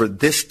tolerance for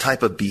this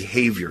type of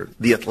behavior,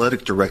 the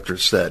athletic director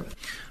said.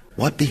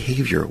 What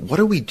behavior? What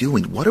are we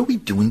doing? What are we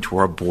doing to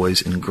our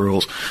boys and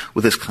girls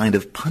with this kind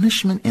of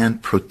punishment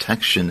and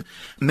protection?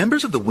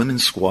 Members of the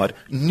women's squad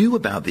knew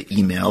about the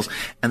emails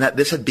and that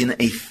this had been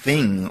a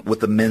thing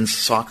with the men's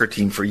soccer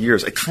team for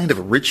years, a kind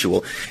of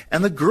ritual.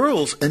 And the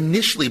girls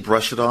initially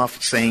brushed it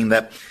off, saying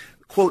that,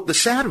 quote, the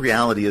sad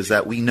reality is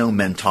that we know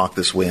men talk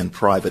this way in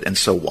private, and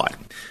so what?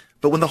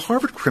 But when the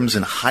Harvard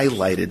Crimson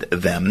highlighted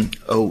them,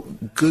 oh,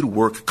 good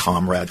work,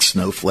 Comrade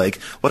Snowflake.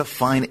 What a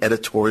fine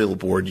editorial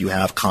board you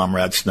have,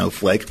 Comrade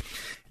Snowflake.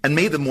 And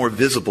made them more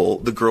visible,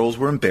 the girls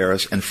were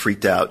embarrassed and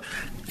freaked out,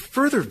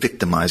 further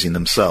victimizing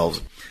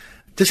themselves.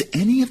 Does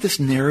any of this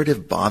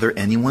narrative bother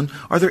anyone?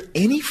 Are there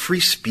any free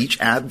speech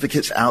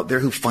advocates out there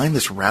who find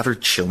this rather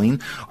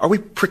chilling? Are we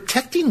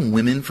protecting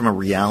women from a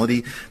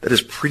reality that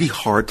is pretty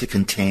hard to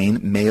contain,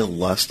 male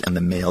lust and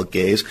the male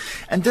gaze?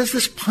 And does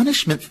this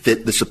punishment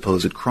fit the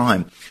supposed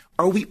crime?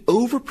 Are we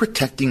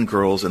overprotecting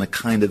girls in a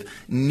kind of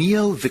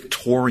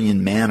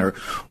neo-Victorian manner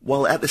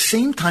while at the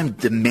same time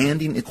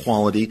demanding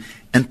equality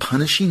and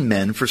punishing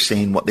men for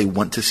saying what they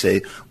want to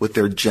say with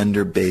their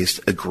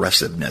gender-based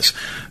aggressiveness?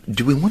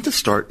 Do we want to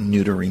start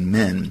neutering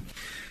men?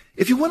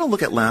 If you want to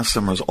look at last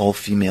summer's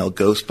all-female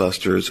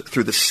Ghostbusters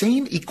through the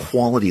same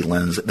equality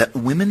lens that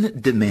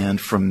women demand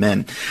from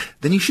men,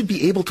 then you should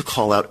be able to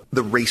call out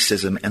the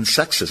racism and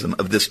sexism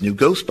of this new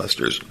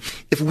Ghostbusters.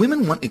 If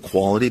women want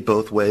equality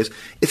both ways,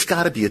 it's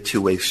got to be a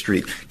two-way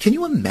street. Can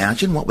you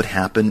imagine what would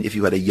happen if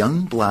you had a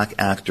young black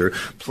actor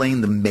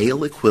playing the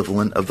male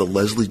equivalent of the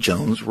Leslie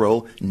Jones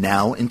role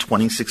now in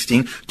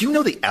 2016? Do you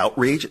know the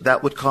outrage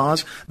that would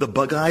cause? The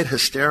bug-eyed,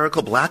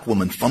 hysterical black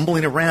woman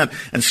fumbling around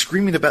and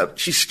screaming about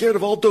she's scared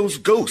of all those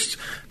ghosts,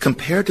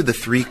 compared to the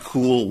 3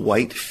 cool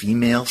white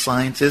female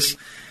scientists.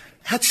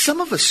 Had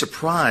some of us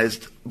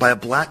surprised by a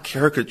black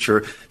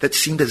caricature that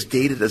seemed as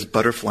dated as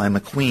Butterfly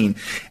McQueen,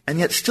 and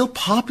yet still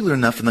popular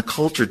enough in the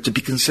culture to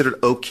be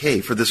considered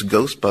okay for this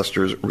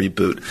Ghostbusters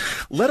reboot,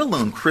 let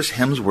alone Chris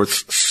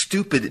Hemsworth's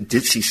stupid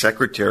ditzy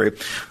secretary,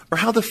 or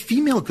how the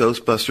female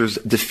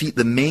Ghostbusters defeat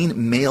the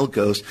main male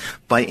ghost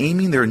by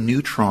aiming their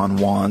neutron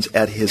wands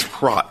at his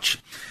crotch.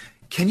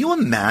 Can you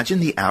imagine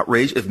the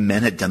outrage if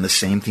men had done the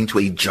same thing to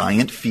a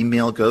giant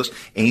female ghost,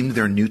 aimed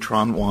their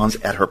neutron wands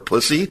at her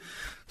pussy?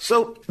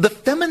 So the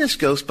feminist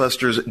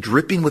Ghostbusters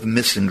dripping with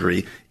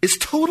misandry is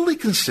totally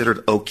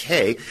considered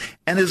okay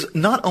and is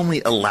not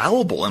only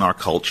allowable in our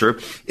culture,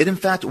 it in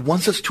fact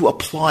wants us to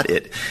applaud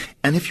it.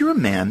 And if you're a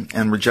man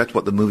and reject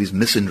what the movie's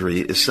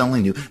misandry is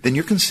selling you, then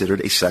you're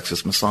considered a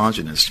sexist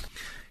misogynist.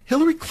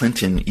 Hillary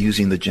Clinton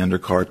using the gender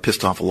card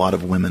pissed off a lot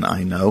of women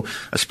I know,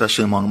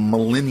 especially among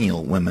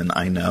millennial women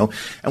I know.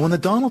 And when the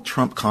Donald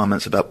Trump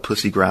comments about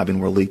pussy grabbing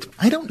were leaked,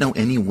 I don't know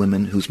any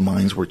women whose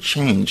minds were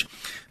changed,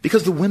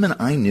 because the women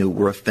I knew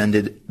were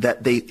offended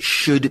that they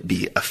should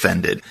be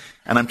offended.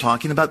 And I'm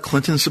talking about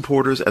Clinton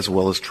supporters as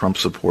well as Trump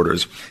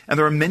supporters. And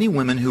there are many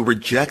women who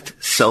reject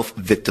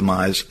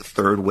self-victimized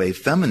third-wave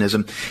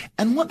feminism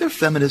and want their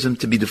feminism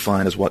to be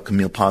defined as what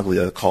Camille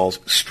Paglia calls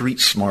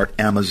street-smart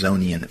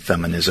Amazonian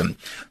feminism.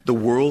 The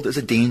world is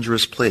a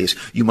dangerous place.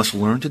 You must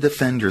learn to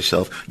defend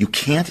yourself. You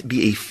can't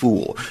be a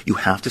fool. You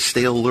have to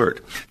stay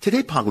alert.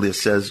 Today, Paglia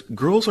says,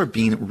 girls are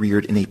being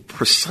reared in a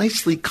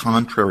precisely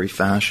contrary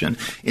fashion,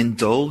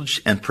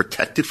 indulged and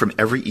protected from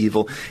every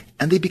evil,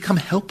 and they become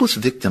helpless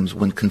victims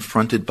when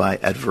confronted by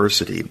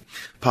adversity.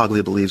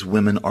 Paglia believes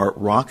women are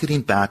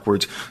rocketing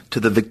backwards to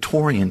the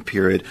Victorian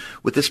period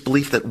with this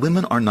belief that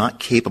women are not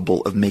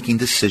capable of making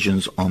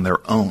decisions on their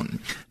own.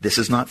 This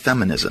is not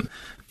feminism.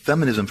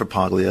 Feminism for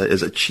Paglia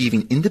is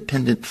achieving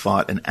independent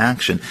thought and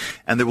action,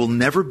 and there will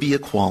never be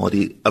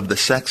equality of the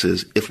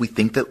sexes if we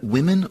think that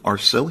women are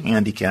so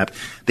handicapped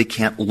they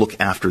can't look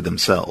after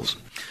themselves.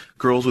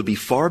 girls would be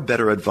far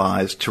better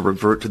advised to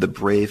revert to the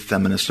brave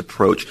feminist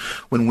approach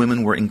when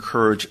women were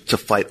encouraged to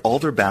fight all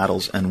their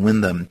battles and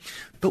win them.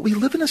 But we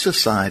live in a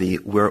society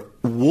where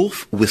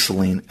wolf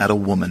whistling at a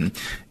woman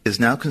is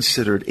now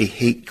considered a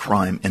hate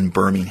crime in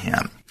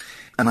Birmingham.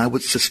 And I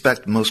would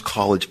suspect most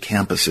college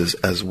campuses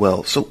as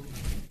well. So,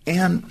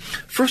 Anne,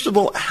 first of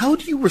all, how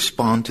do you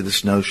respond to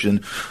this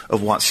notion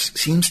of what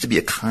seems to be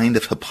a kind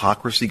of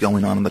hypocrisy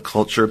going on in the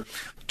culture?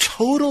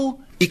 Total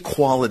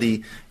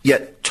equality,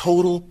 yet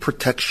total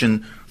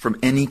protection from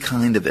any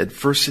kind of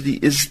adversity.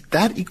 Is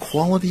that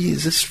equality?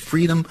 Is this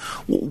freedom?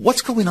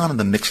 What's going on in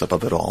the mix-up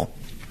of it all?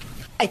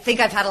 I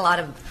think I have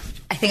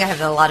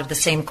a lot of the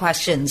same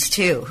questions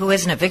too. Who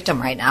isn't a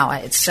victim right now?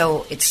 It's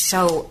so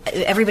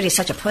everybody's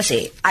such a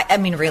pussy. I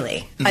mean,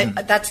 really. Mm-hmm.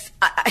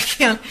 I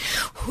can't.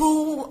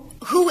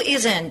 Who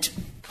isn't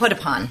put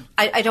upon?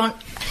 I don't.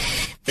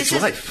 It's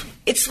life.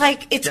 It's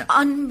like, it's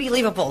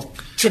unbelievable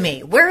to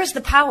me. Where is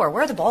the power?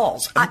 Where are the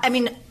balls? I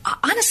mean,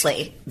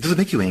 honestly. Does it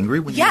make you angry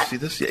when you see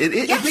this?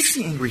 It makes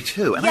me angry,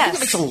 too. And I think it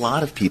makes a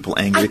lot of people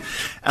angry.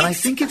 I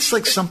think it's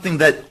like something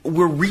that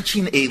we're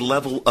reaching a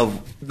level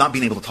of not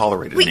being able to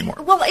tolerate it anymore.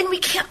 Well, and we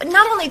can't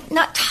not only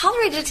not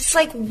tolerate it, it's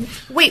like,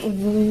 wait,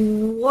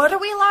 what are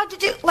we allowed to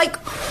do? Like,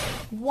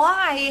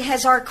 why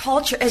has our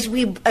culture, as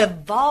we've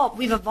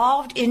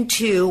evolved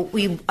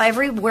into,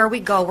 everywhere we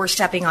go, we're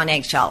stepping on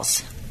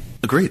eggshells.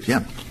 Agreed,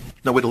 yeah.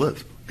 No way to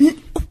live.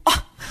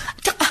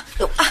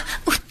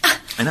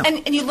 I know.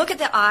 And you look at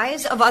the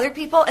eyes of other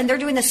people, and they're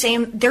doing the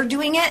same. They're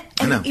doing it,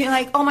 and you're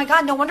like, oh my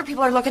God, no wonder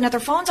people are looking at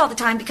their phones all the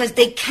time because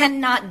they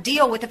cannot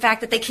deal with the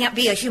fact that they can't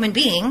be a human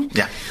being.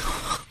 Yeah.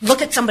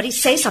 Look at somebody,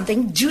 say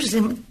something, do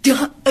them.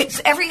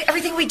 It's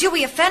everything we do,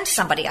 we offend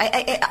somebody.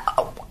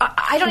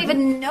 I don't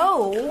even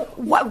know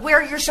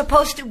where you're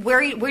supposed to.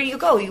 Where do you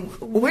go?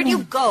 Where do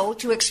you go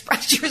to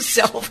express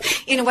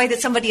yourself in a way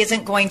that somebody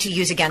isn't going to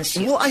use against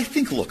you? Well, I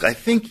think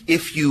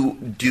if you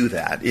do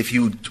that, if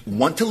you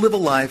want to live a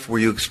life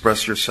where you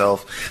express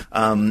yourself,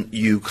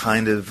 you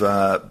kind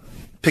of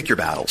pick your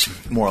battles,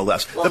 more or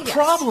less. Well, the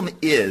problem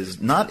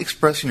is not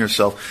expressing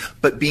yourself,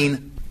 but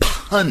being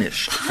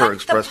punished for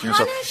expressing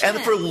yourself and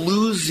for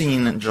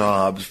losing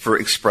jobs for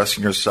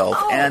expressing yourself.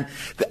 Oh. And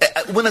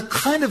when a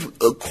kind of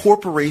a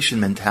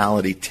corporation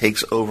mentality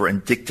takes over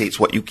and dictates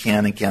what you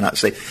can and cannot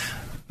say,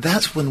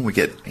 that's when it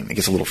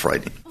gets a little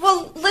frightening.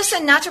 Well,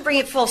 listen, not to bring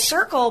it full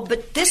circle,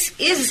 but this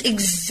is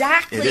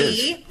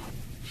exactly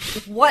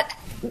what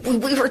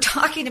we were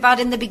talking about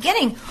in the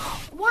beginning.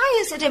 Why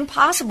is it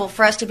impossible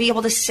for us to be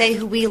able to say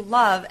who we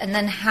love and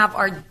then have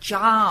our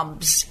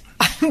jobs?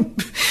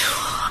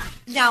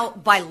 Now,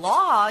 by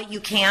law, you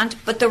can't,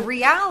 but the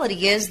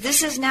reality is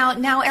this is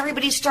now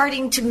everybody's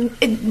starting to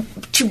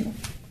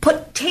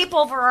put tape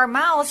over our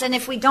mouths, and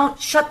if we don't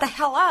shut the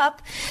hell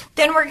up,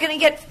 then we're going to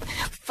get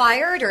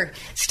fired or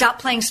stop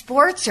playing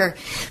sports or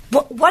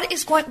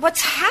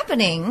what's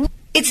happening?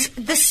 It's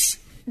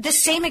the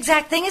same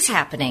exact thing is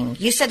happening.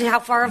 You said,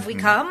 how far have we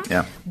come?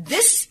 Yeah.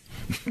 This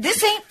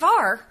ain't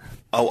far.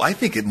 Oh, I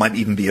think it might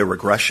even be a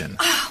regression.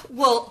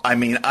 Well, I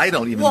mean, I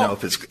don't even know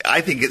if it's.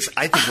 I think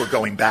we're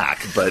going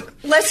back. But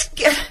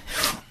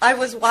I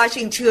was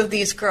watching two of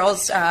these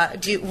girls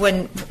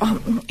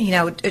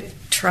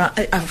Trump.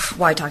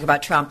 Why talk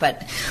about Trump?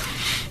 But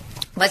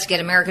let's get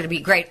America to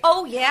be great.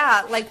 Oh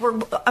yeah,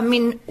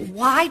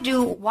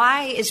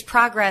 why is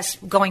progress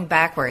going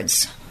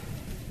backwards?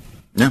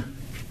 Yeah.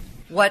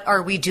 What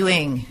are we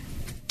doing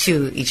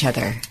to each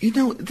other? You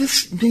know,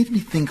 this made me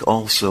think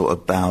also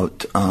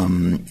about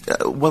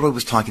what I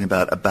was talking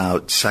about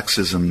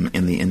sexism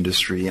in the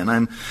industry, and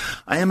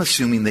I am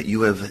assuming that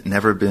you have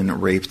never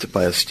been raped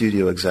by a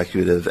studio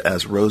executive,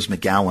 as Rose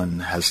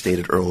McGowan has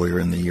stated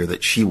earlier in the year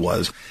that she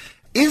was.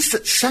 Is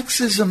that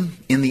sexism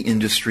in the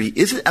industry,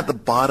 is it at the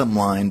bottom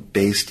line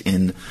based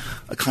in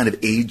a kind of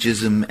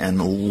ageism and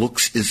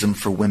looksism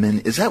for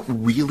women? Is that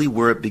really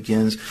where it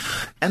begins?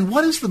 And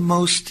what is the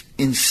most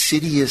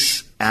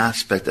insidious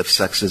aspect of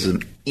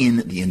sexism in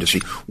the industry?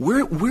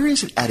 Where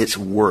is it at its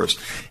worst?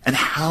 And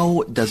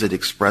how does it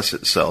express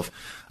itself?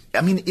 I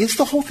mean, is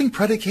the whole thing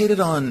predicated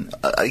on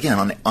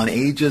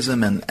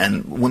ageism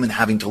and women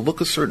having to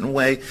look a certain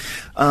way?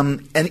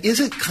 And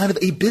is it kind of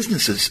a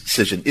business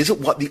decision? Is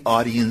it what the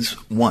audience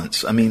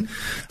wants? I mean,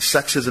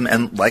 sexism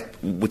and, like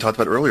we talked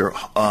about earlier,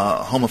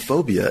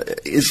 homophobia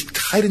is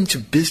tied into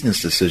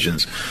business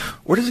decisions.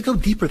 Or does it go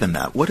deeper than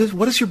that? What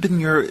has been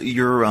your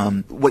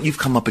what you've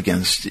come up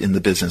against in the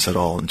business at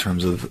all in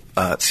terms of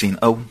seeing,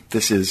 oh,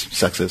 this is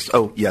sexist.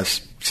 Oh, yes,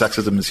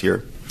 sexism is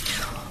here.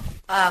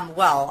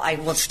 Well, I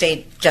will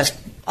state just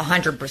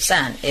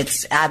 100%.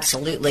 It's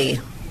absolutely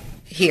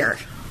here.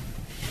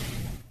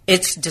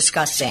 It's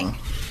disgusting.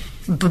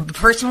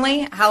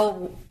 Personally,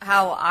 how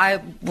I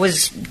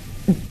was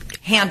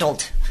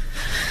handled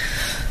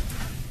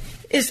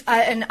is,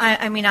 I'm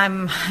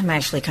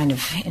actually kind of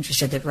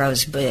interested that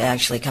Rose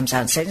actually comes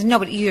out and says, no,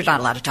 but you're not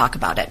allowed to talk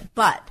about it.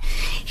 But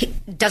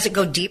does it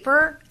go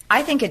deeper?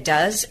 I think it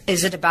does.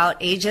 Is it about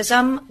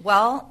ageism?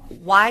 Well,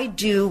 why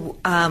do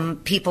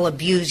people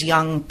abuse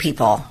young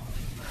people?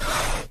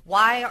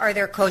 Why are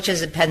there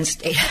coaches at Penn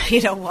State?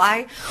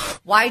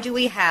 Why do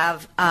we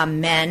have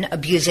men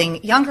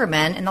abusing younger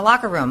men in the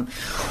locker room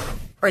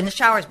or in the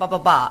showers, blah, blah,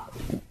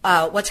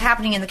 blah? What's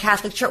happening in the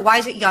Catholic Church? Why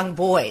is it young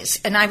boys?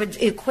 And I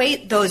would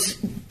equate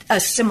a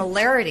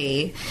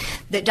similarity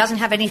that doesn't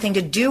have anything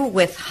to do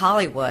with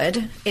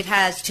Hollywood. It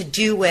has to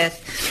do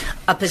with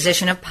a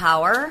position of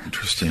power.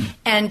 Interesting.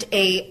 And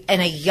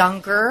a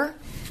younger,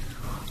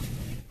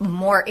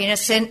 more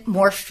innocent,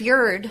 more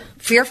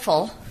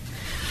fearful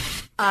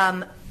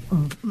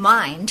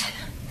mind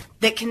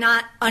that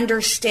cannot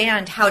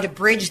understand how to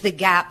bridge the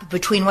gap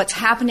between what's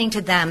happening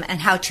to them and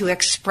how to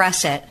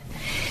express it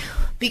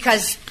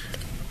because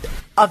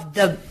of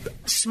the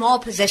small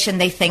position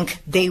they think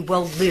they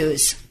will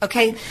lose.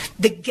 Okay?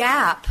 The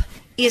gap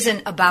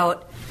isn't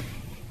about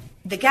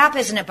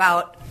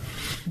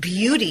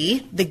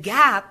beauty. The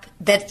gap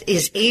that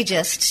is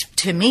ageist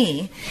to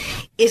me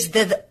is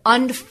the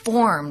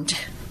unformed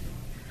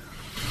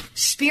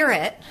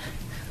spirit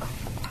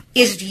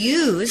is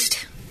used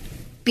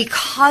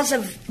because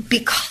of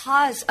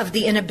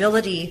the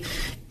inability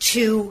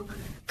to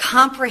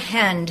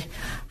comprehend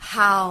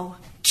how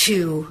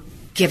to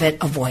give it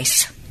a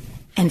voice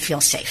and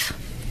feel safe.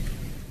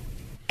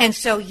 And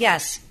so,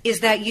 yes,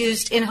 is that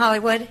used in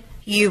Hollywood?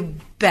 You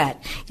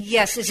bet.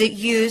 Yes. Is it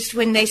used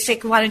when they say,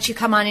 why don't you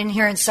come on in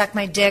here and suck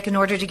my dick in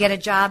order to get a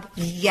job?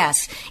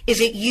 Yes.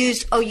 Is it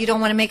used, oh, you don't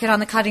want to make it on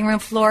the cutting room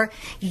floor?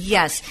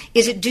 Yes.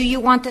 Is it, do you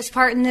want this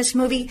part in this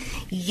movie?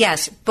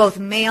 Yes. Both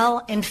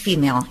male and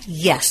female.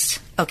 Yes.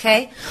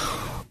 Okay?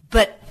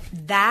 But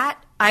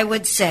that, I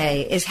would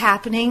say, is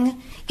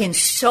happening in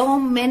so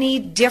many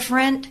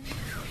different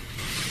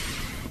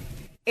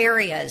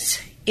areas,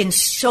 in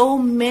so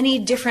many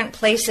different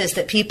places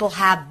that people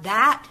have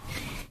that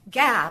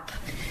gap,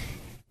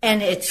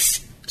 and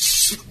it's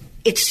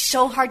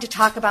so hard to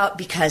talk about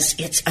because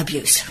it's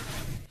abuse.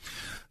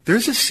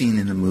 There's a scene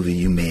in a movie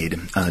you made,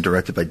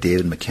 directed by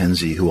David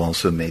Mackenzie, who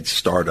also made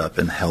Startup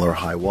and Hell or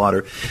High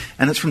Water,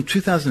 and it's from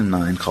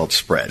 2009 called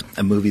Spread,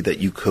 a movie that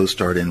you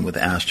co-starred in with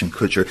Ashton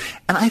Kutcher,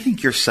 and I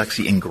think you're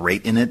sexy and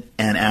great in it,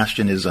 and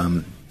Ashton is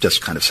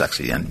just kind of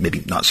sexy and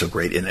maybe not so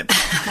great in it.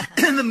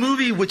 And the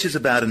movie, which is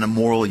about an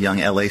immoral young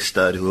LA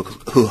stud who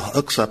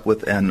hooks up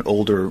with an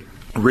older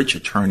rich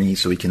attorney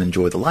so he can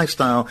enjoy the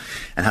lifestyle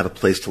and have a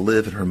place to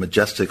live in her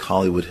majestic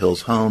Hollywood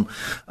Hills home,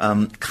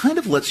 kind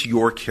of lets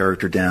your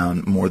character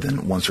down more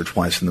than once or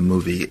twice in the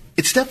movie.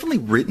 It's definitely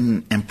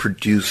written and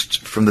produced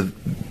from the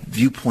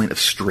viewpoint of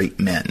straight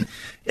men.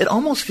 It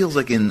almost feels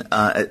like an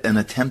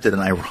attempt at an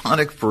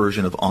ironic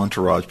version of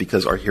Entourage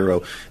because our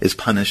hero is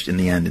punished in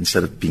the end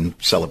instead of being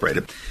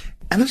celebrated.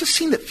 And there's a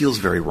scene that feels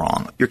very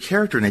wrong. Your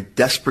character, in a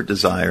desperate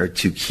desire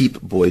to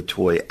keep boy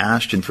toy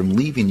Ashton from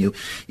leaving you,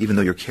 even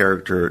though your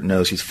character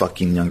knows he's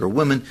fucking younger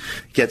women,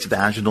 gets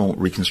vaginal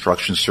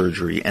reconstruction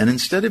surgery. And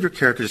instead of your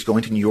character just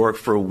going to New York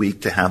for a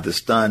week to have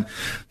this done,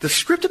 the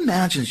script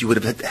imagines you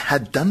would have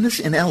had done this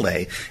in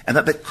L.A. and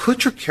that the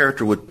Kutcher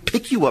character would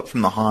pick you up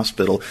from the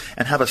hospital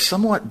and have a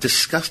somewhat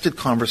disgusted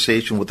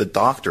conversation with the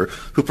doctor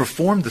who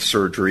performed the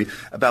surgery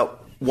about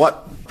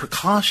what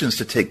precautions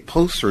to take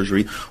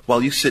post-surgery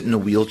while you sit in a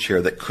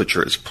wheelchair that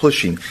Kutcher is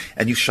pushing,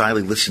 and you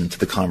shyly listen to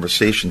the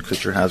conversation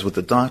Kutcher has with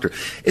the doctor.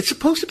 It's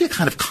supposed to be a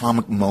kind of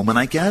comic moment,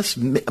 I guess,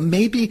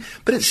 maybe,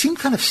 but it seemed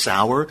kind of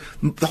sour.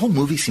 The whole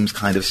movie seems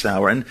kind of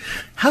sour. And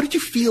how did you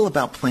feel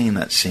about playing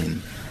that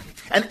scene?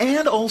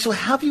 And also,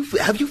 have you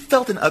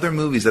felt in other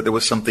movies that there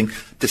was something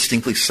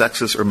distinctly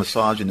sexist or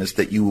misogynist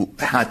that you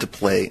had to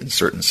play in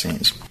certain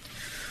scenes?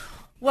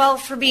 Well,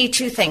 for me,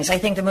 two things. I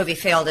think the movie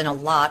failed in a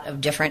lot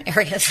of different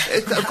areas.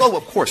 Oh,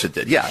 of course it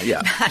did.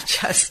 Yeah. Not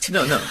just.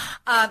 No.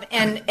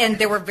 And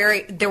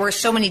there were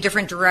so many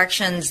different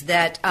directions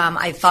that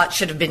I thought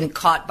should have been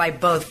caught by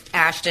both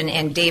Ashton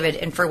and David,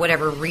 and for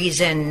whatever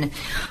reason,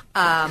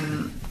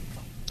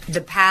 the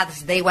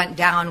paths they went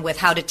down with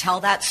how to tell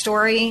that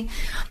story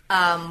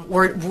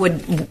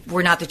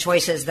were not the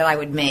choices that I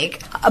would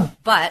make.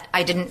 But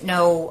I didn't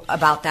know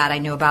about that. I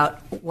knew about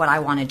what I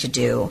wanted to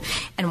do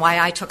and why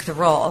I took the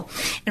role.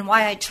 And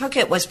why I took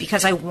it was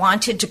because I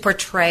wanted to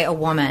portray a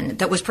woman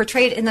that was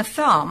portrayed in the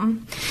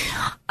film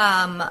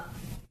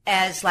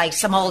as like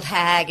some old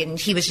hag, and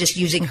he was just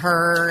using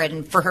her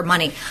and for her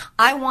money.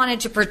 I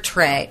wanted to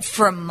portray,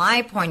 from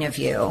my point of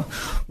view,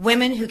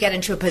 women who get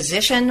into a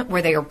position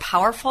where they are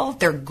powerful,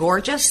 they're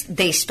gorgeous,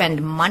 they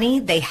spend money,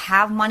 they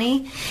have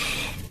money,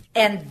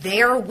 and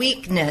their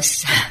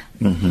weakness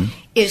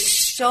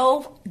is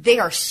they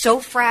are so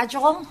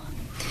fragile,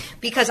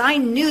 because I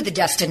knew the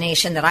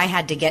destination that I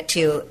had to get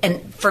to.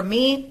 And for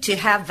me to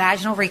have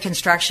vaginal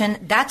reconstruction,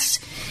 that's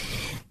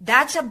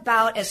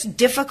about as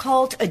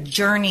difficult a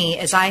journey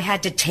as I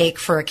had to take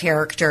for a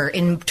character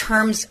in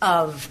terms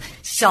of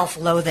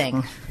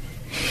self-loathing.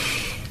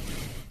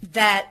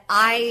 That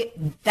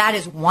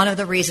is one of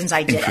the reasons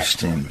I did it.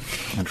 Interesting.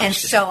 And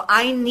so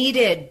I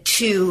needed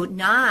to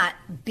not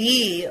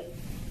be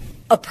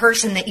a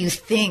person that you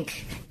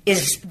think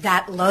is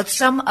that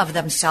loathsome of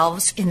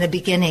themselves in the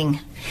beginning,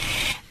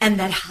 and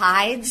that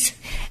hides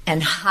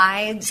and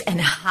hides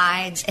and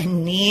hides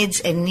and needs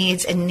and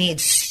needs and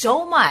needs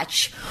so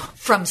much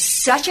from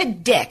such a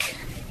dick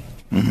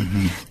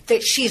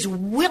that she's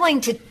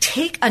willing to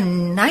take a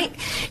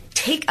knife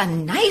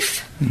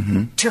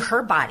to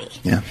her body.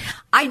 Yeah.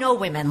 I know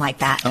women like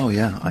that. Oh,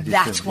 yeah. I do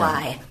That's too,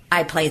 why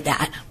I played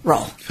that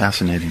role.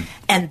 Fascinating.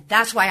 And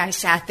that's why I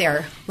sat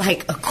there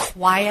like a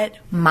quiet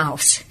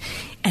mouse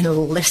and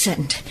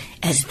listened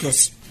as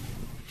this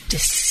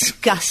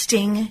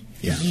disgusting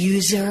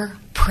user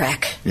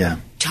prick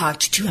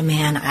talked to a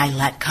man I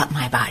let cut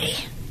my body.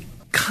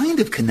 Kind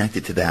of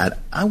connected to that,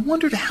 I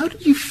wondered, how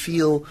did you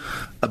feel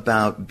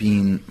about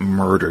being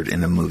murdered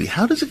in a movie?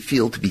 How does it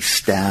feel to be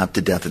stabbed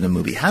to death in a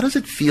movie? How did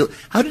it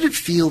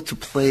feel to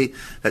play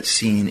that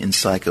scene in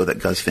Psycho that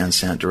Gus Van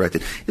Sant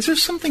directed? Is there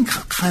something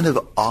kind of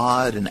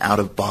odd and out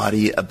of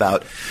body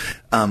about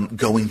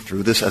going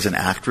through this as an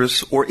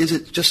actress? Or is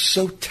it just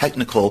so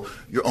technical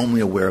you're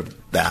only aware of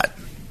that?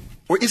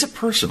 Or is it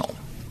personal?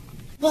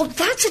 Well,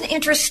 that's an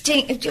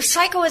interesting...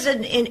 Psycho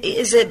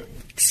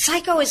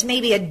is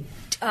maybe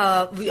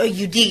a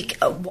unique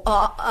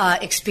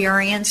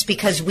experience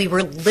because we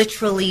were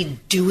literally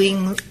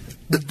doing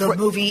the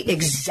movie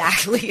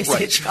exactly as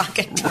Hitchcock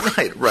had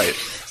done. Right.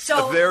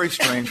 So, a very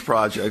strange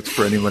project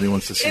for anybody who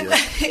wants to see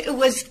it. It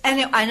was,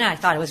 and I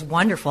thought it was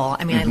wonderful.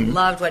 I mean, I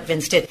loved what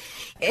Vince did.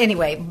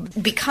 Anyway,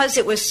 because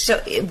it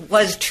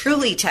was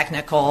truly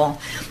technical.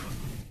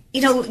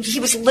 You know, he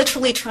was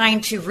literally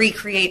trying to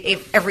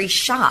recreate every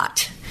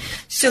shot.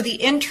 So the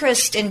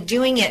interest in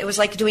doing it was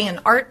like doing an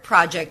art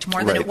project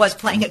more than it was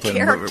playing a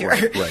character.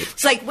 Right.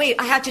 It's like, wait,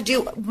 I have to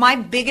do... My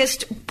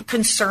biggest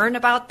concern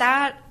about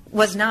that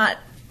was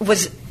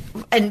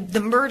and the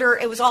murder,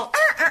 it was all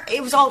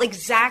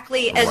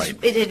exactly as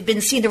it had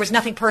been seen. There was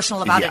nothing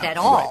personal about it at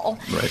all.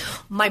 Right.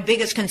 My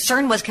biggest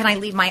concern was, can I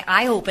leave my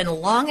eye open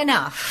long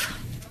enough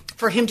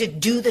for him to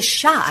do the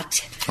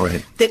shot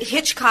that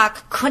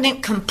Hitchcock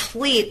couldn't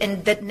complete,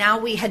 and that now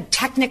we had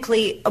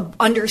technically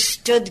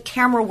understood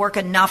camera work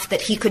enough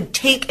that he could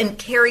take and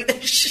carry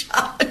the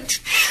shot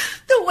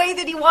the way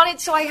that he wanted.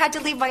 So I had to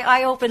leave my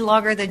eye open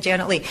longer than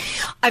Janet Leigh.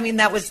 I mean,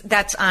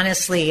 that's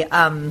honestly,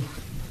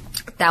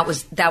 that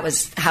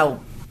was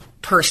how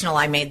personal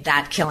I made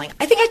that killing.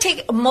 I think I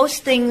take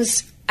most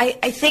things...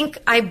 I think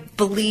I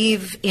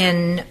believe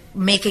in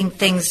making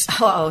things,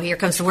 here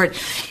comes the word,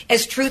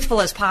 as truthful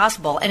as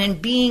possible. And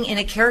in being in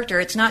a character,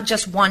 it's not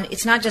just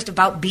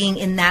about being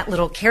in that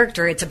little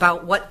character. It's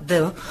about what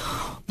the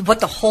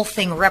whole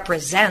thing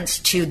represents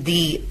to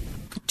the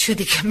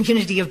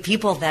community of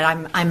people that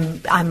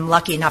I'm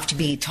lucky enough to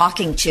be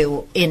talking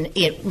to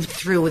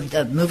through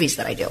the movies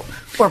that I do,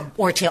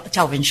 or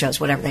television shows,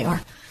 whatever they are.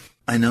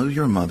 I know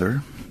you're a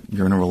mother.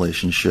 You're in a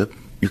relationship.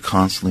 You're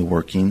constantly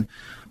working.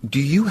 Do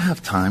you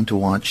have time to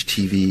watch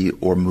TV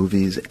or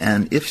movies?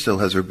 And if so,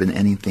 has there been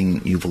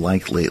anything you've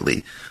liked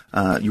lately?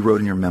 You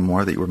wrote in your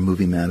memoir that you were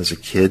movie mad as a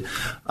kid.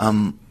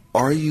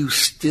 Are you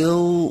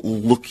still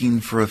looking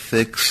for a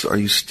fix? Are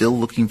you still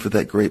looking for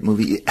that great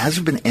movie? Has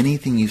there been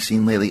anything you've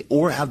seen lately?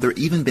 Or have there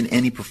even been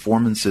any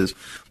performances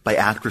by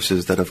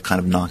actresses that have kind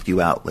of knocked you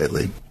out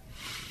lately?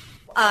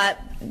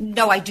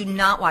 No, I do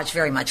not watch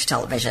very much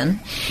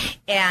television.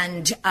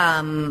 And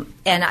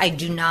I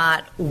do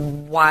not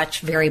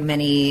watch very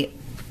many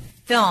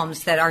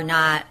films that are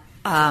not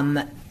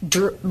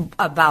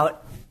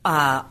about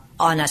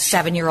on a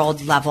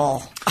 7-year-old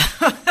level.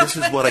 This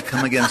is what I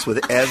come against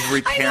with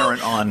every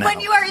parent on now.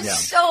 When you are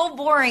so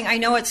boring. I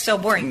know it's so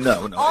boring.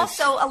 No.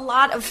 Also, a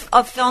lot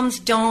of films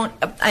don't,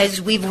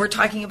 as we were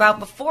talking about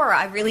before,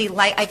 I really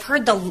like, I've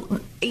heard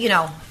to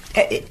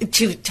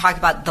talk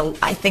about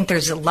I think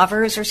there's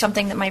Lovers or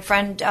something that my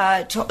friend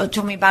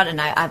told me about,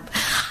 and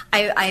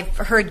I've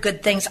heard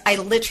good things. I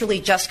literally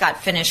just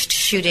got finished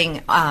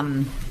shooting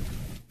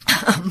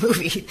a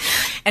movie,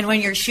 and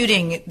when you're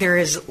shooting, there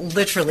is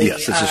literally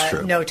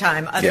no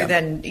time other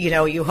than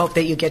you hope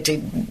that you get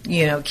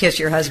to kiss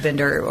your husband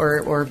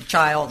or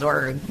child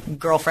or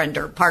girlfriend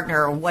or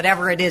partner or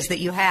whatever it is that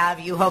you have.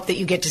 You hope that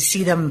you get to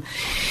see them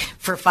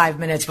for 5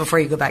 minutes before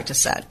you go back to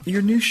set.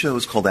 Your new show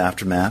is called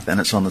Aftermath, and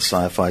it's on the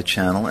Sci-Fi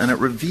Channel, and it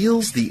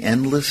reveals the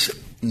endless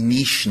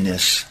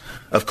nicheness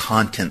of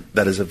content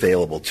that is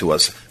available to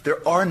us.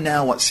 There are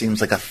now what seems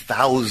like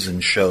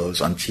 1,000 shows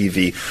on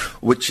TV,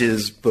 which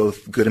is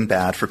both good and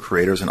bad for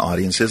creators and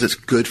audiences. It's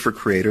good for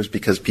creators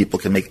because people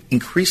can make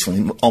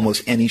increasingly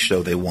almost any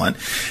show they want,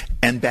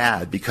 and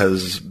bad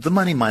because the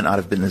money might not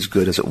have been as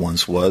good as it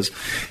once was.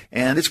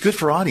 And it's good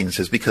for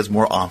audiences because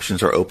more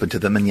options are open to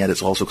them, and yet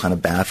it's also kind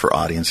of bad for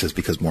audiences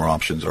because more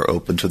options are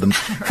open to them.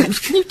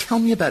 Can you tell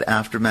me about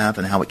Aftermath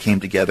and how it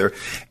came together,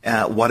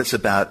 what it's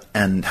about,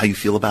 and how you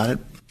feel about it?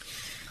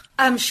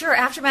 Sure.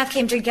 Aftermath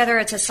came together.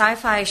 It's a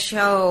sci-fi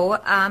show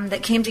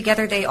that came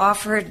together. They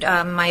offered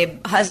my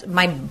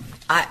husband.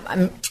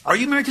 Are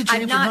you married to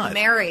James? I'm not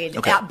married,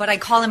 but I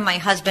call him my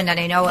husband, and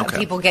I know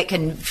people get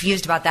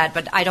confused about that,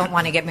 but I don't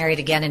want to get married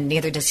again, and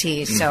neither does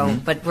he. So,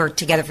 but we're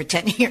together for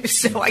 10 years,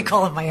 so I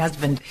call him my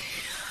husband.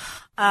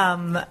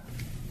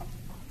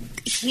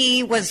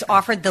 he was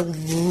offered the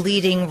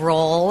leading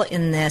role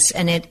in this,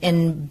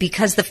 and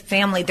because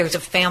there's a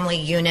family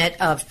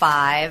unit of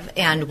 5,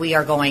 and we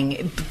are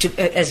going to,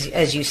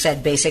 as you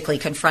said, basically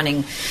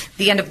confronting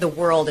the end of the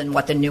world and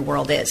what the new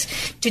world is.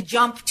 To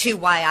jump to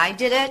why I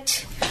did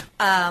it,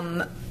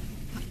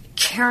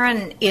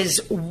 Karen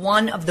is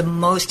one of the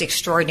most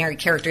extraordinary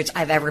characters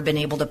I've ever been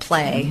able to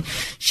play.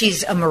 Mm-hmm.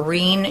 She's a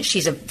Marine.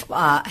 She's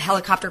a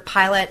helicopter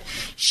pilot.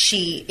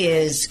 She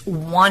is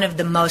one of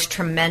the most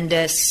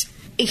tremendous.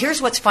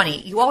 Here's what's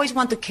funny. You always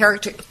want the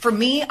character. For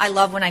me, I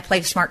love when I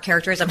play smart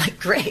characters. I'm like,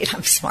 great,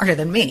 I'm smarter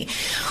than me.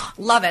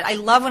 Love it. I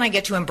love when I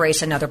get to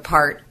embrace another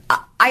part.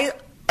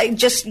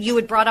 You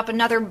had brought up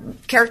another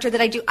character that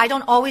I do. I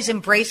don't always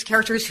embrace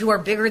characters who are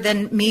bigger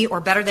than me or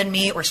better than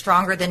me or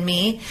stronger than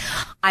me.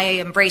 I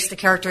embrace the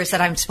characters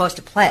that I'm supposed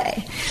to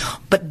play.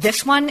 But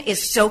this one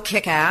is so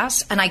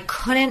kick-ass, and I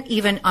couldn't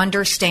even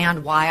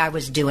understand why I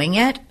was doing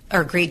it or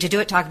agreed to do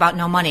it. Talk about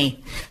no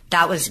money.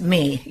 That was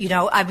me.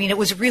 It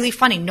was really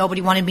funny.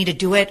 Nobody wanted me to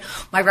do it.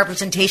 My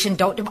representation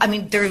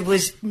there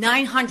was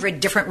 900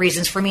 different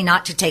reasons for me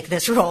not to take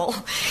this role.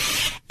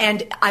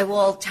 And I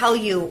will tell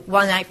you,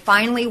 when I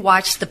finally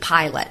watched the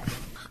pilot,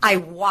 I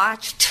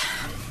watched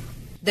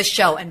the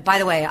show. And by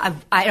the way,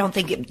 I don't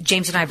think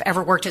James and I have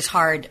ever worked as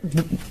hard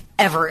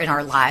ever in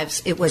our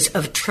lives. It was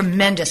a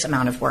tremendous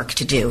amount of work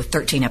to do,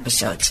 13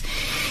 episodes.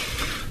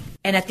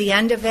 And at the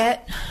end of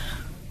it,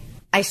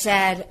 I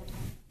said,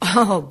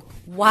 oh,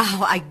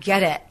 wow, I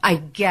get it. I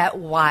get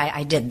why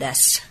I did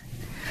this.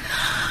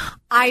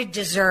 I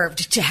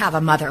deserved to have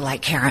a mother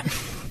like Karen,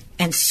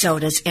 and so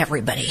does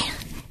everybody.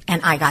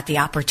 And I got the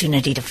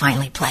opportunity to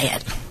finally play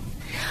it.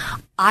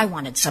 I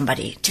wanted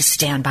somebody to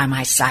stand by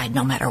my side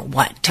no matter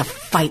what, to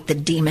fight the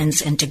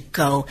demons and to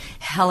go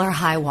hell or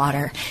high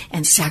water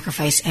and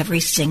sacrifice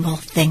every single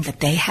thing that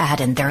they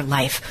had in their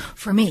life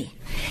for me.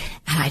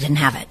 And I didn't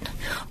have it.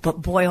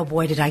 But boy, oh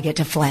boy, did I get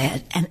to play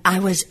it. And I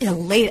was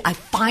elated.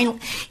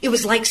 It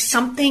was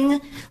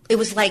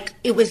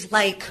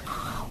like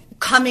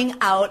coming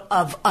out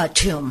of a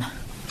tomb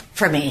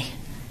for me.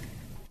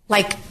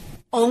 Like,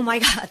 oh my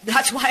God,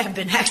 that's why I've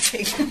been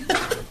acting.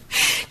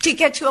 To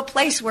get to a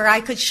place where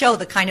I could show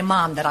the kind of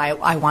mom that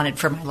I wanted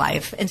for my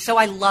life. And so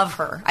I love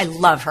her.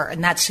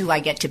 And that's who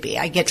I get to be.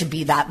 I get to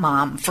be that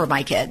mom for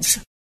my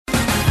kids.